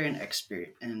 they're an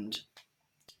expert and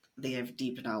they have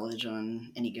deep knowledge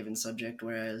on any given subject,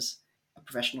 whereas a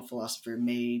professional philosopher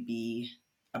may be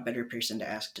a better person to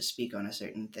ask to speak on a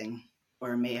certain thing,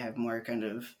 or may have more kind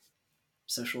of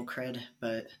social cred.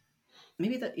 But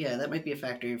maybe that, yeah, that might be a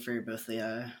factor for both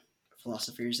the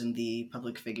philosophers and the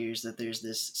public figures, that there's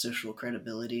this social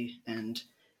credibility and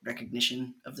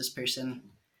recognition of this person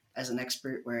as an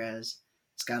expert, whereas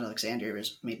Scott Alexander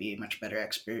was maybe a much better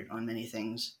expert on many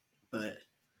things, but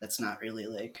that's not really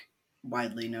like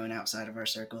widely known outside of our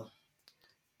circle,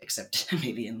 except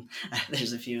maybe in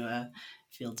there's a few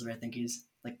fields where I think he's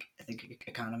like, I think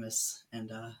economists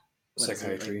and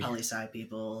Psychiatry. like poli-sci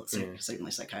people,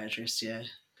 certainly psychiatrists. Yeah.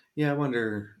 Yeah, I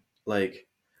wonder, like,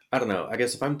 I don't know. I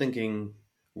guess if I'm thinking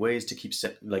ways to keep,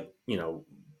 like,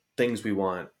 things we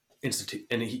want,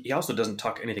 and he also doesn't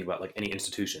talk anything about, like, any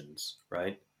institutions,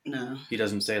 right? No. He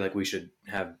doesn't say, like, we should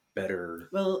have better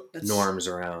norms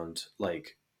around,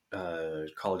 like,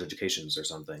 college educations or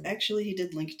something. Actually, he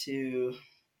did link to,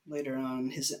 later on,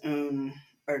 his own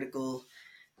article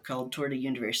called Toward a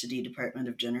University Department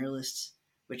of Generalists,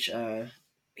 which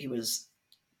he was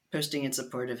posting in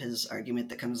support of his argument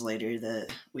that comes later that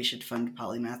we should fund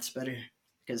polymaths better.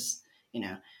 Because,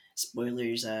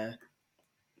 spoilers,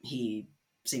 he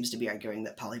seems to be arguing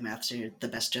that polymaths are the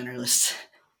best generalists.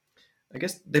 I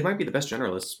guess they might be the best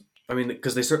generalists. I mean,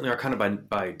 because they certainly are kind of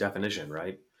by definition,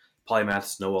 right?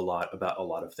 Polymaths know a lot about a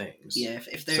lot of things. Yeah,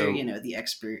 if they're, the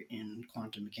expert in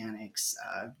quantum mechanics,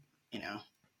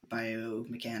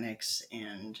 biomechanics,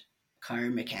 and car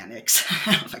mechanics.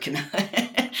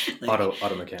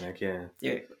 Auto mechanic, yeah.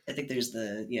 I think there's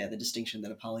the distinction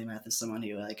that a polymath is someone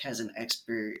who like has an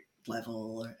expert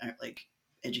level or like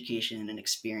education and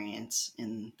experience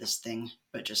in this thing,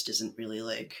 but just isn't really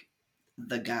like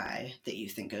the guy that you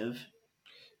think of.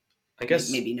 I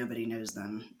guess maybe nobody knows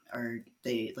them, or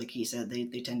they, like he said, they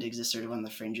tend to exist sort of on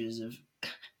the fringes of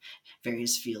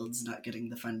various fields, not getting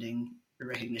the funding or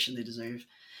recognition they deserve.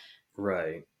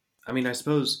 Right. I mean, I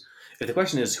suppose if the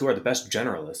question is who are the best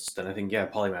generalists, then I think, yeah,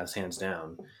 polymaths hands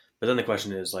down. But then the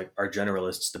question is, like, are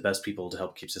generalists the best people to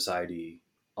help keep society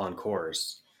on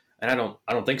course? And I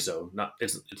don't think so.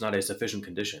 It's not a sufficient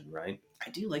condition, right?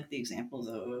 I do like the example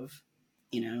though of,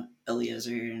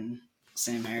 Eliezer and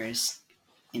Sam Harris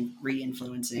in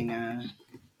re-influencing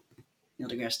Neil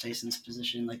deGrasse Tyson's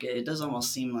position. Like, it does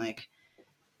almost seem like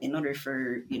in order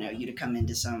for you to come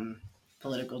into some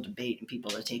political debate and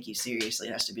people to take you seriously,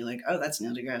 it has to be like, oh, that's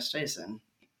Neil deGrasse Tyson,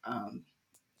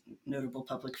 notable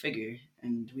public figure,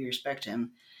 and we respect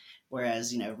him.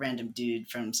 Whereas, random dude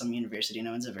from some university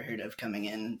no one's ever heard of coming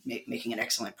in, making an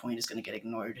excellent point is going to get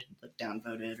ignored, like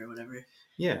downvoted or whatever.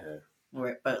 Yeah.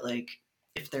 But like,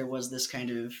 if there was this kind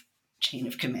of chain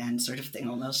of command sort of thing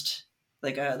almost,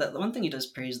 like the one thing he does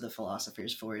praise the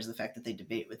philosophers for is the fact that they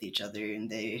debate with each other and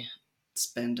they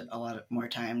spend a lot more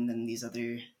time than these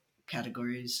other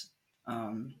categories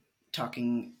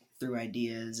talking through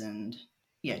ideas, and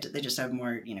they just have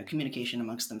more communication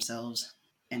amongst themselves,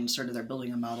 and sort of they're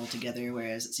building a model together,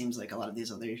 whereas it seems like a lot of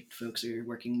these other folks are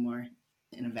working more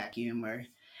in a vacuum, or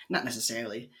not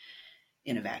necessarily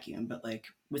in a vacuum, but like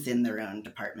within their own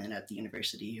department at the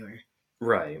university. Or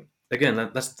right. Again,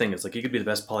 that's the thing. It's like you could be the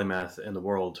best polymath in the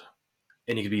world,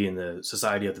 and you could be in the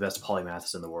society of the best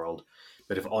polymaths in the world.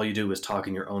 But if all you do is talk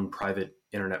in your own private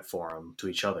internet forum to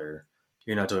each other,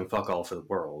 you're not doing fuck all for the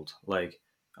world. Like,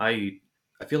 I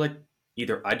feel like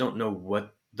either I don't know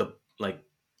what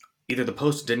either the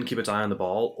Post didn't keep its eye on the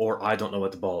ball, or I don't know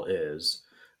what the ball is.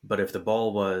 But if the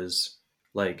ball was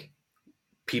like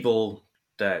people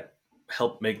that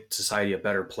help make society a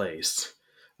better place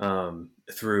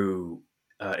through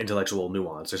intellectual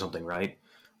nuance or something, right?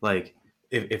 Like,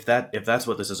 if that's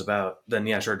what this is about, then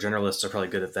yeah, sure, generalists are probably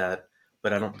good at that.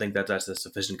 But I don't think that that's a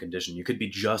sufficient condition. You could be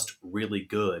just really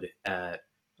good at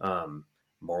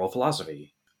moral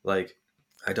philosophy. Like,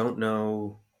 I don't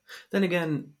know. Then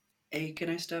again, hey, can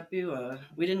I stop you?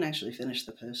 We didn't actually finish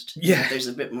the post. Yeah, there's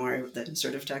a bit more that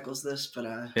sort of tackles this, but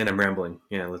and I'm rambling.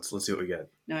 Yeah, let's see what we get.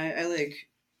 No, I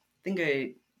think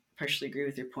I partially agree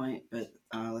with your point, but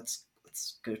let's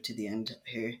go to the end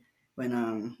here.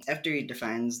 When after he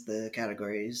defines the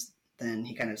categories, then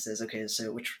he kind of says, okay,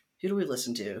 so who do we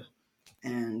listen to?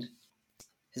 And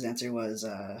his answer was,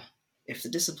 if the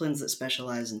disciplines that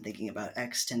specialize in thinking about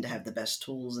X tend to have the best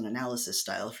tools and analysis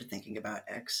style for thinking about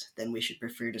X, then we should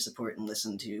prefer to support and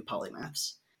listen to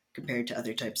polymaths, compared to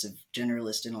other types of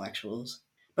generalist intellectuals.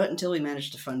 But until we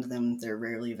manage to fund them, they're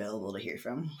rarely available to hear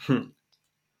from. Hmm.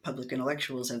 Public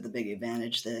intellectuals have the big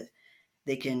advantage that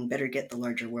they can better get the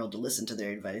larger world to listen to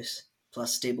their advice,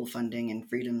 plus stable funding and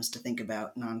freedoms to think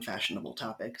about non fashionable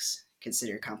topics,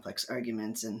 consider complex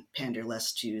arguments, and pander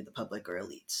less to the public or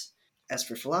elites. As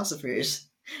for philosophers,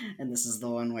 and this is the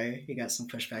one where you got some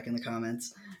pushback in the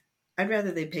comments, I'd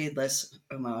rather they paid less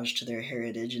homage to their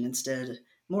heritage and instead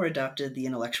more adopted the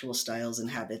intellectual styles and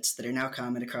habits that are now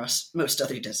common across most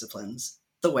other disciplines,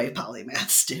 the way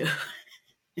polymaths do.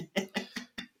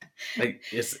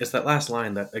 It's that last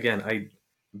line that, again,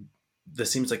 this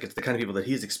seems like it's the kind of people that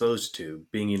he's exposed to,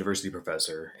 being a university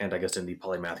professor, and I guess in the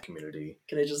polymath community.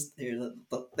 Can I just hear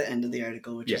the end of the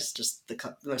article, which is just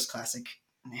the most classic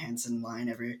Hansen line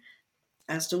ever?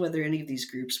 As to whether any of these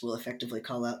groups will effectively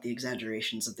call out the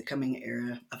exaggerations of the coming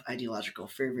era of ideological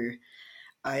fervor,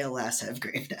 I alas have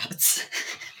grave doubts.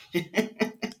 I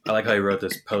like how he wrote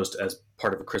this post as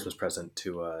part of a Christmas present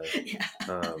to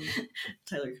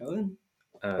Tyler Cohen?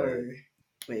 Or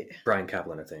wait. Brian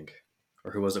Kaplan, I think.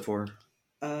 Or who was it for?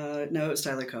 No, it was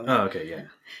Tyler Cohen. Oh, okay, yeah.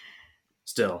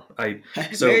 Still,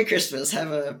 Merry Christmas.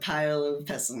 Have a pile of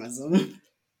pessimism.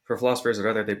 For philosophers, I'd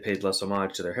rather they paid less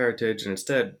homage to their heritage and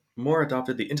instead more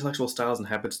adopted the intellectual styles and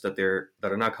habits that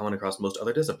are not common across most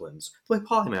other disciplines, the way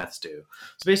polymaths do.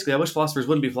 So basically, I wish philosophers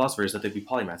wouldn't be philosophers, that they'd be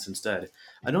polymaths instead.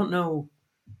 I don't know,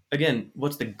 again,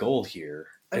 what's the goal here?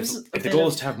 If the goal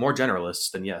is to have more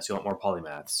generalists, then yes, you want more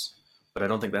polymaths. But I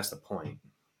don't think that's the point.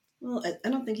 Well, I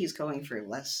don't think he's calling for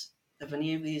less of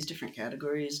any of these different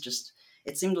categories. Just,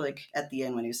 it seemed like at the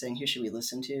end when he was saying, who should we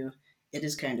listen to? It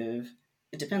is kind of,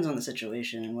 it depends on the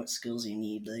situation and what skills you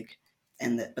need.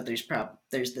 But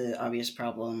there's the obvious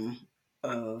problem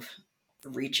of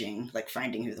reaching, like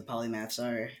finding who the polymaths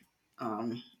are.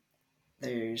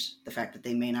 There's the fact that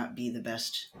they may not be the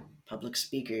best public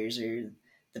speakers or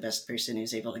the best person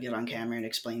who's able to get on camera and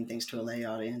explain things to a lay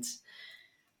audience.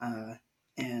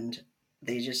 And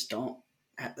they just don't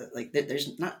have,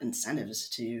 there's not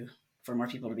incentives for more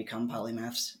people to become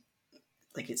polymaths.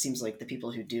 Like, it seems like the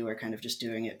people who do are kind of just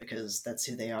doing it because that's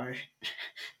who they are.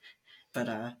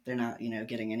 But they're not,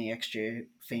 getting any extra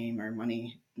fame or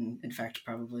money. In fact,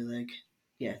 probably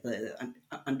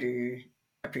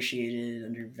underappreciated,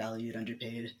 undervalued,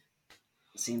 underpaid.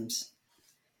 Seems.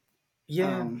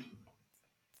 Yeah.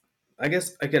 I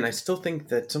guess, again, I still think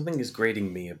that something is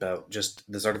grating me about just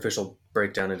this artificial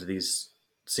breakdown into these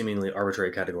seemingly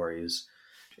arbitrary categories.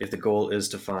 If the goal is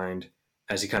to find,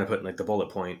 as he kind of put in the bullet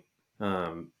point,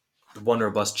 one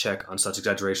robust check on such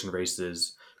exaggeration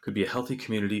races could be a healthy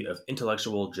community of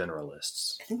intellectual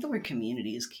generalists. I think the word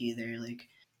community is key there.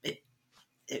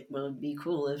 It would be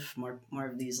cool if more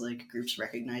of these groups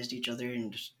recognized each other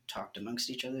and just talked amongst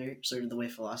each other, sort of the way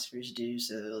philosophers do.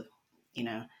 So,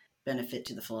 benefit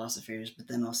to the philosophers. But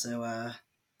then also, I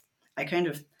kind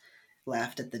of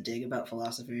laughed at the dig about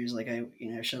philosophers. I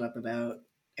shut up about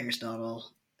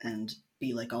Aristotle and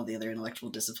be like all the other intellectual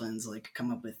disciplines,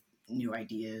 come up with new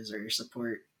ideas or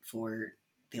support for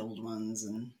the old ones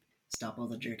and stop all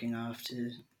the jerking off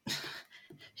to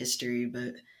history.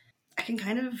 But I can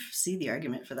kind of see the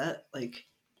argument for that.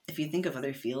 If you think of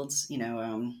other fields,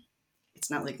 it's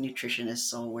not like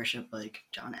nutritionists all worship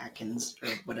John Atkins or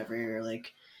whatever, or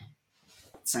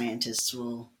scientists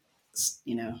will,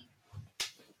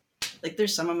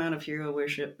 there's some amount of hero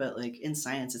worship, but in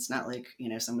science, it's not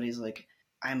somebody's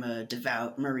I'm a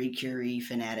devout Marie Curie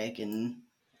fanatic and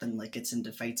then gets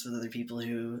into fights with other people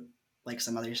who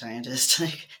some other scientist.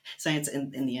 Science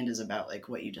in the end is about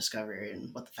what you discover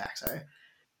and what the facts are.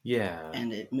 Yeah.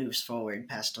 And it moves forward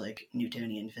past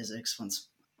Newtonian physics once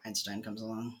Einstein comes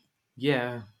along.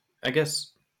 Yeah, I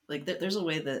guess. There's a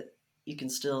way that you can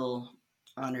still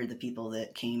honor the people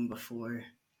that came before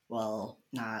while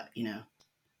not,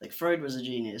 Freud was a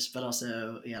genius, but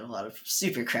also he had a lot of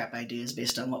super crap ideas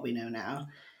based on what we know now.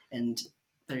 And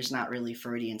there's not really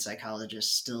Freudian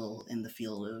psychologists still in the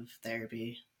field of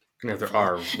therapy. And if there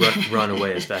are, run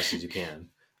away as fast as you can.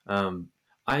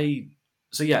 I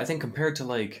think compared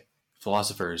to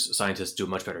philosophers, scientists do a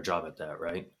much better job at that,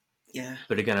 right? Yeah.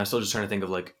 But again, I'm still just trying to think of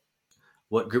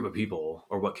what group of people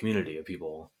or what community of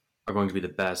people are going to be the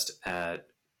best at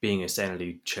being a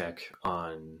sanity check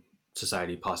on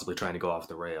society possibly trying to go off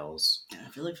the rails. Yeah, I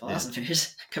feel like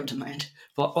philosophers come to mind.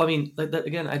 Well, I mean,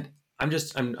 again, I'm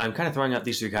kind of throwing out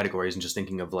these three categories and just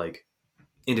thinking of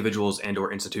individuals and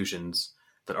or institutions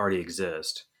that already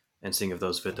exist and seeing if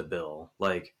those fit the bill.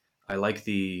 I like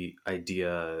the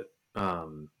idea, I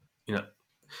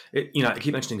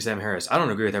keep mentioning Sam Harris. I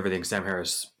don't agree with everything Sam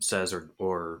Harris says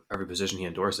or every position he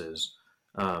endorses.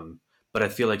 But I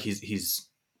feel like he's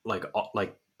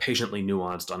patiently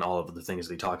nuanced on all of the things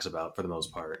that he talks about for the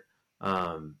most part.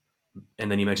 And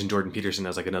then you mentioned Jordan Peterson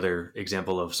as like another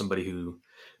example of somebody who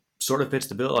sort of fits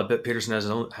the bill. I bet Peterson has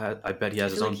his own. I bet he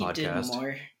has his own he did podcast.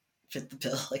 more fit the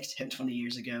bill like 10, 20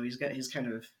 years ago. He's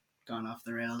kind of gone off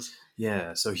the rails.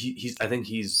 Yeah, so he's. I think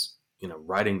he's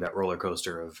riding that roller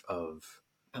coaster of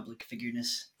public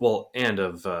figureness. Well, and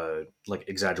of like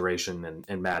exaggeration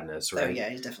and madness, right? Oh yeah,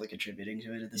 he's definitely contributing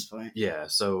to it at this point. Yeah,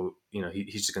 so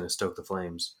he's just going to stoke the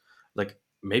flames. Like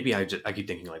maybe I keep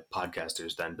thinking like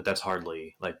podcasters then, but that's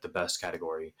hardly like the best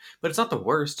category. But it's not the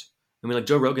worst. I mean, like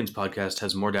Joe Rogan's podcast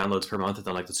has more downloads per month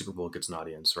than like the Super Bowl gets an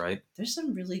audience, right? There's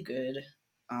some really good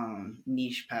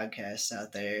niche podcasts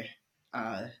out there.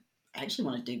 I actually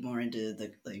want to dig more into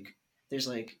there's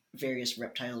like various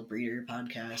reptile breeder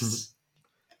podcasts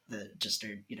that just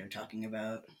are talking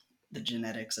about the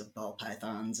genetics of ball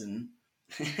pythons and.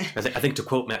 I think to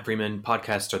quote Matt Freeman,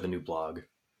 podcasts are the new blog,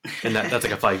 and that's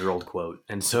like a 5-year-old quote.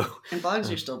 And so and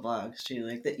blogs are still blogs too.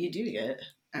 Like that you do get.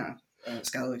 I don't know.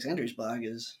 Scott Alexander's blog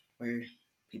is where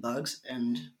he blogs,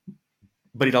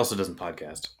 but he also doesn't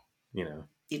podcast.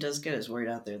 He does get his word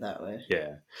out there that way.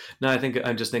 Yeah. No,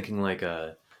 I'm just thinking like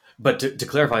but to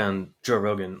clarify on Joe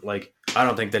Rogan, like I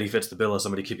don't think that he fits the bill of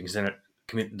somebody keeping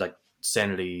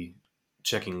sanity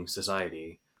checking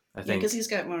society. I think because he's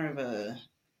got more of a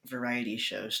variety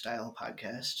show style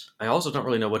podcast. I also don't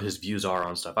really know what his views are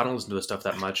on stuff. I don't listen to his stuff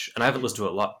that much, and I haven't listened to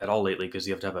it at all lately because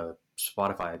you have to have a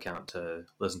Spotify account to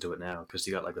listen to it now because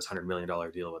he got like this $100 million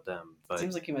deal with them. But it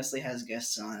seems like he mostly has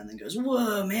guests on and then goes,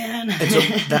 "Whoa, man!" And so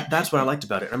that's what I liked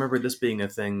about it. I remember this being a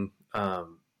thing.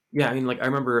 Yeah, I mean, like I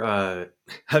remember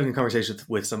having a conversation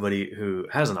with somebody who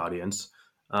has an audience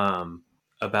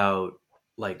about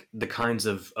like the kinds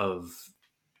of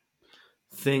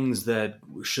things that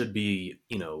should be,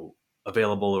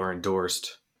 available or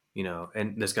endorsed,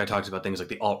 and this guy talks about things like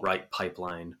the alt-right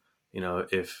pipeline.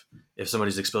 If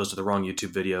somebody's exposed to the wrong YouTube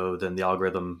video, then the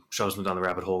algorithm shows them down the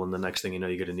rabbit hole, and the next thing you know,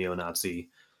 you get a neo-Nazi.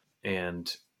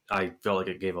 And I felt like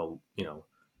it gave a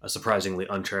surprisingly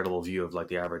uncharitable view of like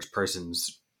the average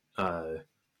person's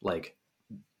like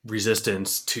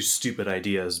resistance to stupid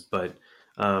ideas. But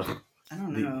I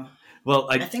don't know. Well,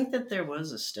 I think that there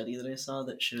was a study that I saw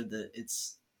that showed that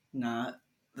it's not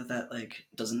that like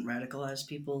doesn't radicalize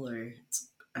people, or it's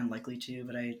unlikely to,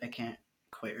 but I can't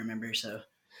quite remember, so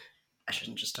I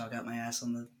shouldn't just talk out my ass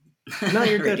on the no,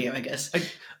 you're radio, good. I guess.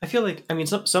 I feel like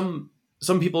some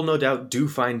people no doubt do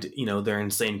find their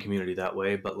insane community that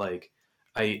way, but like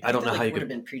I don't know how you could have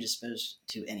been predisposed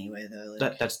to anyway though.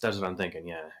 Like, that's what I'm thinking,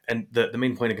 yeah. And the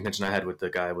main point of contention I had with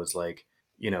the guy was like,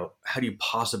 how do you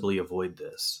possibly avoid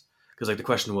this? Because like the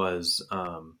question was,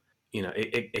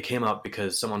 it came up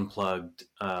because someone plugged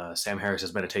Sam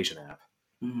Harris's meditation app,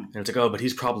 and it's like, oh, but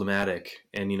he's problematic,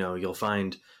 and you'll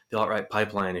find the alt-right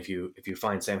pipeline if you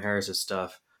find Sam Harris's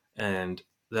stuff, and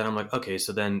then I'm like, okay,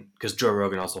 so then because Joe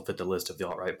Rogan also fit the list of the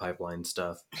alt-right pipeline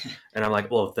stuff, and I'm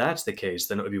like, well, if that's the case,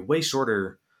 then it would be way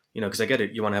shorter, because I get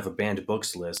it, you want to have a banned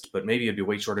books list, but maybe it'd be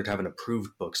way shorter to have an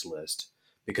approved books list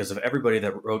because of everybody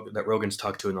that Rogan's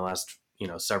talked to in the last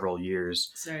several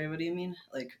years. Sorry, what do you mean?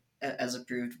 Like as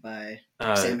approved by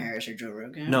Sam Harris or Joe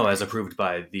Rogan? No, as approved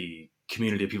by the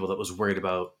community of people that was worried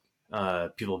about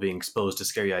people being exposed to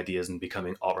scary ideas and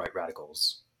becoming alt-right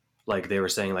radicals. Like they were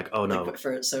saying, like, oh no. Like,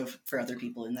 for other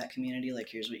people in that community, like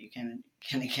here's what you can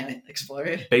explore.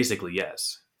 Basically,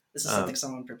 yes. This is something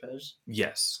someone proposed.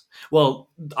 Yes. Well,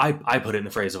 I put it in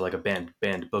the phrase of like a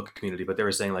banned book community, but they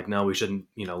were saying like, no, we shouldn't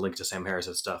link to Sam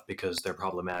Harris's stuff because they're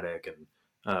problematic and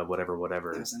whatever.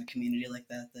 I was in a community like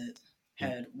that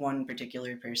had one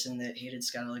particular person that hated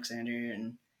Scott Alexander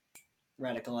and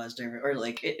radicalized over, or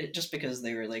like it just because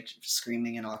they were like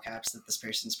screaming in all caps that this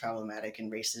person's problematic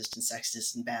and racist and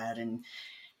sexist and bad, and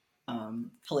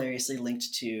hilariously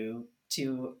linked to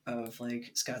two of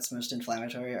like Scott's most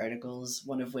inflammatory articles,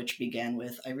 one of which began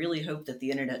with, "I really hope that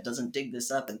the internet doesn't dig this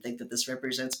up and think that this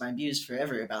represents my views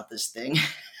forever about this thing."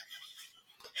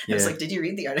 I was like, did you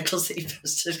read the articles that you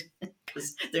posted?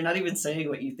 Because they're not even saying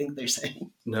what you think they're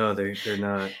saying. No, they're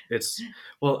not. It's,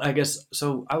 well, I guess,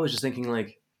 so I was just thinking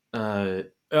like, I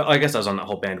guess I was on that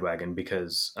whole bandwagon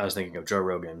because I was thinking of Joe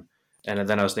Rogan. And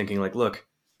then I was thinking like, look,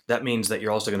 that means that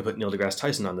you're also going to put Neil deGrasse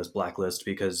Tyson on this blacklist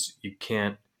because you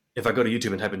can't, if I go to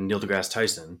YouTube and type in Neil deGrasse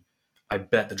Tyson, I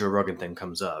bet the Joe Rogan thing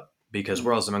comes up. Because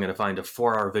where else am I going to find a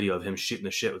 4-hour video of him shooting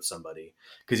the shit with somebody?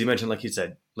 Because you mentioned, like you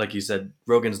said,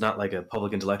 Rogan's not like a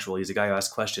public intellectual. He's a guy who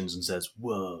asks questions and says,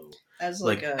 "Whoa,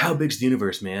 like how big's the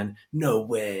universe, man? No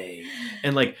way."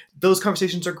 And like those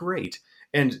conversations are great.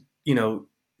 And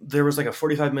there was like a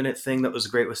 45-minute thing that was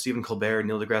great with Stephen Colbert and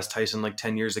Neil deGrasse Tyson like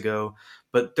 10 years ago,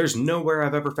 but there's nowhere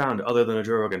I've ever found other than a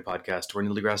Joe Rogan podcast where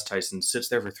Neil deGrasse Tyson sits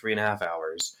there for 3.5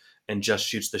 hours and just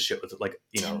shoots the shit with like,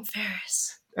 Tim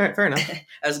Ferriss. All right, fair enough.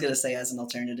 I was going to say, as an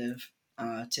alternative,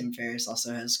 Tim Ferriss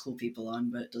also has cool people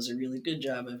on, but does a really good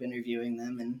job of interviewing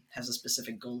them and has a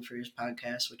specific goal for his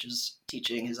podcast, which is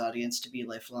teaching his audience to be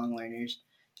lifelong learners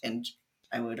and,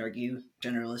 I would argue,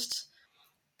 generalists.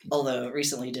 Although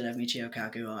recently he did have Michio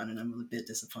Kaku on, and I'm a bit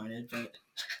disappointed, but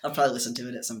I'll probably listen to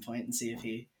it at some point and see if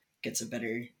he gets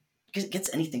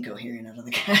anything coherent out of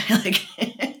the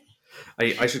guy.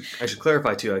 I should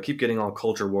clarify too. I keep getting all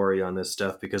culture worry on this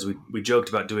stuff because we joked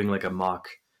about doing like a mock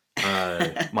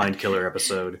Mind Killer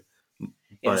episode.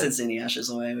 Yeah, since Inuyasha's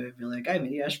away, we'd be like, I'm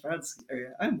Inuyasha Brodsky,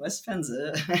 or I'm Wes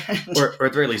Penza. or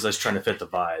at the very least, let's trying to fit the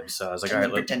vibe. So I was like, all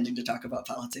right, pretending to talk about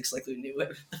politics like we knew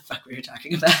what the fuck we were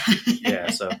talking about. Yeah,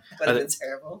 so that's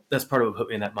terrible. That's part of what put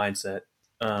me in that mindset.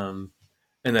 And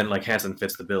then like Hansen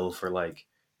fits the bill for like,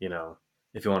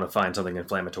 if you want to find something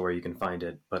inflammatory, you can find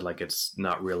it, but like it's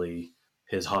not really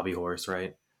his hobby horse,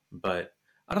 right? But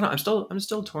I don't know. I'm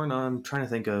still torn on trying to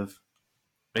think of.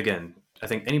 Again, I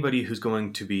think anybody who's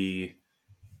going to be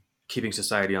keeping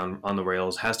society on the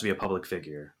rails has to be a public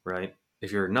figure, right?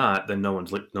 If you're not, then no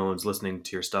one's listening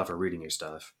to your stuff or reading your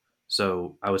stuff.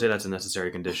 So I would say that's a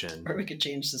necessary condition. Or we could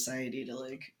change society to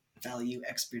like value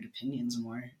expert opinions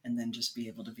more, and then just be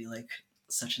able to be like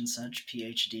such and such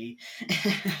PhD.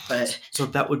 But so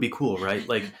that would be cool, right?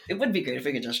 Like it would be great if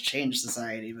we could just change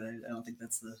society, but I don't think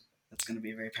that's going to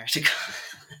be very practical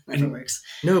if it works.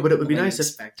 No, but it would be nice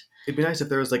if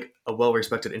there was like a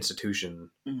well-respected institution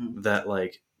that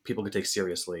like people could take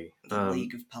seriously. The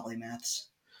League of Polymaths.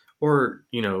 Or,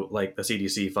 like the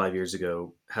CDC 5 years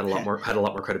ago had a lot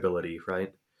more credibility,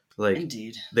 right? Like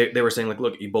Indeed. They were saying like,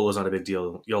 look, Ebola's not a big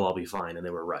deal. You'll all be fine. And they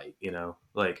were right,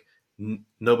 like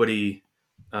nobody,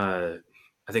 I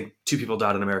think 2 people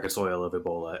died on American soil of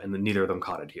Ebola and then neither of them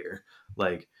caught it here.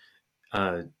 Like,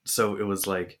 so it was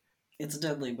like, it's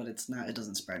deadly, but it's not, it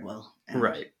doesn't spread well.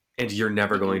 Right. And you're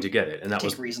never going to get it. And that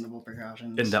was reasonable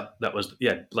precautions. And that was,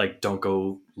 yeah, like don't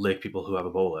go lick people who have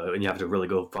Ebola and you have to really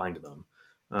go find them.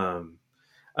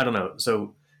 I don't know.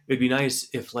 So it'd be nice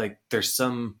if like there's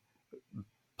some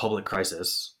public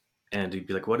crisis and you'd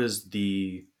be like, what is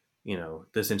the,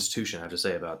 this institution have to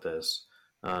say about this?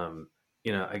 I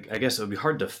guess it would be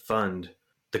hard to fund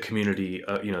the community,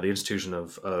 the institution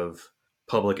of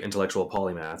public intellectual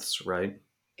polymaths, right?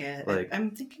 Yeah,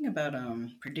 I'm thinking about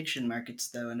prediction markets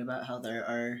though, and about how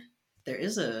there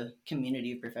is a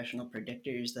community of professional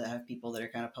predictors that have people that are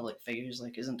kind of public figures.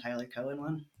 Like, isn't Tyler Cohen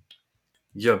one?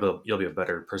 Yeah, you'll be a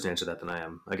better person to answer that than I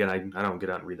am. Again, I don't get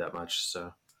out and read that much,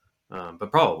 so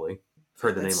but probably I've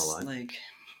heard the name a lot. Like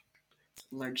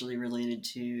largely related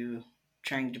to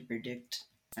trying to predict,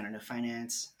 I don't know,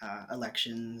 finance,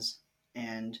 elections,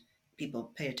 and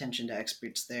people pay attention to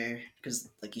experts there because,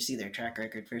 like, you see their track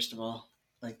record first of all.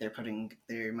 Like they're putting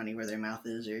their money where their mouth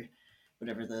is, or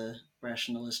whatever the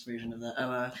rationalist version of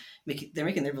that. They're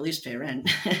making their beliefs pay rent,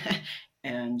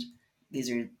 and these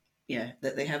are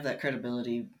they have that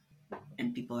credibility,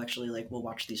 and people actually like will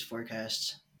watch these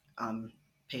forecasts,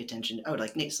 pay attention. Oh,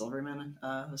 like Nate Silverman,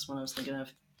 that's one I was thinking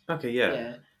of. Okay,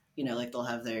 yeah. Yeah, like they'll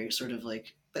have their sort of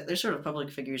like they're sort of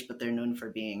public figures, but they're known for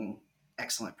being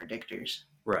excellent predictors.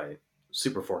 Right,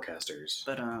 super forecasters.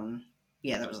 But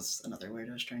yeah, that was another word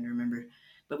I was trying to remember.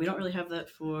 But we don't really have that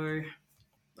for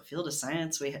the field of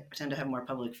science. We tend to have more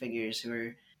public figures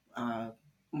who are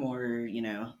more,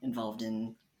 involved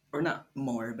in, or not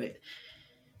more, but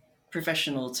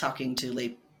professional talking to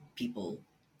lay people.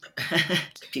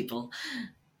 People.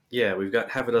 Yeah, we've got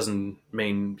half a dozen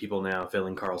main people now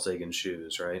filling Carl Sagan's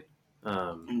shoes, right?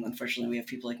 And unfortunately, we have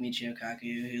people like Michio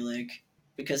Kaku who, like,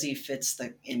 because he fits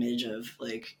the image of,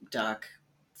 like, Doc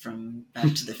from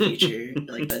Back to the Future,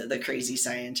 like the crazy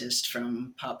scientist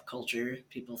from pop culture.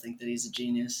 People think that he's a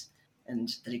genius and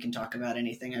that he can talk about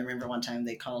anything. I remember one time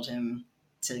they called him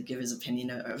to give his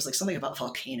opinion. It was like something about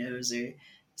volcanoes or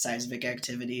seismic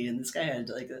activity, and this guy had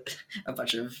like a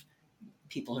bunch of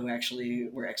people who actually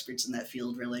were experts in that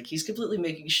field were like, he's completely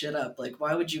making shit up. Like,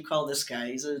 why would you call this guy?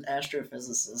 He's an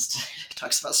astrophysicist.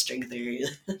 Talks about string theory.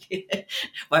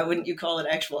 Why wouldn't you call an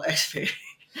actual expert?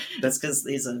 That's because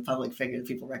he's a public figure that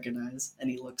people recognize, and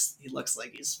he looks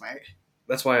like he's smart.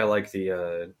 That's why I like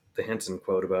the Hansen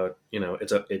quote about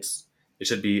it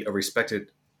should be a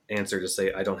respected answer to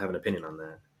say I don't have an opinion on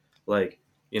that. Like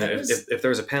if there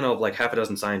was a panel of like half a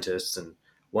dozen scientists and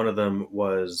one of them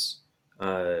was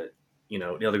Neil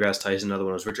deGrasse Tyson, another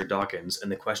one was Richard Dawkins,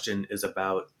 and the question is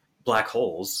about black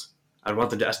holes, I'd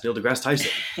want them to ask Neil deGrasse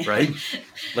Tyson, right?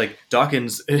 Like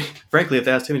Dawkins, frankly, if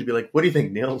they asked him, he'd be like, "What do you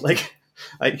think, Neil?" Like,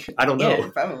 I don't know. Yeah,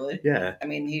 probably. Yeah. I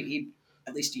mean, he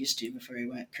at least used to, before he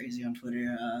went crazy on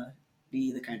Twitter,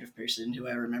 be the kind of person who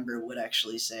I remember would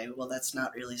actually say, well, that's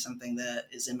not really something that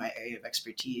is in my area of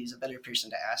expertise. A better person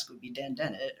to ask would be Dan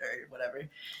Dennett or whatever.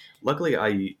 Luckily,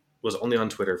 I was only on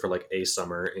Twitter for like a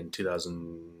summer in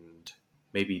 2000,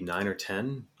 maybe 9 or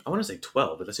 10. I want to say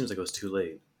 12, but that seems like it was too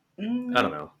late. I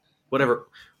don't know. Whatever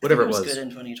it was. Good in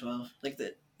 2012. Like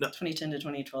the 2010 to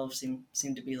 2012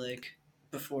 seemed to be like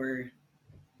before.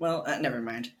 Well, never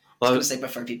mind. I was going to say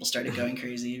before people started going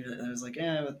crazy. But I was like,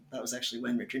 yeah, that was actually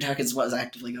when Richard Dawkins was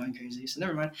actively going crazy. So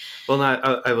never mind. Well,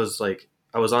 no, I was like,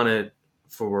 I was on it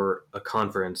for a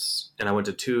conference, and I went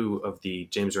to 2 of the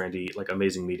James Randi like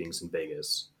amazing meetings in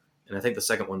Vegas, and I think the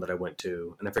second one that I went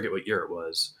to, and I forget what year it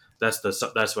was.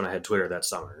 That's when I had Twitter that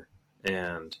summer,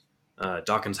 and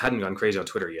Dawkins hadn't gone crazy on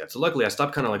Twitter yet. So luckily, I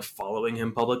stopped kind of like following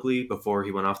him publicly before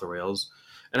he went off the rails.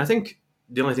 And I think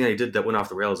the only thing that he did that went off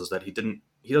the rails is that he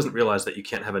doesn't realize that you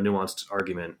can't have a nuanced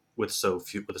argument with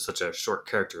such a short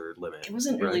character limit. He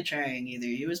wasn't really trying either.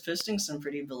 He was posting some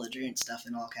pretty belligerent stuff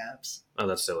in all caps. Oh,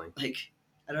 that's silly. Like,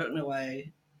 I don't know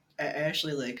why. I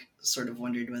actually like sort of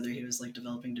wondered whether he was like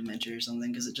developing dementia or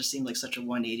something, because it just seemed like such a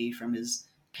 180 from his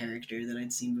character that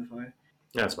I'd seen before.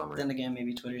 Yeah, that's a bummer. Then again,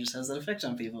 maybe Twitter just has that effect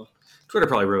on people. Twitter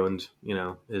probably ruined,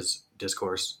 his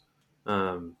discourse.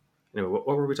 Anyway, what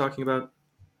were we talking about?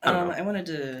 I wanted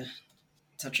to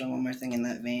touch on one more thing in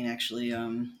that vein, actually,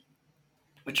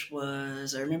 which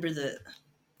was, I remember that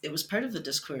it was part of the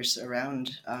discourse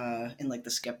around in like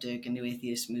the skeptic and new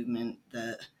atheist movement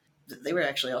that they were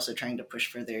actually also trying to push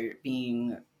for there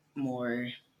being more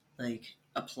like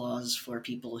applause for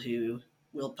people who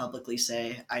will publicly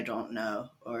say, I don't know,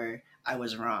 or I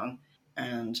was wrong.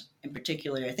 And in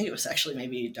particular, I think it was actually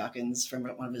maybe Dawkins from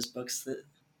one of his books that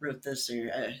wrote this, or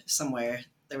somewhere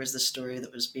there was this story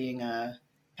that was being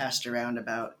passed around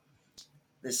about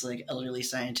this like elderly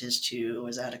scientist who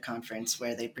was at a conference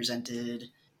where they presented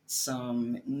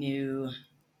some new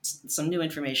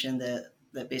information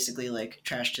that basically like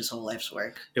trashed his whole life's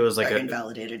work. It was like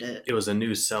invalidated it. It was a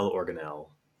new cell organelle.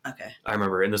 Okay. I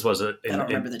remember, and this was I don't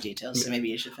remember the details, so maybe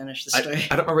you should finish the story.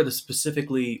 I don't remember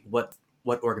specifically what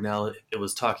organelle it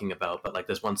was talking about, but like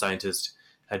this one scientist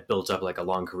had built up like a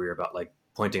long career about like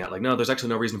pointing out like, no, there's actually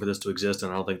no reason for this to exist,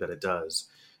 and I don't think that it does.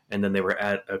 And then they were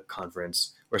at a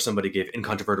conference where somebody gave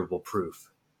incontrovertible proof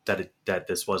that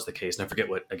this was the case. And I forget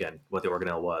what the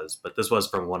organelle was, but this was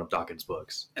from one of Dawkins'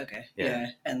 books. Okay. Yeah.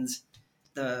 And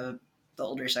the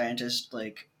older scientist,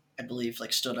 like, I believe,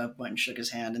 like, stood up, went and shook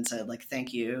his hand and said, like,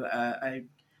 thank you.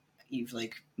 You've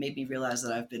like made me realize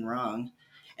that I've been wrong.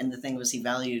 And the thing was, he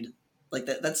valued like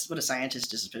that's what a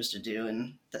scientist is supposed to do,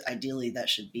 and ideally that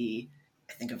should be,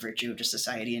 I think, a virtue of just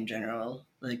society in general.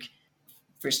 Like,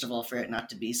 first of all, for it not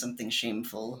to be something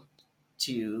shameful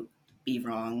to be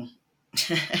wrong,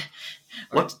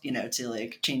 or to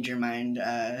like change your mind,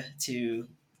 to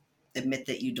admit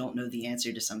that you don't know the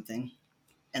answer to something,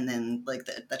 and then like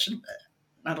that should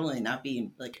not only not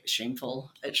be like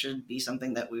shameful, it should be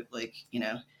something that we like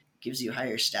gives you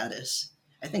higher status.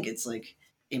 I think it's like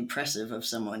impressive of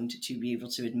someone to be able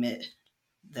to admit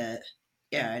that,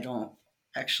 yeah, I don't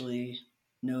actually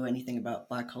know anything about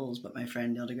black holes, but my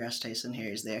friend Neil deGrasse Tyson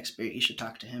here is the expert. You should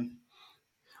talk to him.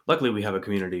 Luckily, we have a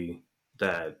community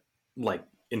that like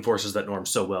enforces that norm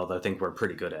so well that I think we're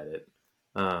pretty good at it.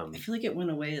 I feel like it went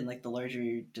away in like the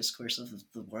larger discourse of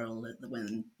the world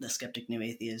when the skeptic new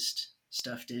atheist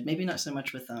stuff did. Maybe not so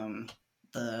much with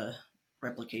the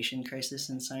replication crisis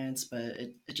in science, but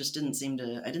it just didn't seem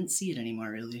to. I didn't see it anymore,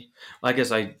 really. I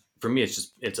guess for me,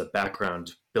 it's a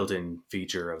background built-in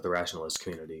feature of the rationalist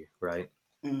community, right?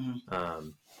 Mm-hmm.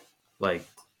 Like,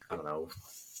 I don't know,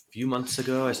 a few months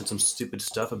ago, I said some stupid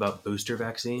stuff about booster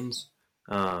vaccines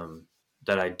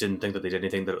that I didn't think that they did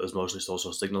anything, that it was mostly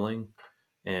social signaling.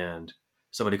 And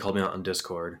somebody called me out on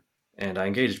Discord, and I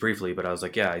engaged briefly, but I was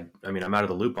like, yeah, I mean, I'm out of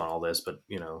the loop on all this, but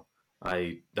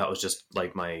that was just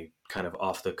like my kind of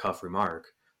off the cuff remark.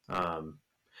 And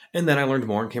then I learned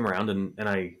more and came around and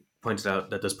I pointed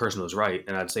out that this person was right,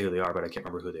 and I'd say who they are, but I can't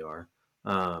remember who they are.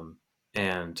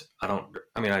 And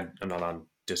I'm not on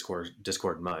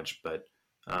Discord much, but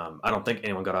I don't think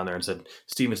anyone got on there and said,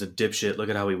 Steven's a dipshit, look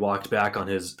at how he walked back on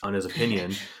his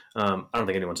opinion. I don't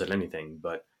think anyone said anything,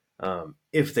 but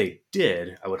if they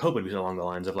did, I would hope it'd be along the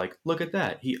lines of like, look at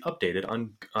that, he updated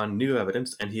on new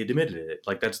evidence and he admitted it.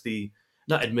 Like, that's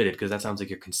not admitted, because that sounds like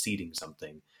you're conceding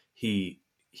something. He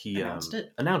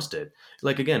announced it.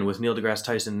 Like, again, with Neil deGrasse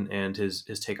Tyson and his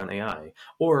take on AI.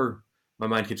 Or my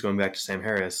mind keeps going back to Sam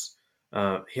Harris.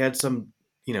 He had some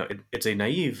it's a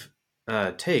naive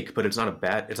take, but it's not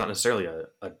necessarily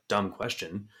a dumb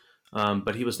question.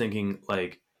 But he was thinking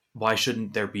like, why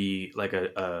shouldn't there be like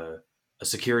a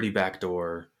security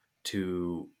backdoor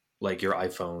to like your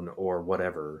iPhone or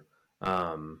whatever,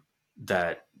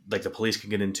 that like the police can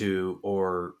get into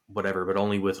or whatever, but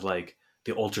only with like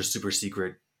the ultra super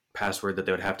secret password that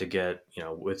they would have to get,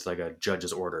 with like a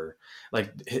judge's order.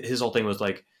 Like his whole thing was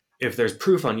like, if there's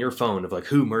proof on your phone of like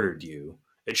who murdered you,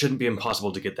 it shouldn't be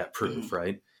impossible to get that proof,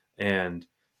 right? And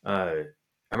I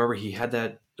remember he had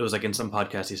that. It was like in some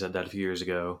podcast he said that a few years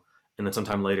ago, and then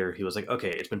sometime later he was like, "Okay,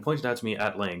 it's been pointed out to me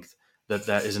at length that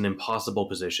that is an impossible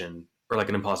position or like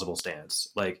an impossible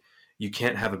stance. Like you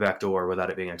can't have a backdoor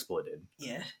without it being exploited."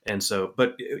 Yeah. And so,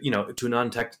 but to a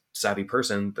non-tech savvy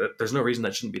person, there's no reason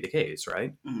that shouldn't be the case,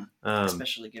 right?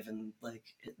 Especially given like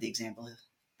the example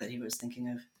that he was thinking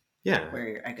of. Yeah.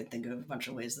 Where I could think of a bunch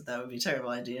of ways that would be a terrible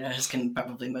idea, as can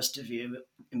probably most of you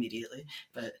immediately.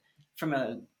 But from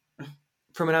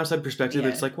an outside perspective,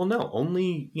 it's like, well, no,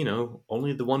 only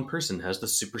the one person has the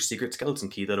super secret skeleton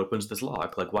key that opens this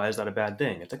lock. Like, why is that a bad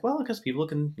thing? It's like, well, because people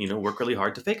can, work really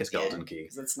hard to fake a skeleton key.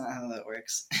 Because that's not how that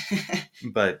works.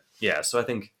 But yeah, so I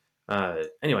think,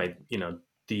 anyway,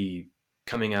 the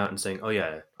coming out and saying, oh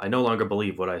yeah, I no longer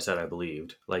believe what I said I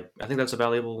believed. Like, I think that's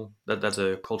that's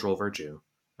a cultural virtue.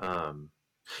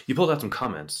 You pulled out some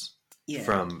comments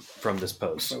from this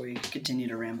post. Before we continue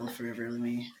to ramble forever, let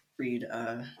me read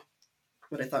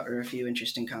what I thought were a few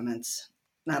interesting comments.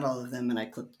 Not all of them, and I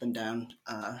clipped them down.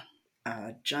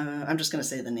 John, I'm just going to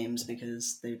say the names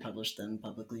because they published them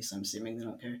publicly, so I'm assuming they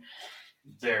don't care.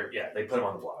 They put them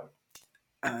on the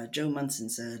blog. Joe Munson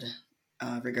said,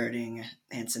 regarding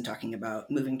Hansen talking about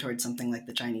moving towards something like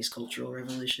the Chinese Cultural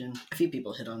Revolution. A few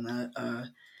people hit on that.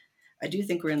 I do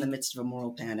think we're in the midst of a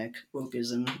moral panic.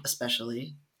 Wokeism,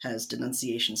 especially, has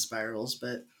denunciation spirals,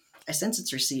 but I sense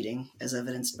it's receding, as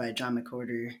evidenced by John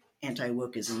McWhorter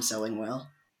anti-wokeism selling well,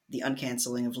 the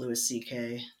uncanceling of Louis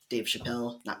C.K., Dave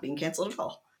Chappelle not being canceled at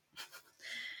all.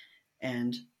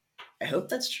 And I hope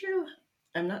that's true.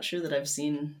 I'm not sure that I've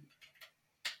seen,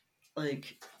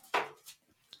 like,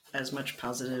 as much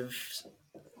positive...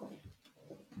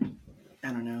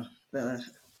 I don't know. I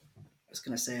was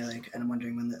going to say, like, and I'm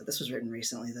wondering when this was written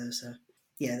recently, though, so...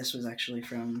 Yeah, this was actually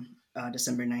from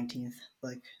December 19th,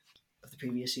 like, of the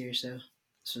previous year, so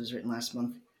this was written last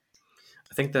month.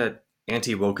 I think that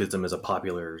anti-wokeism is a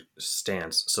popular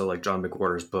stance, so, like, John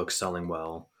McWhorter's book, Selling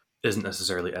Well, isn't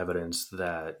necessarily evidence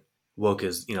that woke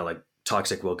is, like,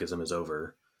 toxic wokeism is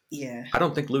over. Yeah. I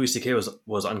don't think Louis C.K.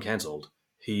 was uncanceled.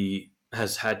 He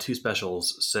has had 2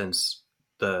 specials since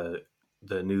the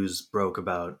news broke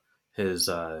about his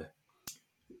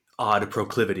odd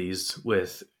proclivities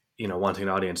with, wanting an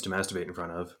audience to masturbate in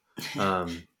front of.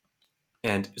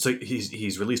 And so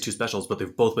he's released 2 specials, but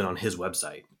they've both been on his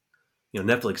website.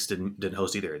 Netflix didn't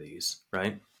host either of these,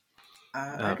 right?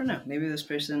 I don't know. Maybe this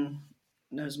person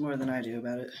knows more than I do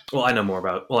about it. Well, I know more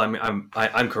about. Well, I mean,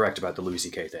 I'm correct about the Louis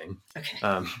C.K. thing.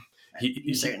 Okay.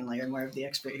 You certainly are more of the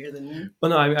expert here than me. Well,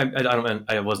 no, I don't.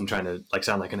 I wasn't trying to like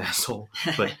sound like an asshole,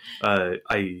 but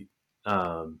I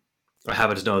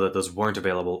happen to know that those weren't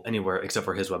available anywhere except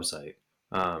for his website.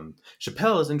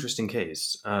 Chappelle is an interesting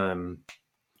case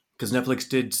because Netflix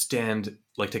did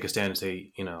take a stand and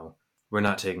say, we're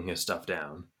not taking his stuff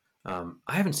down. I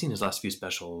haven't seen his last few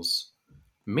specials,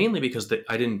 mainly because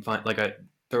I didn't find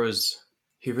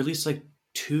he released like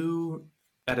 2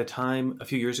 at a time a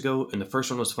few years ago, and the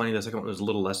first one was funny, the second one was a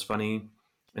little less funny,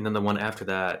 and then the one after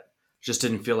that just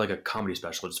didn't feel like a comedy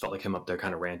special. It just felt like him up there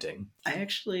kind of ranting.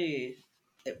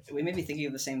 We may be thinking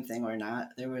of the same thing or not.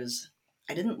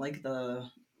 I didn't like the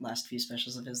last few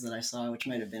specials of his that I saw, which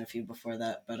might have been a few before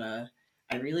that, but I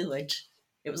really liked.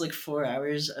 It was like 4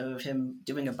 hours of him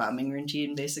doing a bombing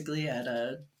routine, basically, at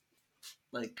a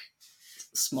like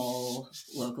small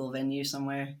local venue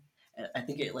somewhere. I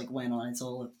think it like went on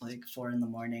until like 4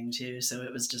 a.m. too. So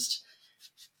it was just,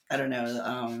 I don't know.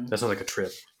 That sounds like a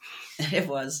trip. It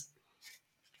was.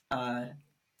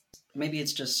 Maybe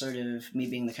it's just sort of me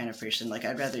being the kind of person, like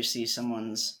I'd rather see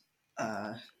someone's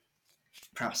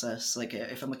process. Like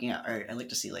if I'm looking at art, I like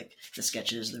to see like the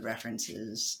sketches, the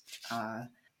references.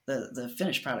 The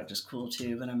finished product is cool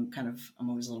too, but I'm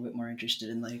always a little bit more interested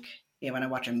in like, when I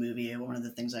watch a movie, one of the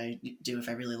things I do if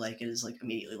I really like it is like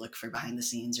immediately look for behind the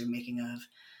scenes or making of.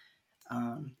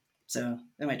 So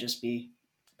that might just be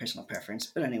personal preference,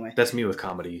 but anyway. That's me with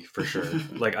comedy for sure.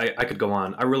 Like I could go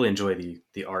on. I really enjoy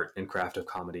the art and craft of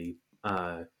comedy.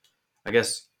 I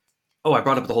guess. Oh, I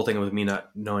brought up the whole thing with me not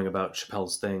knowing about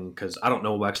Chappelle's thing because I don't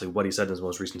know actually what he said in his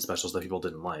most recent specials that people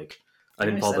didn't like. I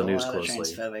didn't follow the news closely.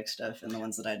 Transphobic stuff and the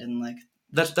ones that I didn't like.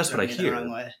 That's what I rubbing it the wrong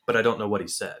hear, way. but I don't know what he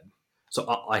said. So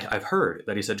I've heard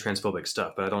that he said transphobic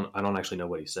stuff, but I don't actually know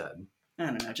what he said. I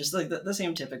don't know, just like the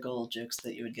same typical jokes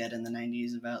that you would get in the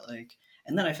 '90s about like,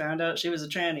 and then I found out she was a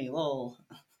tranny, lol.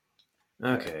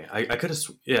 Okay, I could have,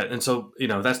 yeah, and so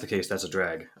if that's the case, that's a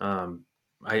drag.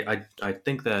 I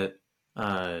think that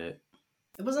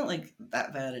It wasn't like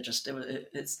that bad.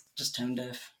 It's just tone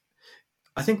deaf.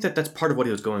 I think that that's part of what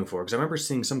he was going for because I remember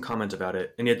seeing some comment about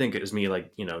it, and I think it was me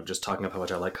like just talking about how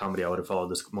much I like comedy. I would have followed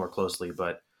this more closely,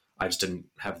 but I just didn't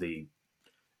have the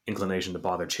inclination to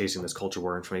bother chasing this culture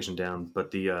war information down.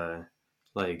 But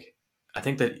like I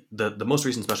think that the most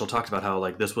recent special talked about how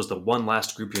like this was the one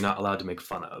last group you're not allowed to make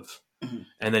fun of, Mhm.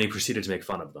 and then he proceeded to make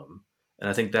fun of them, and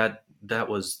I think that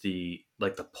was the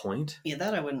point. Yeah,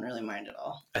 that I wouldn't really mind at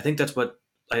all. I think that's what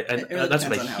It really that's depends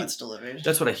what on how it's delivered.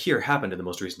 that's what I hear happened in the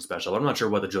most recent special. I'm not sure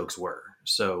what the jokes were,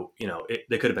 so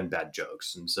they could have been bad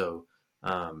jokes, and so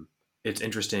it's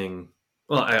interesting.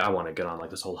 Well, I want to get on like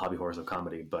this whole hobby horse of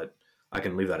comedy, but I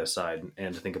can leave that aside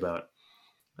and think about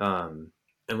and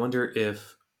wonder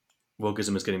if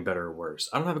wokeism is getting better or worse.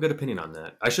 I don't have a good opinion on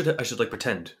that. I should like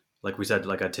pretend like we said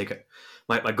like I'd take it.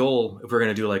 My goal if we're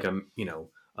gonna do like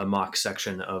a mock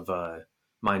section of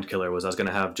Mind Killer was I was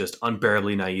gonna have just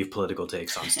unbearably naive political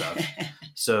takes on stuff.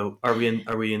 So are we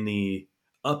in the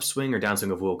upswing or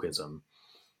downswing of wokeism?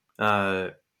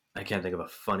 I can't think of a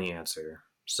funny answer,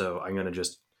 so I'm gonna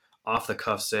just off the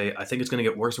cuff say I think it's gonna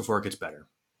get worse before it gets better.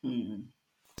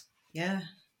 Yeah,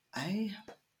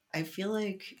 I feel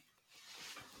like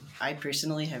I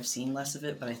personally have seen less of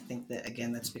it, but I think that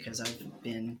again that's because I've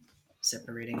been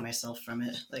separating myself from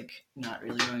it, like not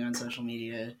really going on social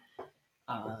media,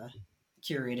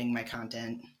 curating my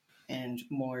content, and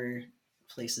more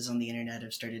places on the internet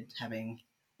have started having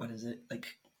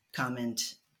like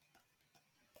comment.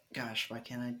 Gosh, why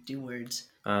can't I do words?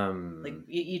 Like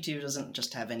YouTube doesn't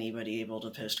just have anybody able to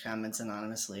post comments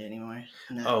anonymously anymore.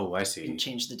 And that I see. can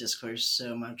change the discourse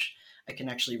so much. I can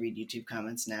actually read YouTube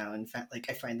comments now. In fact, like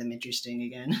I find them interesting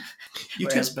again.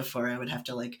 Whereas before, I would have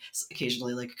to like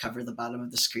occasionally like cover the bottom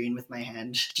of the screen with my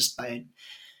hand just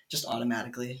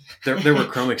automatically. There were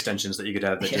Chrome extensions that you could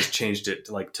have that just changed it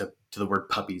to the word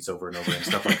puppies over and over and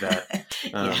stuff like that.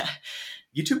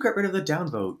 YouTube got rid of the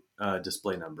downvote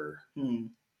display number.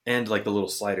 And like the little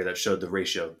slider that showed the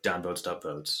ratio of downvotes to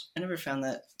upvotes. I never found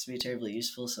that to be terribly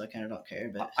useful, so I kind of don't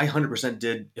care. But I 100%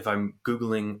 did. If I'm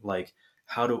Googling like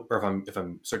if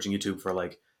I'm searching YouTube for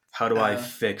like how do I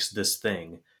fix this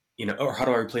thing, or how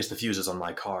do I replace the fuses on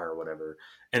my car or whatever.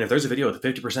 And if there's a video with a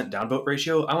 50% downvote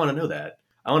ratio, I want to know that.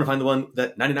 I want to find the one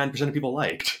that 99% of people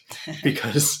liked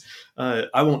because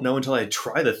I won't know until I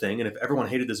try the thing. And if everyone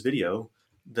hated this video,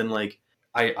 then like.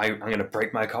 I'm going to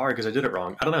break my car because I did it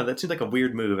wrong. I don't know. That seemed like a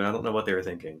weird move, and I don't know what they were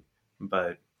thinking.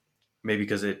 But maybe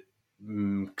because it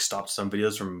stopped some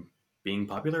videos from being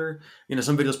popular.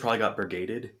 Some videos probably got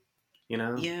brigaded,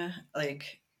 Yeah,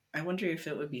 like, I wonder if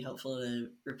it would be helpful to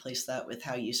replace that with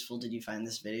how useful did you find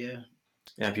this video?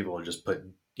 Yeah, people would just put,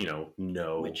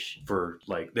 no. For,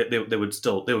 like, they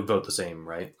would vote the same,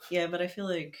 right? Yeah, but I feel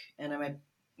like, and I might,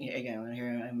 again,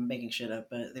 here I'm making shit up,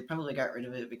 but they probably got rid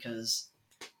of it because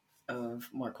of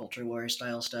more culture war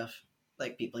style stuff,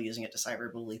 like people using it to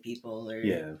cyberbully people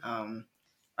or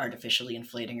artificially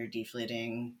inflating or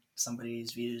deflating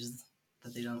somebody's views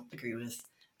that they don't agree with.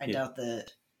 I doubt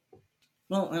that.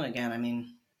 Well, then again, I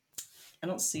mean, I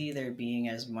don't see there being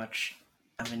as much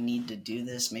of a need to do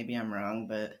this. Maybe I'm wrong,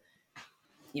 but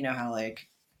you know how like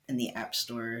in the App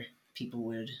Store people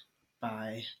would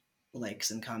buy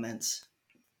likes and comments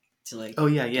to like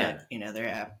get, their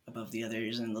app above the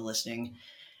others in the listing.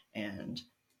 And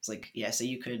it's like, yeah, so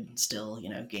you could still,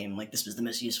 game like this was the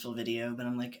most useful video, but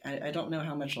I'm like, I don't know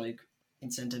how much like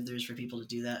incentive there's for people to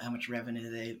do that, how much revenue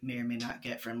they may or may not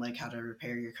get from like how to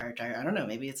repair your car tire. I don't know,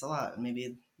 maybe it's a lot.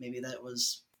 Maybe that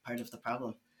was part of the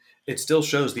problem. It still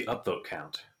shows the upvote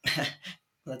count.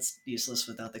 That's useless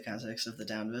without the context of the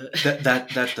downvote.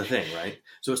 That's the thing, right?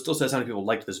 So it still says how many people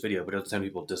liked this video, but it doesn't say how many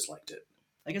people disliked it.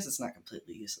 I guess it's not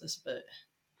completely useless, but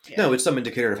yeah. No, it's some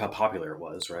indicator of how popular it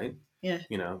was, right? Yeah.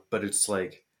 But it's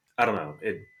like, I don't know.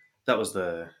 That was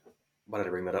why did I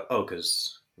bring that up? Oh,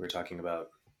 because we were talking about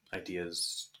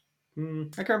ideas. I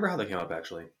can't remember how they came up,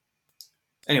 actually.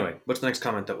 Anyway, what's the next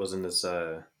comment that was in this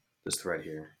thread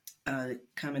here?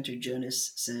 Commenter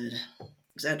Jonas said,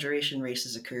 exaggeration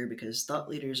races occur because thought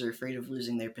leaders are afraid of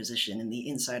losing their position in the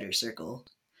insider circle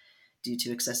due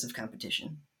to excessive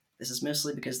competition. This is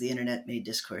mostly because the internet made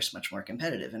discourse much more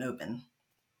competitive and open,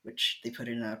 which they put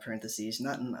in parentheses,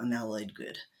 not an unalloyed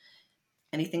good.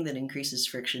 Anything that increases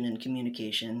friction in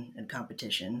communication and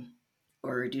competition,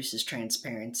 or reduces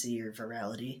transparency or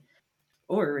virality,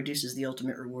 or reduces the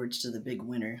ultimate rewards to the big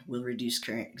winner, will reduce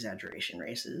current exaggeration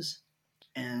races.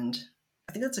 And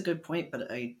I think that's a good point,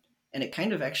 and it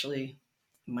kind of actually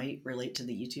might relate to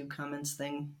the YouTube comments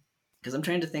thing, because I'm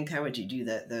trying to think, how would you do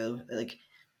that though? Like,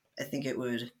 I think it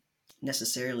would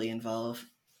necessarily involve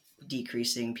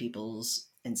decreasing people's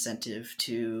incentive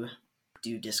to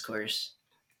do discourse.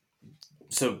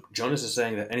 So Jonas is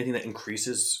saying that anything that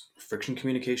increases friction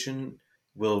communication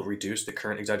will reduce the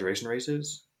current exaggeration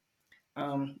races.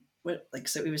 So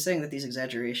we were saying that these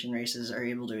exaggeration races are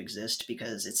able to exist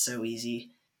because it's so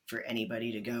easy for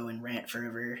anybody to go and rant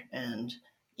forever and,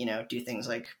 do things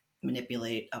like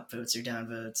manipulate upvotes or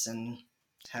downvotes and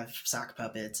have sock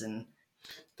puppets. And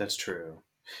that's true.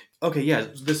 Okay, yeah,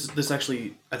 this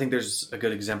actually, I think there's a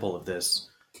good example of this.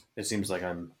 It seems like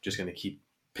I'm just going to keep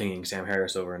pinging Sam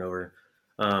Harris over and over.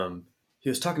 He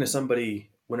was talking to somebody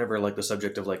whenever like the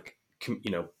subject of like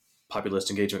populist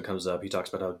engagement comes up. He talks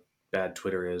about how bad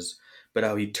Twitter is, but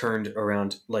how he turned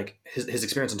around, like his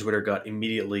experience on Twitter got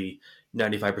immediately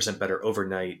 95% better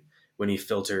overnight when he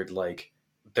filtered, like,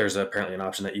 there's apparently an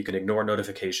option that you can ignore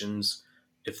notifications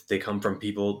if they come from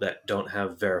people that don't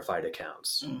have verified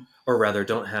accounts, or rather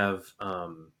don't have,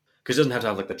 because it doesn't have to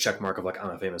have like the check mark of like, I'm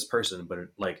a famous person, but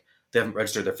like they haven't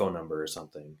registered their phone number or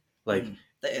something. Like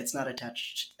it's not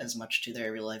attached as much to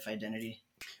their real life identity.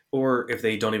 Or if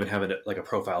they don't even have it like a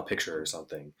profile picture or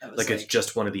something, like it's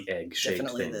just one of the egg-shaped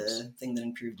definitely things. The thing that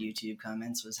improved YouTube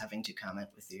comments was having to comment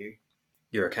with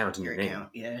your account and your name. Account,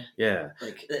 yeah.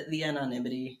 Like the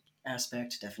anonymity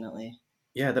aspect, definitely.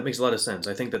 Yeah, that makes a lot of sense.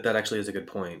 I think that actually is a good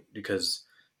point, because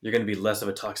you're going to be less of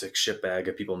a toxic shitbag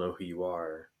if people know who you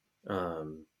are. But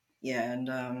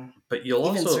you'll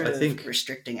also, I think,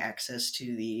 restricting access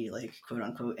to the like quote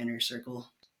unquote inner circle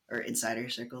or insider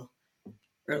circle.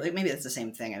 Or like maybe that's the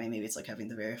same thing. I mean, maybe it's like having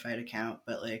the verified account,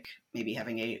 but like maybe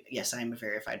having yes, I'm a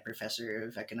verified professor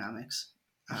of economics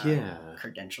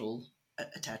credential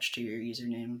attached to your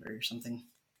username or something.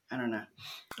 I don't know.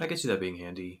 I could see that being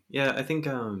handy. Yeah, I think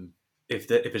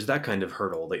if it's that kind of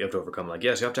hurdle that you have to overcome, like,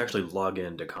 yes, you have to actually log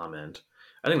in to comment.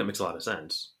 I think that makes a lot of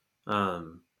sense.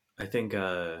 I think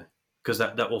because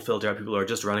that will filter out people who are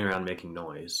just running around making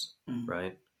noise,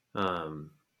 right?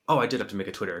 I did have to make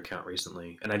a Twitter account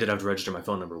recently, and I did have to register my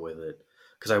phone number with it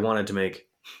because I wanted to make.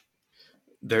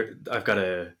 I've got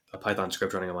a Python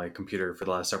script running on my computer for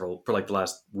the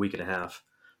last week and a half,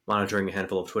 monitoring a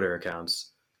handful of Twitter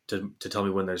accounts to tell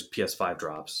me when there's PS5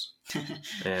 drops,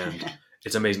 and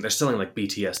it's amazing. They're selling like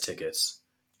BTS tickets.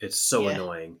 It's so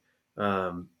annoying,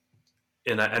 and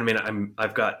I'm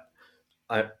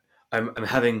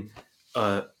having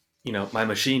my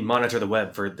machine monitor the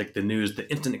web for the news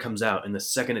the instant it comes out, and the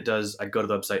second it does, I go to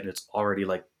the website and it's already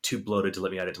like too bloated to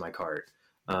let me add it to my cart.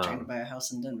 Trying to buy a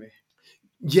house in Denver.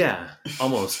 Yeah,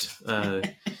 almost.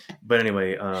 But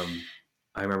anyway,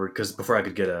 I remember because before I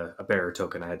could get a bearer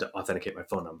token, I had to authenticate my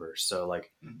phone number. So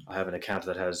like, I have an account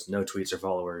that has no tweets or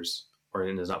followers, or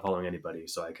is not following anybody,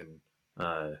 so I can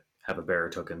have a bearer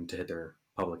token to hit their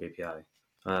public API.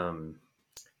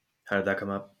 How did that come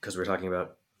up? Because we're talking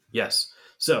about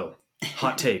So,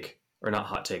 hot take, or not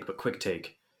hot take, but quick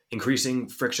take. Increasing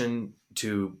friction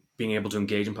to being able to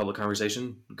engage in public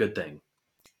conversation, good thing.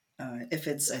 If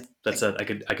it's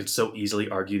I could so easily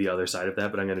argue the other side of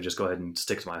that, but I'm going to just go ahead and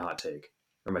stick to my hot take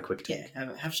or my quick take.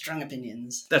 Yeah, have strong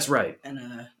opinions. That's right.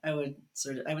 And I would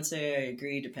say I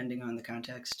agree depending on the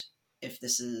context. If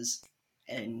this is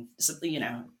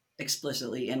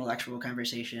explicitly intellectual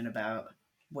conversation about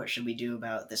what should we do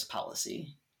about this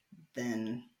policy,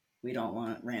 then we don't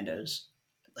want randos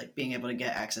like being able to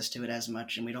get access to it as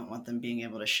much, and we don't want them being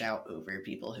able to shout over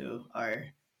people who are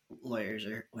lawyers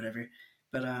or whatever.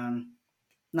 But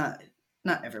not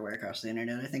everywhere across the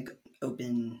internet. I think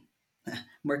open,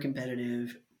 more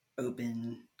competitive,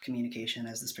 open communication,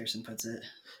 as this person puts it,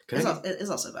 is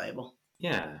also valuable.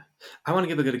 Yeah, I want to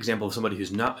give a good example of somebody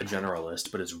who's not a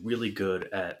generalist, but is really good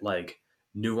at like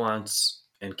nuance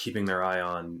and keeping their eye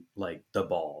on like the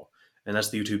ball, and that's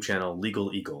the YouTube channel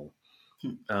Legal Eagle.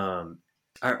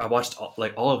 I watched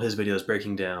all of his videos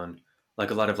breaking down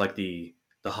like a lot of like the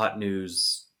hot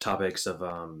news topics of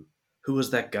who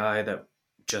was that guy that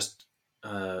just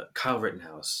Kyle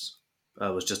Rittenhouse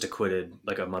was just acquitted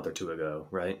like a month or two ago,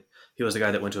 right? He was the guy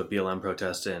that went to a BLM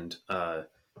protest, and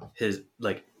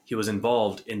he was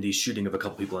involved in the shooting of a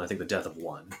couple people, and I think the death of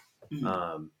one.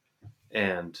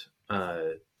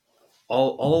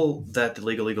 All that the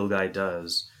Legal Eagle guy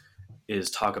does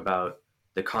is talk about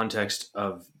the context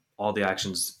of all the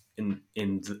actions in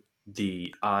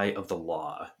the eye of the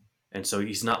law. And so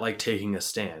he's not like taking a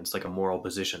stance, like a moral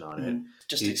position on it.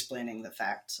 Just explaining the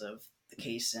facts of the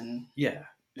case and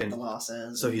what the law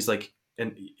says. So he's like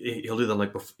and he'll do them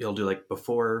like he'll do like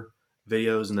before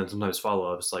videos and then sometimes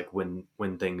follow-ups like when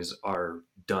things are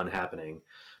done happening.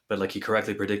 But like he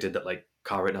correctly predicted that like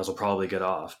Kyle Rittenhouse will probably get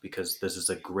off because this is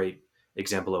a great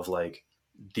example of like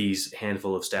these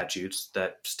handful of statutes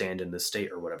that stand in the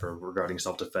state or whatever regarding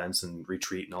self-defense and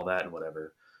retreat and all that and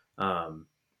whatever. um,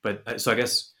 but so I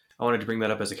guess I wanted to bring that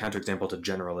up as a counterexample to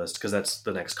generalist because that's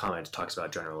the next comment talks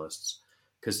about generalists,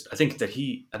 because I think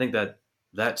that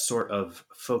that sort of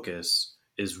focus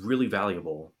is really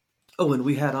valuable. Oh, and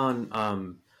we had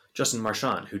on Justin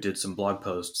Marchand, who did some blog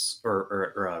posts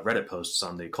or Reddit posts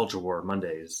on the Culture War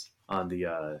Mondays on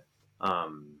the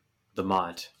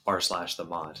Mott r/ the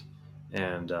Mott,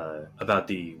 and about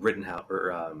the Rittenhouse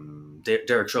or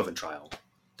Derek Chauvin trial,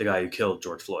 the guy who killed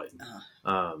George Floyd.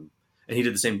 Um, and he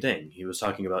did the same thing. He was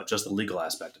talking about just the legal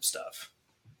aspect of stuff,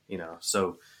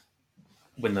 So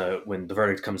when the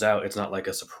verdict comes out, it's not like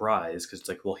a surprise because it's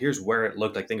like, well, here's where it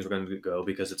looked like things were going to go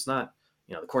because it's not,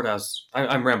 the courthouse.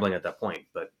 I'm rambling at that point,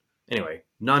 but anyway,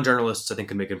 non-journalists I think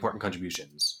can make important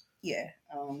contributions. Yeah.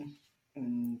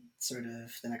 And sort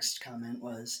of the next comment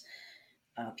was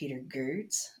Peter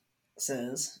Gertz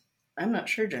says, "I'm not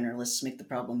sure generalists make the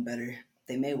problem better.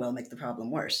 They may well make the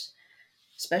problem worse.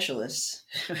 Specialists,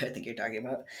 I think you're talking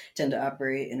about, tend to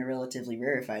operate in a relatively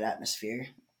rarefied atmosphere,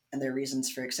 and their reasons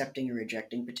for accepting or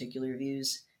rejecting particular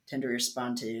views tend to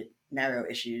respond to narrow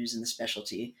issues in the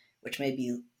specialty, which may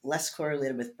be less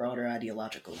correlated with broader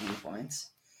ideological viewpoints.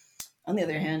 On the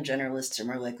other hand, generalists are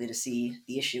more likely to see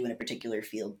the issue in a particular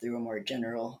field through a more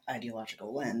general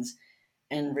ideological lens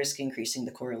and risk increasing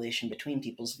the correlation between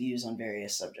people's views on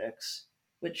various subjects."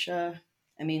 Which, I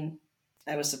mean,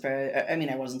 I was surprised. I mean,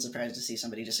 I wasn't surprised to see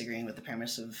somebody disagreeing with the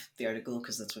premise of the article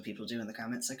because that's what people do in the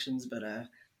comment sections. But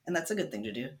and that's a good thing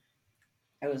to do.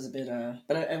 I was a bit,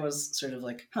 but I was sort of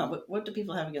like, huh, what do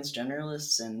people have against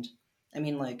generalists? And I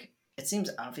mean, like, it seems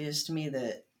obvious to me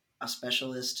that a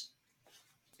specialist,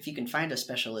 if you can find a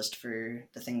specialist for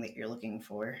the thing that you're looking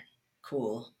for,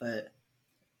 cool. But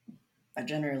a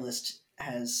generalist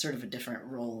has sort of a different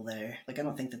role there. Like, I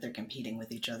don't think that they're competing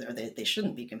with each other, or they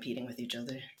shouldn't be competing with each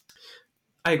other.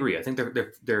 I agree. I think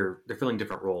they're filling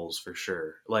different roles for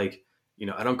sure. Like,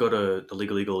 I don't go to the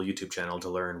Legal Eagle YouTube channel to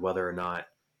learn whether or not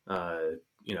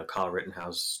Kyle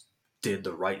Rittenhouse did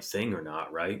the right thing or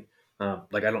not, right?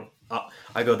 Like I don't.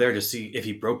 I go there to see if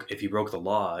he broke the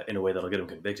law in a way that'll get him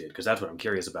convicted, because that's what I'm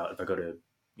curious about. If I go to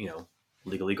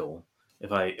Legal Eagle,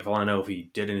 if I want to know if he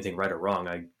did anything right or wrong,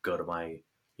 I go to my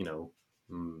you know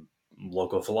mm,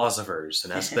 local philosophers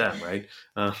and ask them, right?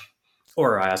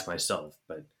 Or I ask myself.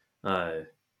 But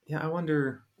yeah, I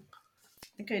wonder.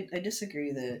 I think I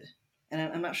disagree that, and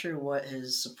I'm not sure what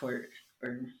his support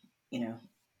or, you know,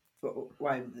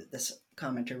 why this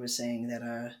commenter was saying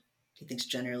that he thinks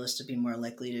generalists would be more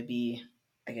likely to be,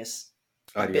 I guess,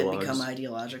 become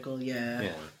ideological. Yeah.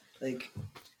 Yeah. Like,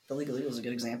 the Legal Eagle is a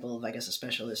good example of, I guess, a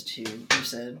specialist who you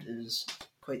said is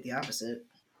quite the opposite.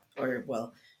 Or,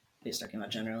 well, he's talking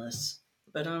about generalists.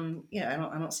 But, yeah,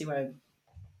 I don't see why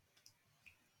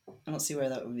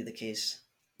that would be the case.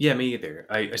 Yeah, me either.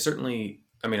 I certainly.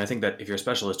 I mean, I think that if you're a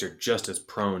specialist, you're just as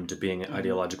prone to being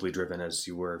ideologically driven as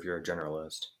you were if you're a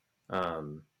generalist.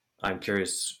 I'm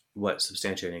curious what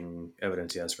substantiating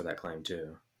evidence he has for that claim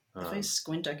too. If I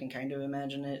squint, I can kind of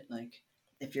imagine it. Like,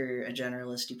 if you're a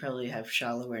generalist, you probably have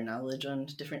shallower knowledge on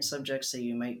different subjects, so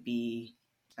you might be,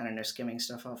 I don't know, skimming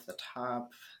stuff off the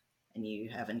top, and you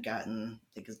haven't gotten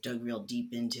like dug real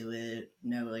deep into it.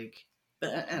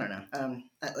 But I don't know.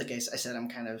 Like I said, I'm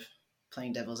kind of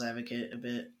playing devil's advocate a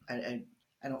bit.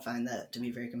 I don't find that to be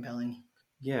very compelling.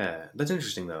 Yeah, that's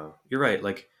interesting though. You're right.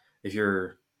 Like if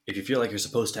you feel like you're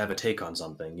supposed to have a take on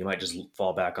something, you might just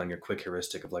fall back on your quick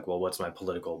heuristic of like, well, what's my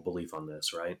political belief on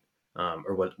this, right?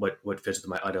 Or what fits with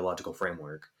my ideological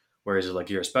framework. Whereas if like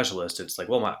you're a specialist, it's like,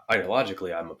 well,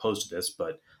 ideologically, I'm opposed to this,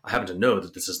 but I happen to know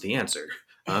that this is the answer.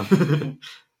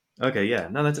 Okay, yeah,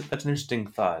 no, that's an interesting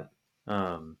thought.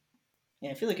 Yeah,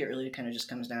 I feel like it really kind of just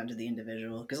comes down to the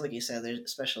individual because, like you said,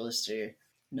 there's specialists are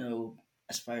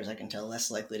as far as I can tell, less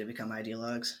likely to become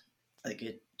ideologues. Like,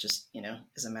 it just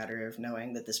is a matter of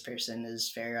knowing that this person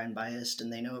is fair, unbiased,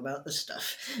 and they know about this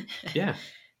stuff. Yeah,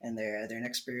 and they're an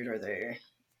expert, or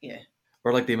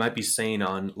or like they might be sane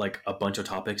on like a bunch of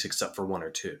topics except for one or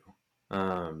two.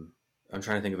 I'm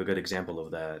trying to think of a good example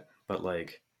of that, but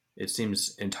like it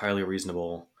seems entirely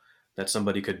reasonable that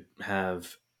somebody could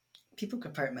have. People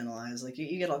compartmentalize. Like,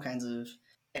 you get all kinds of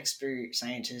expert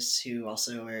scientists who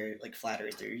also are like flat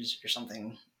earthers or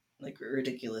something, like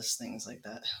ridiculous things like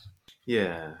that.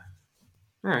 Yeah.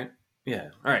 All right. Yeah.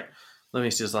 All right. Let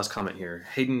me see this last comment here.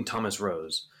 Hayden Thomas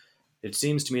Rose. It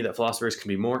seems to me that philosophers can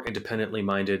be more independently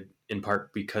minded in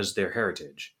part because their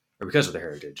heritage, or because of their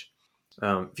heritage.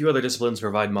 Few other disciplines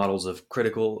provide models of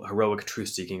critical, heroic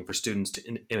truth-seeking for students to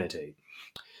imitate.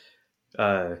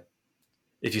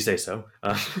 If you say so.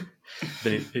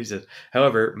 Then he says,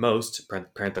 however, most,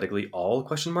 parenthetically all,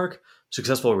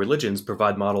 successful religions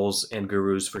provide models and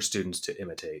gurus for students to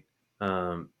imitate.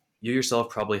 You yourself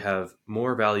probably have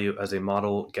more value as a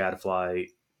model gadfly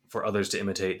for others to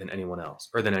imitate than anyone else,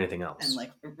 or than anything else. And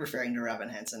like referring to Robin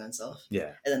Hanson himself.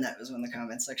 Yeah. And then that was when the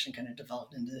comment section kind of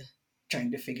devolved into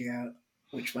trying to figure out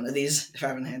which one of these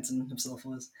Robin Hanson himself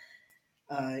was.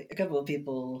 A couple of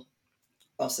people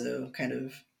also kind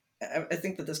of, I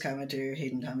think that this commenter,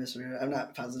 Hayden Thomas, I'm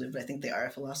not positive, but I think they are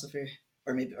a philosopher,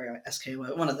 or maybe or SK,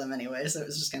 one of them anyway. So it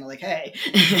was just kind of like, hey,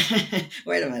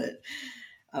 wait a minute.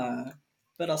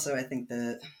 But also, I think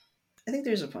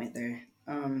there's a point there.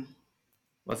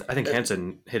 Well, I think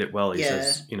Hanson hit it well. He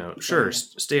says, sure,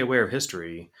 stay aware of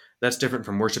history. That's different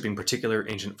from worshiping particular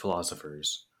ancient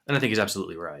philosophers. And I think he's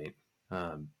absolutely right.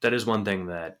 That is one thing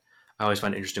that I always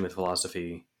find interesting with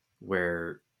philosophy,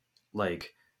 where,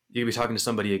 like, you could be talking to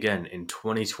somebody again in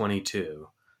 2022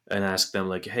 and ask them,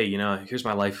 like, hey, here's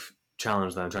my life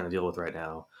challenge that I'm trying to deal with right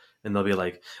now. And they'll be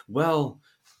like, well,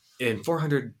 in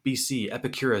 400 BC,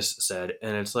 Epicurus said,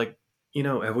 and it's like,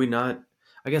 have we not,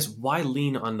 I guess, why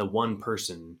lean on the one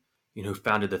person, who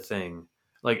founded the thing?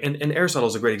 Like, and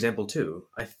Aristotle's a great example too.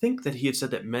 I think that he had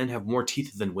said that men have more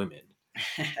teeth than women.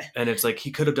 And it's like,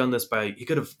 he could have done this he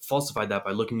could have falsified that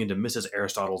by looking into Mrs.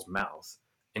 Aristotle's mouth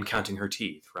and counting her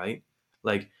teeth, right?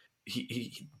 Like, I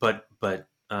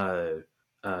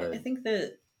think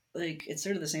that, like, it's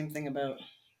sort of the same thing about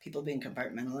people being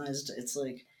compartmentalized. It's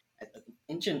like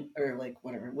ancient, or like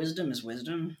whatever, wisdom is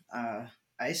wisdom.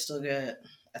 I still get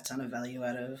a ton of value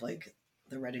out of like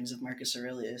the writings of Marcus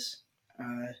Aurelius,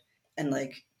 and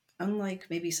like, unlike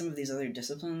maybe some of these other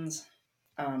disciplines,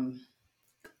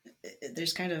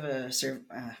 there's kind of a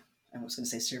I was going to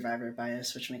say survivor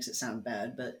bias, which makes it sound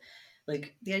bad, but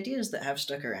like the ideas that have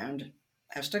stuck around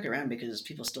because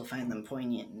people still find them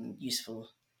poignant and useful,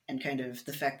 and kind of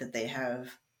the fact that they have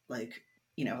like,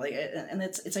 and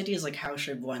it's ideas like how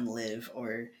should one live,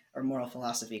 or moral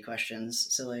philosophy questions.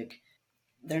 So like,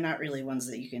 they're not really ones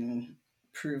that you can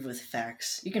prove with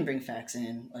facts. You can bring facts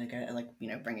in, like I like,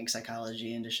 bringing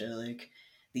psychology in to show like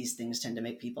these things tend to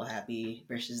make people happy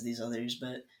versus these others,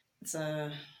 but it's I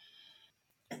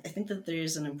think that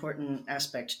there's an important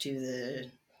aspect to the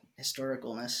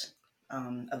historicalness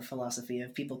of philosophy,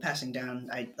 of people passing down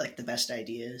like the best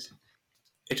ideas.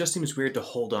 It just seems weird to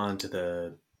hold on to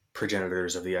the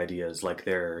progenitors of the ideas like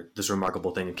they're this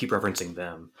remarkable thing and keep referencing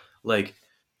them. Like,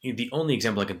 the only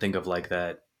example I can think of like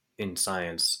that in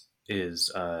science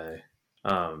is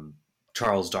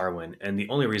Charles Darwin, and the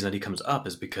only reason that he comes up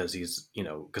is because he's,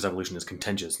 because evolution is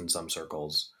contentious in some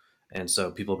circles, and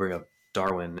so people bring up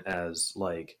Darwin as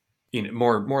like,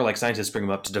 more like scientists bring him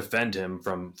up to defend him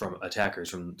from attackers,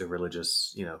 from the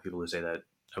religious, people who say that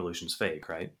evolution's fake,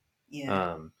 right?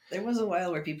 Yeah. There was a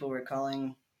while where people were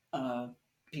calling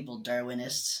people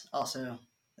Darwinists also,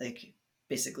 like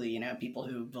basically, people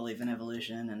who believe in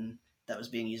evolution, and that was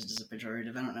being used as a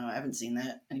pejorative. I don't know. I haven't seen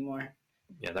that anymore.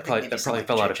 Yeah, that probably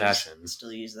fell out of fashion.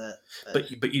 Still use that,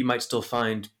 but you might still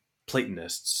find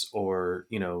Platonists or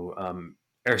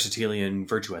Aristotelian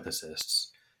virtue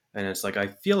ethicists, and it's like, I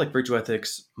feel like virtue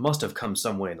ethics must have come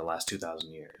some way in the last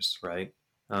 2,000 years, right?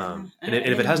 And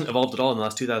if it hasn't evolved at all in the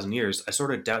last 2,000 years, I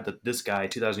sort of doubt that this guy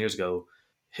 2,000 years ago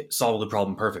solved the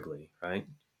problem perfectly, right?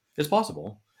 It's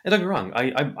possible. And don't get me wrong,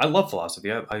 I love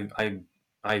philosophy. I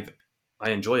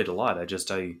enjoy it a lot.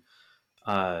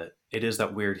 It is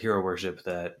that weird hero worship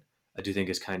that I do think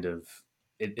is kind of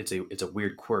it's a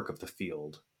weird quirk of the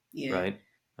field, yeah. Right?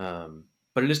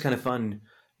 But it is kind of fun.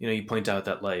 You point out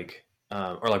that like,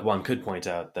 or like one could point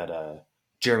out that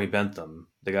Jeremy Bentham,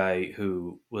 the guy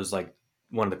who was like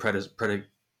one of the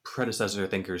predecessor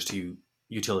thinkers to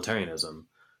utilitarianism,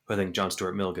 who I think John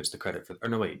Stuart Mill gets the credit for. Or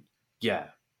no, wait, yeah,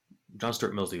 John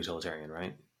Stuart Mill's the utilitarian,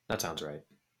 right? That sounds right.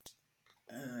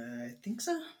 I think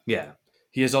so. Yeah,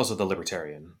 he is also the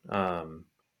libertarian.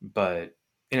 But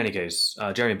in any case,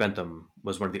 Jeremy Bentham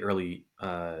was one of the early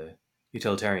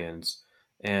utilitarians,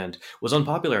 and was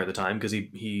unpopular at the time because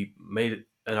he made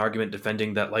an argument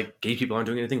defending that like gay people aren't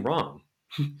doing anything wrong.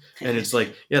 And it's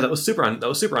like, yeah, that was super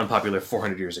unpopular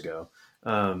 400 years ago.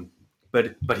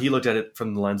 But he looked at it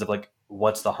from the lens of like,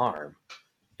 what's the harm?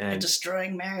 And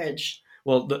destroying marriage.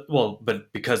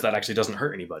 But because that actually doesn't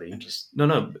hurt anybody.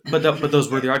 No, but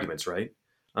those were the arguments, right?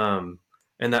 And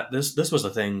that this was the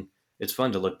thing. it's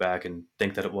fun to look back and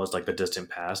think that it was like the distant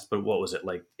past. But what was it,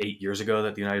 like 8 years ago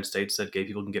that the United States said gay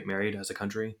people can get married as a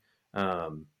country?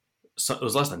 So it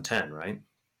was less than 10, right?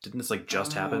 Didn't this like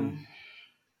just happen? Um,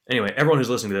 Anyway, everyone who's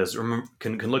listening to this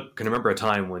can remember a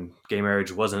time when gay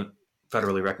marriage wasn't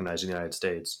federally recognized in the United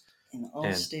States. in all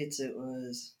And states, it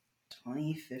was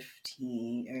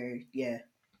 2015, or yeah,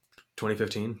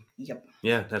 2015. yep.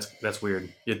 Yeah, that's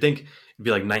weird. You'd think it'd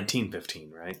be like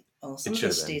 1915, right? Well, It some of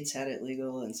should the have been. states had it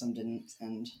legal and some didn't,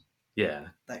 and Yeah,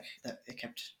 that it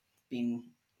kept being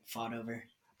fought over.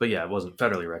 but yeah, it wasn't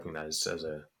federally recognized as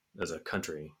a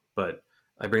country. But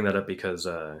I bring that up because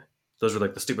those are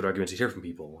like the stupid arguments you hear from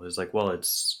people. It's like, well,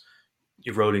 it's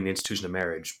eroding the institution of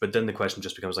marriage. But then the question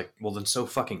just becomes like, well, then so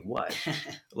fucking what?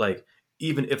 Like,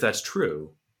 even if that's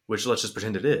true, which let's just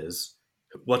pretend it is,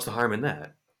 what's the harm in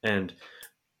that? And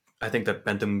I think that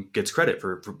Bentham gets credit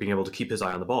for being able to keep his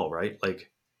eye on the ball, right?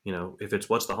 Like, if it's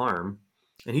what's the harm,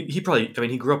 and he probably, I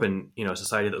mean, he grew up in a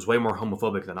society that was way more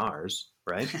homophobic than ours,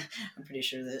 right? I'm pretty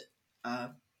sure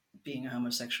that being a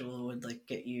homosexual would like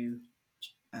get you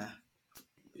uh,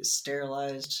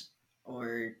 sterilized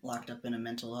or locked up in a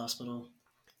mental hospital,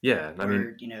 Yeah, I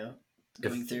or mean,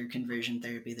 going through conversion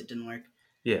therapy that didn't work.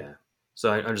 yeah.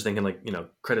 So I'm just thinking, like,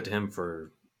 credit to him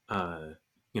for,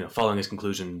 following his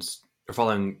conclusions or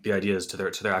following the ideas to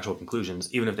their actual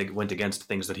conclusions, even if they went against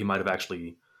things that he might have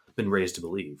actually been raised to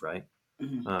believe, right?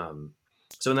 Hmm.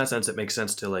 So in that sense, it makes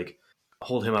sense to like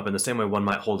hold him up in the same way one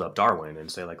might hold up Darwin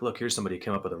and say like, look, here's somebody who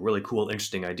came up with a really cool,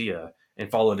 interesting idea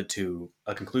and followed it to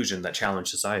a conclusion that challenged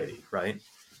society, right?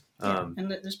 Yeah,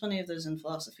 and there's plenty of those in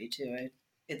philosophy too.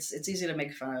 It's easy to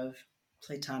make fun of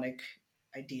Platonic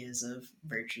ideas of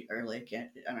virtue, or like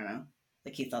I don't know,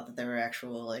 like he thought that there were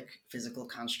actual like physical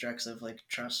constructs of like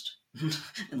trust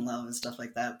and love and stuff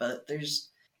like that. But there's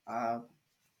uh,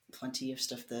 plenty of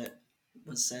stuff that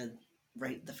was said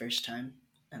right the first time,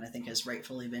 and I think has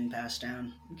rightfully been passed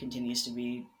down and continues to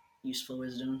be useful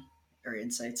wisdom or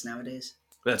insights nowadays.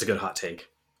 That's a good hot take.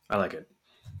 I like it.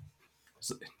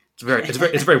 It's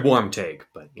a very warm take,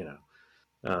 but no,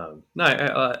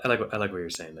 I like what you're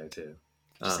saying there too.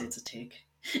 Just say it's a take.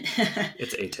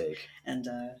 It's a take. And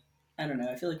I don't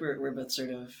know. I feel like we're both sort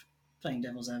of playing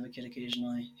devil's advocate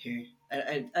occasionally here.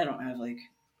 I don't have like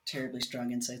terribly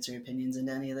strong insights or opinions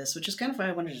into any of this, which is kind of why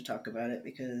I wanted to talk about it,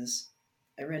 because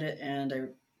I read it and I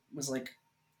was like,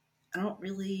 I don't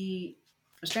really.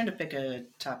 I was trying to pick a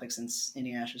topic since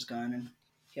Indy Ash is gone, and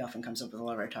he often comes up with a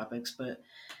lot of our topics, but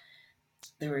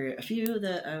there were a few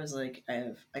that I was like,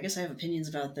 I guess I have opinions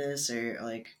about this, or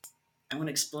like I want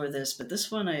to explore this, but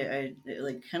this one it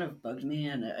like kind of bugged me,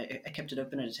 and I kept it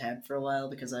open in a tab for a while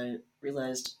because I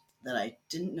realized that I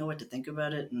didn't know what to think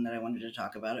about it and that I wanted to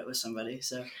talk about it with somebody.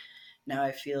 So now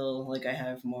I feel like I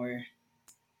have more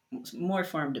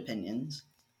formed opinions.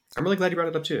 I'm really glad you brought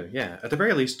it up too. Yeah, at the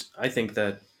very least, I think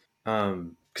that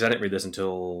because I didn't read this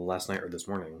until last night or this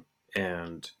morning,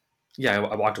 and yeah,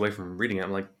 I walked away from reading it.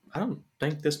 I'm like, I don't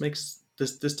think this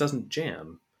doesn't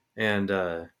jam, and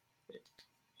I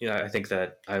think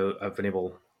that I've been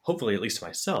able, hopefully at least to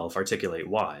myself, articulate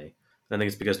why. And I think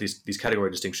it's because these category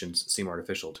distinctions seem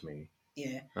artificial to me.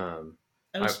 Yeah, I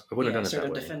wouldn't have done it sort that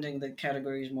of way. defending the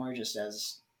categories more just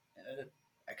as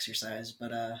exercise,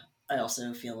 but I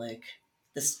also feel like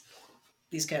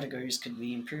these categories could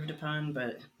be improved upon,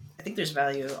 but I think there's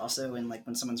value also in like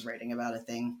when someone's writing about a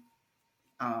thing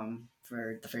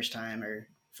for the first time or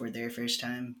for their first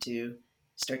time to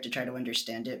start to try to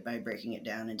understand it by breaking it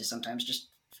down into sometimes just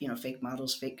fake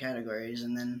models, fake categories,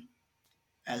 and then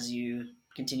as you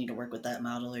continue to work with that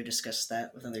model or discuss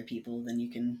that with other people, then you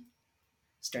can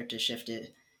start to shift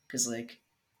it. Because like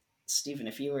Stephen,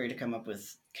 if you were to come up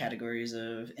with categories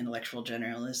of intellectual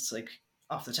generalists, like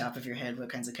off the top of your head, what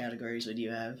kinds of categories would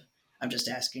you have? I'm just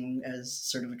asking as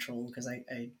sort of a troll because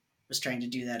I was trying to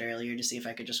do that earlier to see if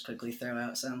I could just quickly throw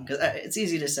out some. Because it's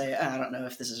easy to say, I don't know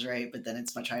if this is right, but then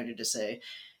it's much harder to say,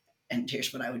 and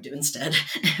here's what I would do instead.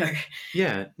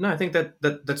 Yeah, no, I think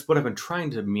that's what I've been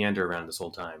trying to meander around this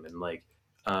whole time. And like,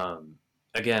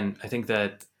 again, I think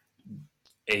that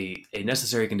a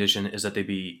necessary condition is that they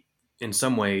be in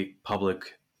some way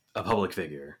a public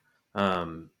figure.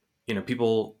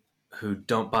 People who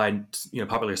don't buy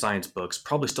popular science books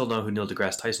probably still know who Neil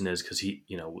deGrasse Tyson is because he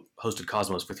hosted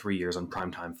Cosmos for 3 years on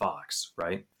primetime Fox,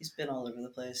 right? He's been all over the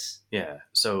place. Yeah.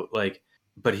 So like,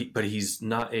 but he's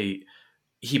not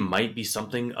he might be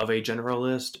something of a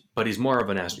generalist, but he's more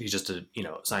of he's just a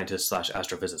scientist /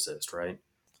 astrophysicist, right?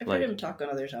 I've heard him talk on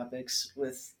other topics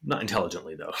with... Not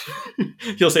intelligently, though.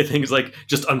 He'll say things like,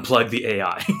 just unplug the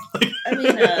AI. I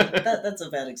mean, that's a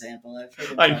bad example. I've heard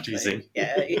him I'm teasing.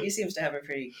 Yeah, he seems to have a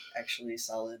pretty, actually,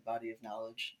 solid body of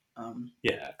knowledge.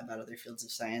 Yeah. about other fields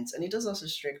of science. And he does also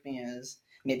strike me as,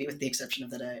 maybe with the exception of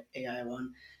that AI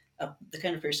one, the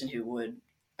kind of person who would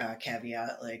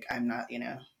caveat, like, I'm not,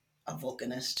 a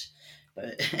volcanist,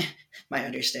 but my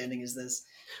understanding is this.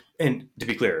 And to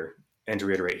be clear, and to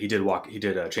reiterate, he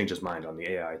did change his mind on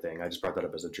the AI thing. I just brought that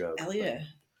up as a joke. Hell yeah.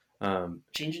 But,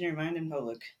 changing your mind in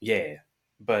public. yeah.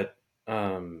 But,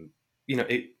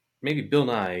 maybe Bill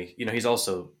Nye, he's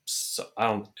also,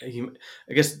 I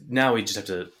guess now we just have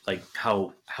to, like,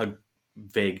 how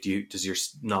vague does your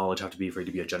knowledge have to be for you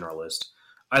to be a generalist?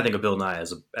 I think of Bill Nye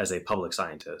as a public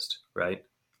scientist, right?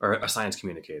 Or a science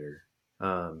communicator.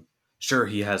 Sure,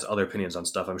 he has other opinions on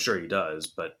stuff. I'm sure he does,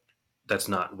 but that's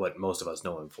not what most of us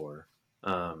know him for.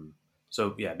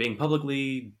 So yeah, being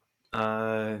publicly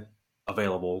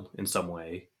available in some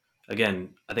way.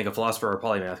 Again, I think a philosopher or a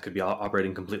polymath could be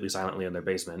operating completely silently in their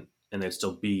basement, and they'd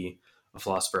still be a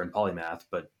philosopher and polymath,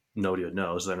 but nobody would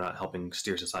know, so they're not helping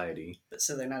steer society. But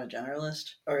so they're not a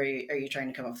generalist, or are you trying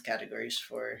to come up with categories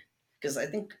for? Because I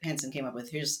think Hansen came up with,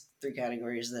 here's 3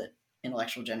 categories that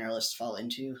intellectual generalists fall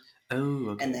into. Oh,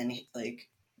 okay. And then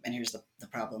and here's the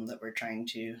problem that we're trying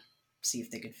to see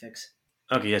if they could fix.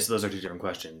 Okay, yes, those are 2 different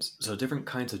questions. So different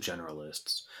kinds of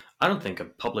generalists. I don't think a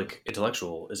public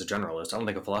intellectual is a generalist. I don't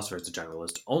think a philosopher is a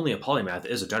generalist. Only a polymath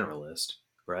is a generalist,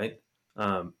 right?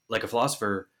 Like a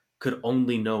philosopher could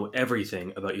only know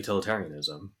everything about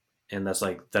utilitarianism, and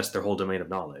that's their whole domain of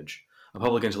knowledge. A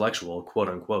public intellectual, quote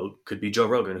unquote, could be Joe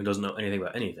Rogan, who doesn't know anything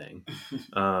about anything.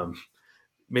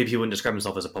 Maybe he wouldn't describe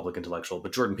himself as a public intellectual,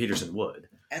 but Jordan Peterson would.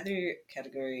 Either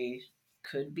category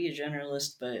could be a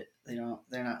generalist, but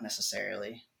they're not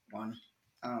necessarily one.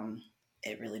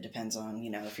 It really depends on,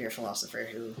 if you're a philosopher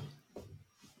who,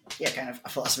 kind of, a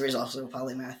philosopher is also a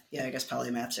polymath. Yeah, I guess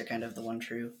polymaths are kind of the one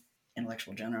true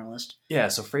intellectual generalist. Yeah,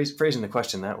 so phrasing the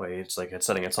question that way, it's like it's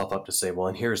setting itself up to say, well,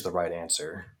 and here's the right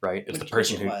answer, right? It's the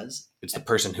person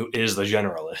who is the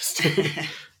generalist.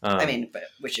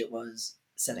 Which it was,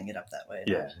 setting it up that way.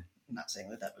 Yeah. I'm not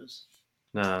saying that was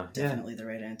No, definitely the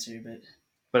right answer, but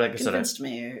like I said, convinced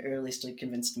me, or at least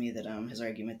convinced me that his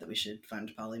argument that we should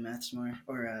fund polymaths more,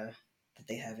 or that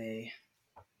they have a,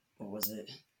 what was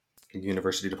it?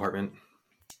 University department.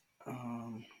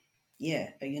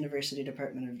 A university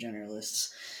department of generalists.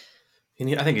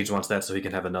 And I think he just wants that so he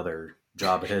can have another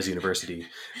job at his university.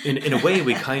 In a way,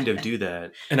 we kind of do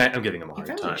that, and I'm giving him a hard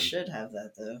time. He probably should have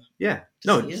that, though. Yeah,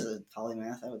 no, he's a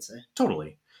polymath, I would say.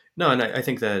 Totally. No, and I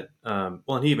think that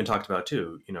and he even talked about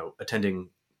too, attending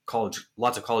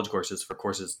lots of college courses for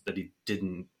courses that he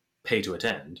didn't pay to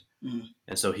attend,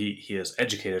 and so he is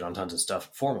educated on tons of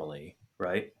stuff formally,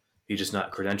 right? He's just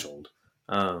not credentialed.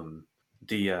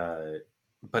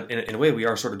 But in a way, we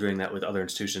are sort of doing that with other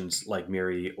institutions like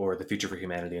MIRI or the Future for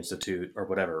Humanity Institute or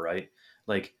whatever, right?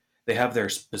 Like they have their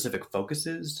specific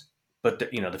focuses, but the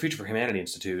Future for Humanity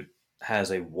Institute has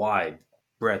a wide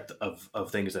breadth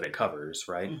of things that it covers,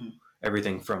 right? Mm-hmm.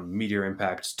 Everything from meteor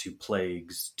impacts to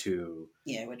plagues to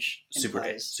which super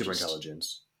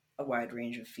intelligence, a wide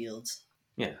range of fields.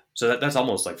 Yeah, so that's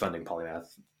almost like funding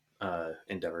polymath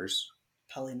endeavors.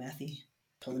 Polymathy.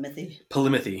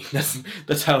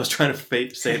 That's how I was trying to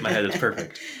say it in my head. It's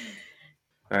perfect.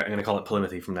 All right, I'm gonna call it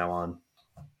polymathy from now on.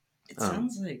 It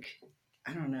sounds like,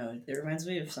 I don't know. It reminds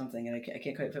me of something, and I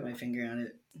can't quite put my finger on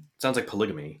it. It sounds like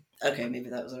polygamy. Okay, maybe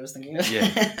that was what I was thinking of. Yeah,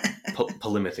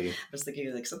 polymathy. I was thinking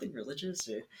of like something religious,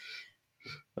 or.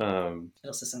 It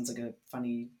also sounds like a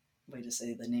funny way to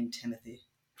say the name Timothy.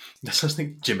 That sounds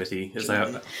like Jimothy.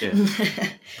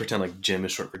 Pretend like Jim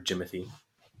is short for Jimothy.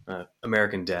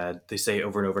 American Dad. They say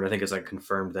over and over, and I think it's like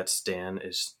confirmed that Stan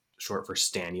is short for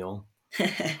Staniel.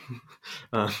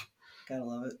 Gotta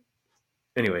love it.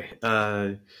 Anyway,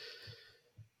 I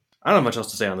don't have much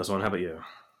else to say on this one. How about you?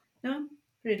 No, I'm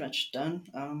pretty much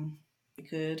done. We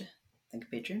could thank a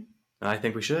patron. I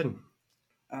think we should.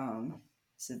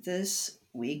 So this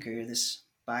week, or this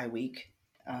bi-week,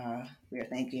 we are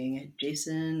thanking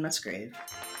Jason Musgrave.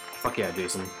 Fuck yeah,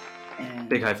 Jason. And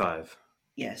big high five.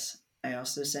 Yes. I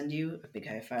also send you a big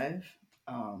high five.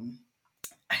 I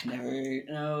never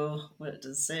know what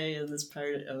to say in this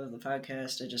part of the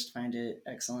podcast. I just find it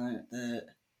excellent that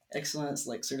excellence,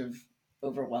 like, sort of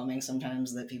overwhelming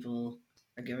sometimes, that people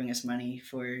are giving us money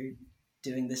for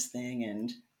doing this thing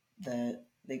and that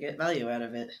they get value out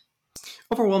of it.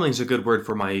 Overwhelming is a good word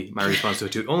for my response to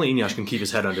it too. Only Eneasz can keep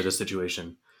his head under this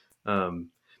situation.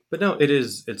 But no,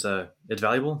 it's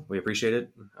valuable. We appreciate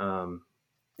it.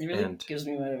 It really gives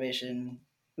me motivation,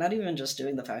 not even just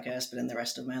doing the podcast, but in the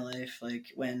rest of my life.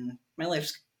 Like, when my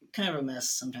life's kind of a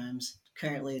mess sometimes.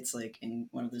 Currently, it's like in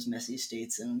one of those messy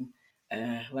states, and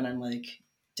when I'm like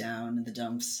down in the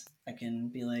dumps, I can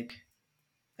be like,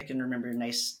 I can remember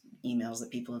nice emails that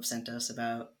people have sent us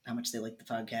about how much they like the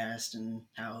podcast and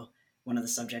how one of the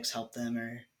subjects helped them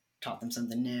or taught them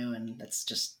something new, and that's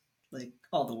just like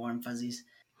all the warm fuzzies.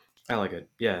 I like it.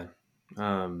 Yeah.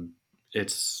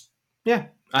 It's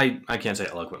I can't say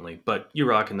it eloquently, but you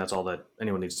rock, and that's all that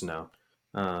anyone needs to know.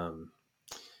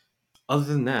 Other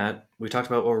than that, we talked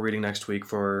about what we're reading next week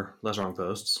for Less Wrong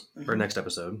Posts, or next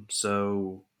episode.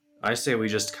 So I say we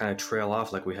just kind of trail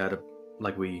off like we had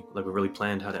like we really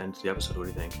planned how to end the episode. What do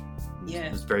you think?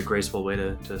 Yeah. It's a very graceful way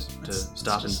to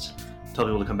stop and tell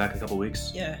people to come back in a couple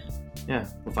weeks. Yeah. Yeah,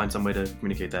 we'll find some way to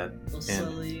communicate that. We'll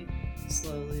slowly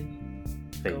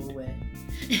go away.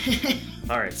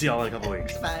 All right, see y'all in a couple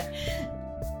weeks. Bye.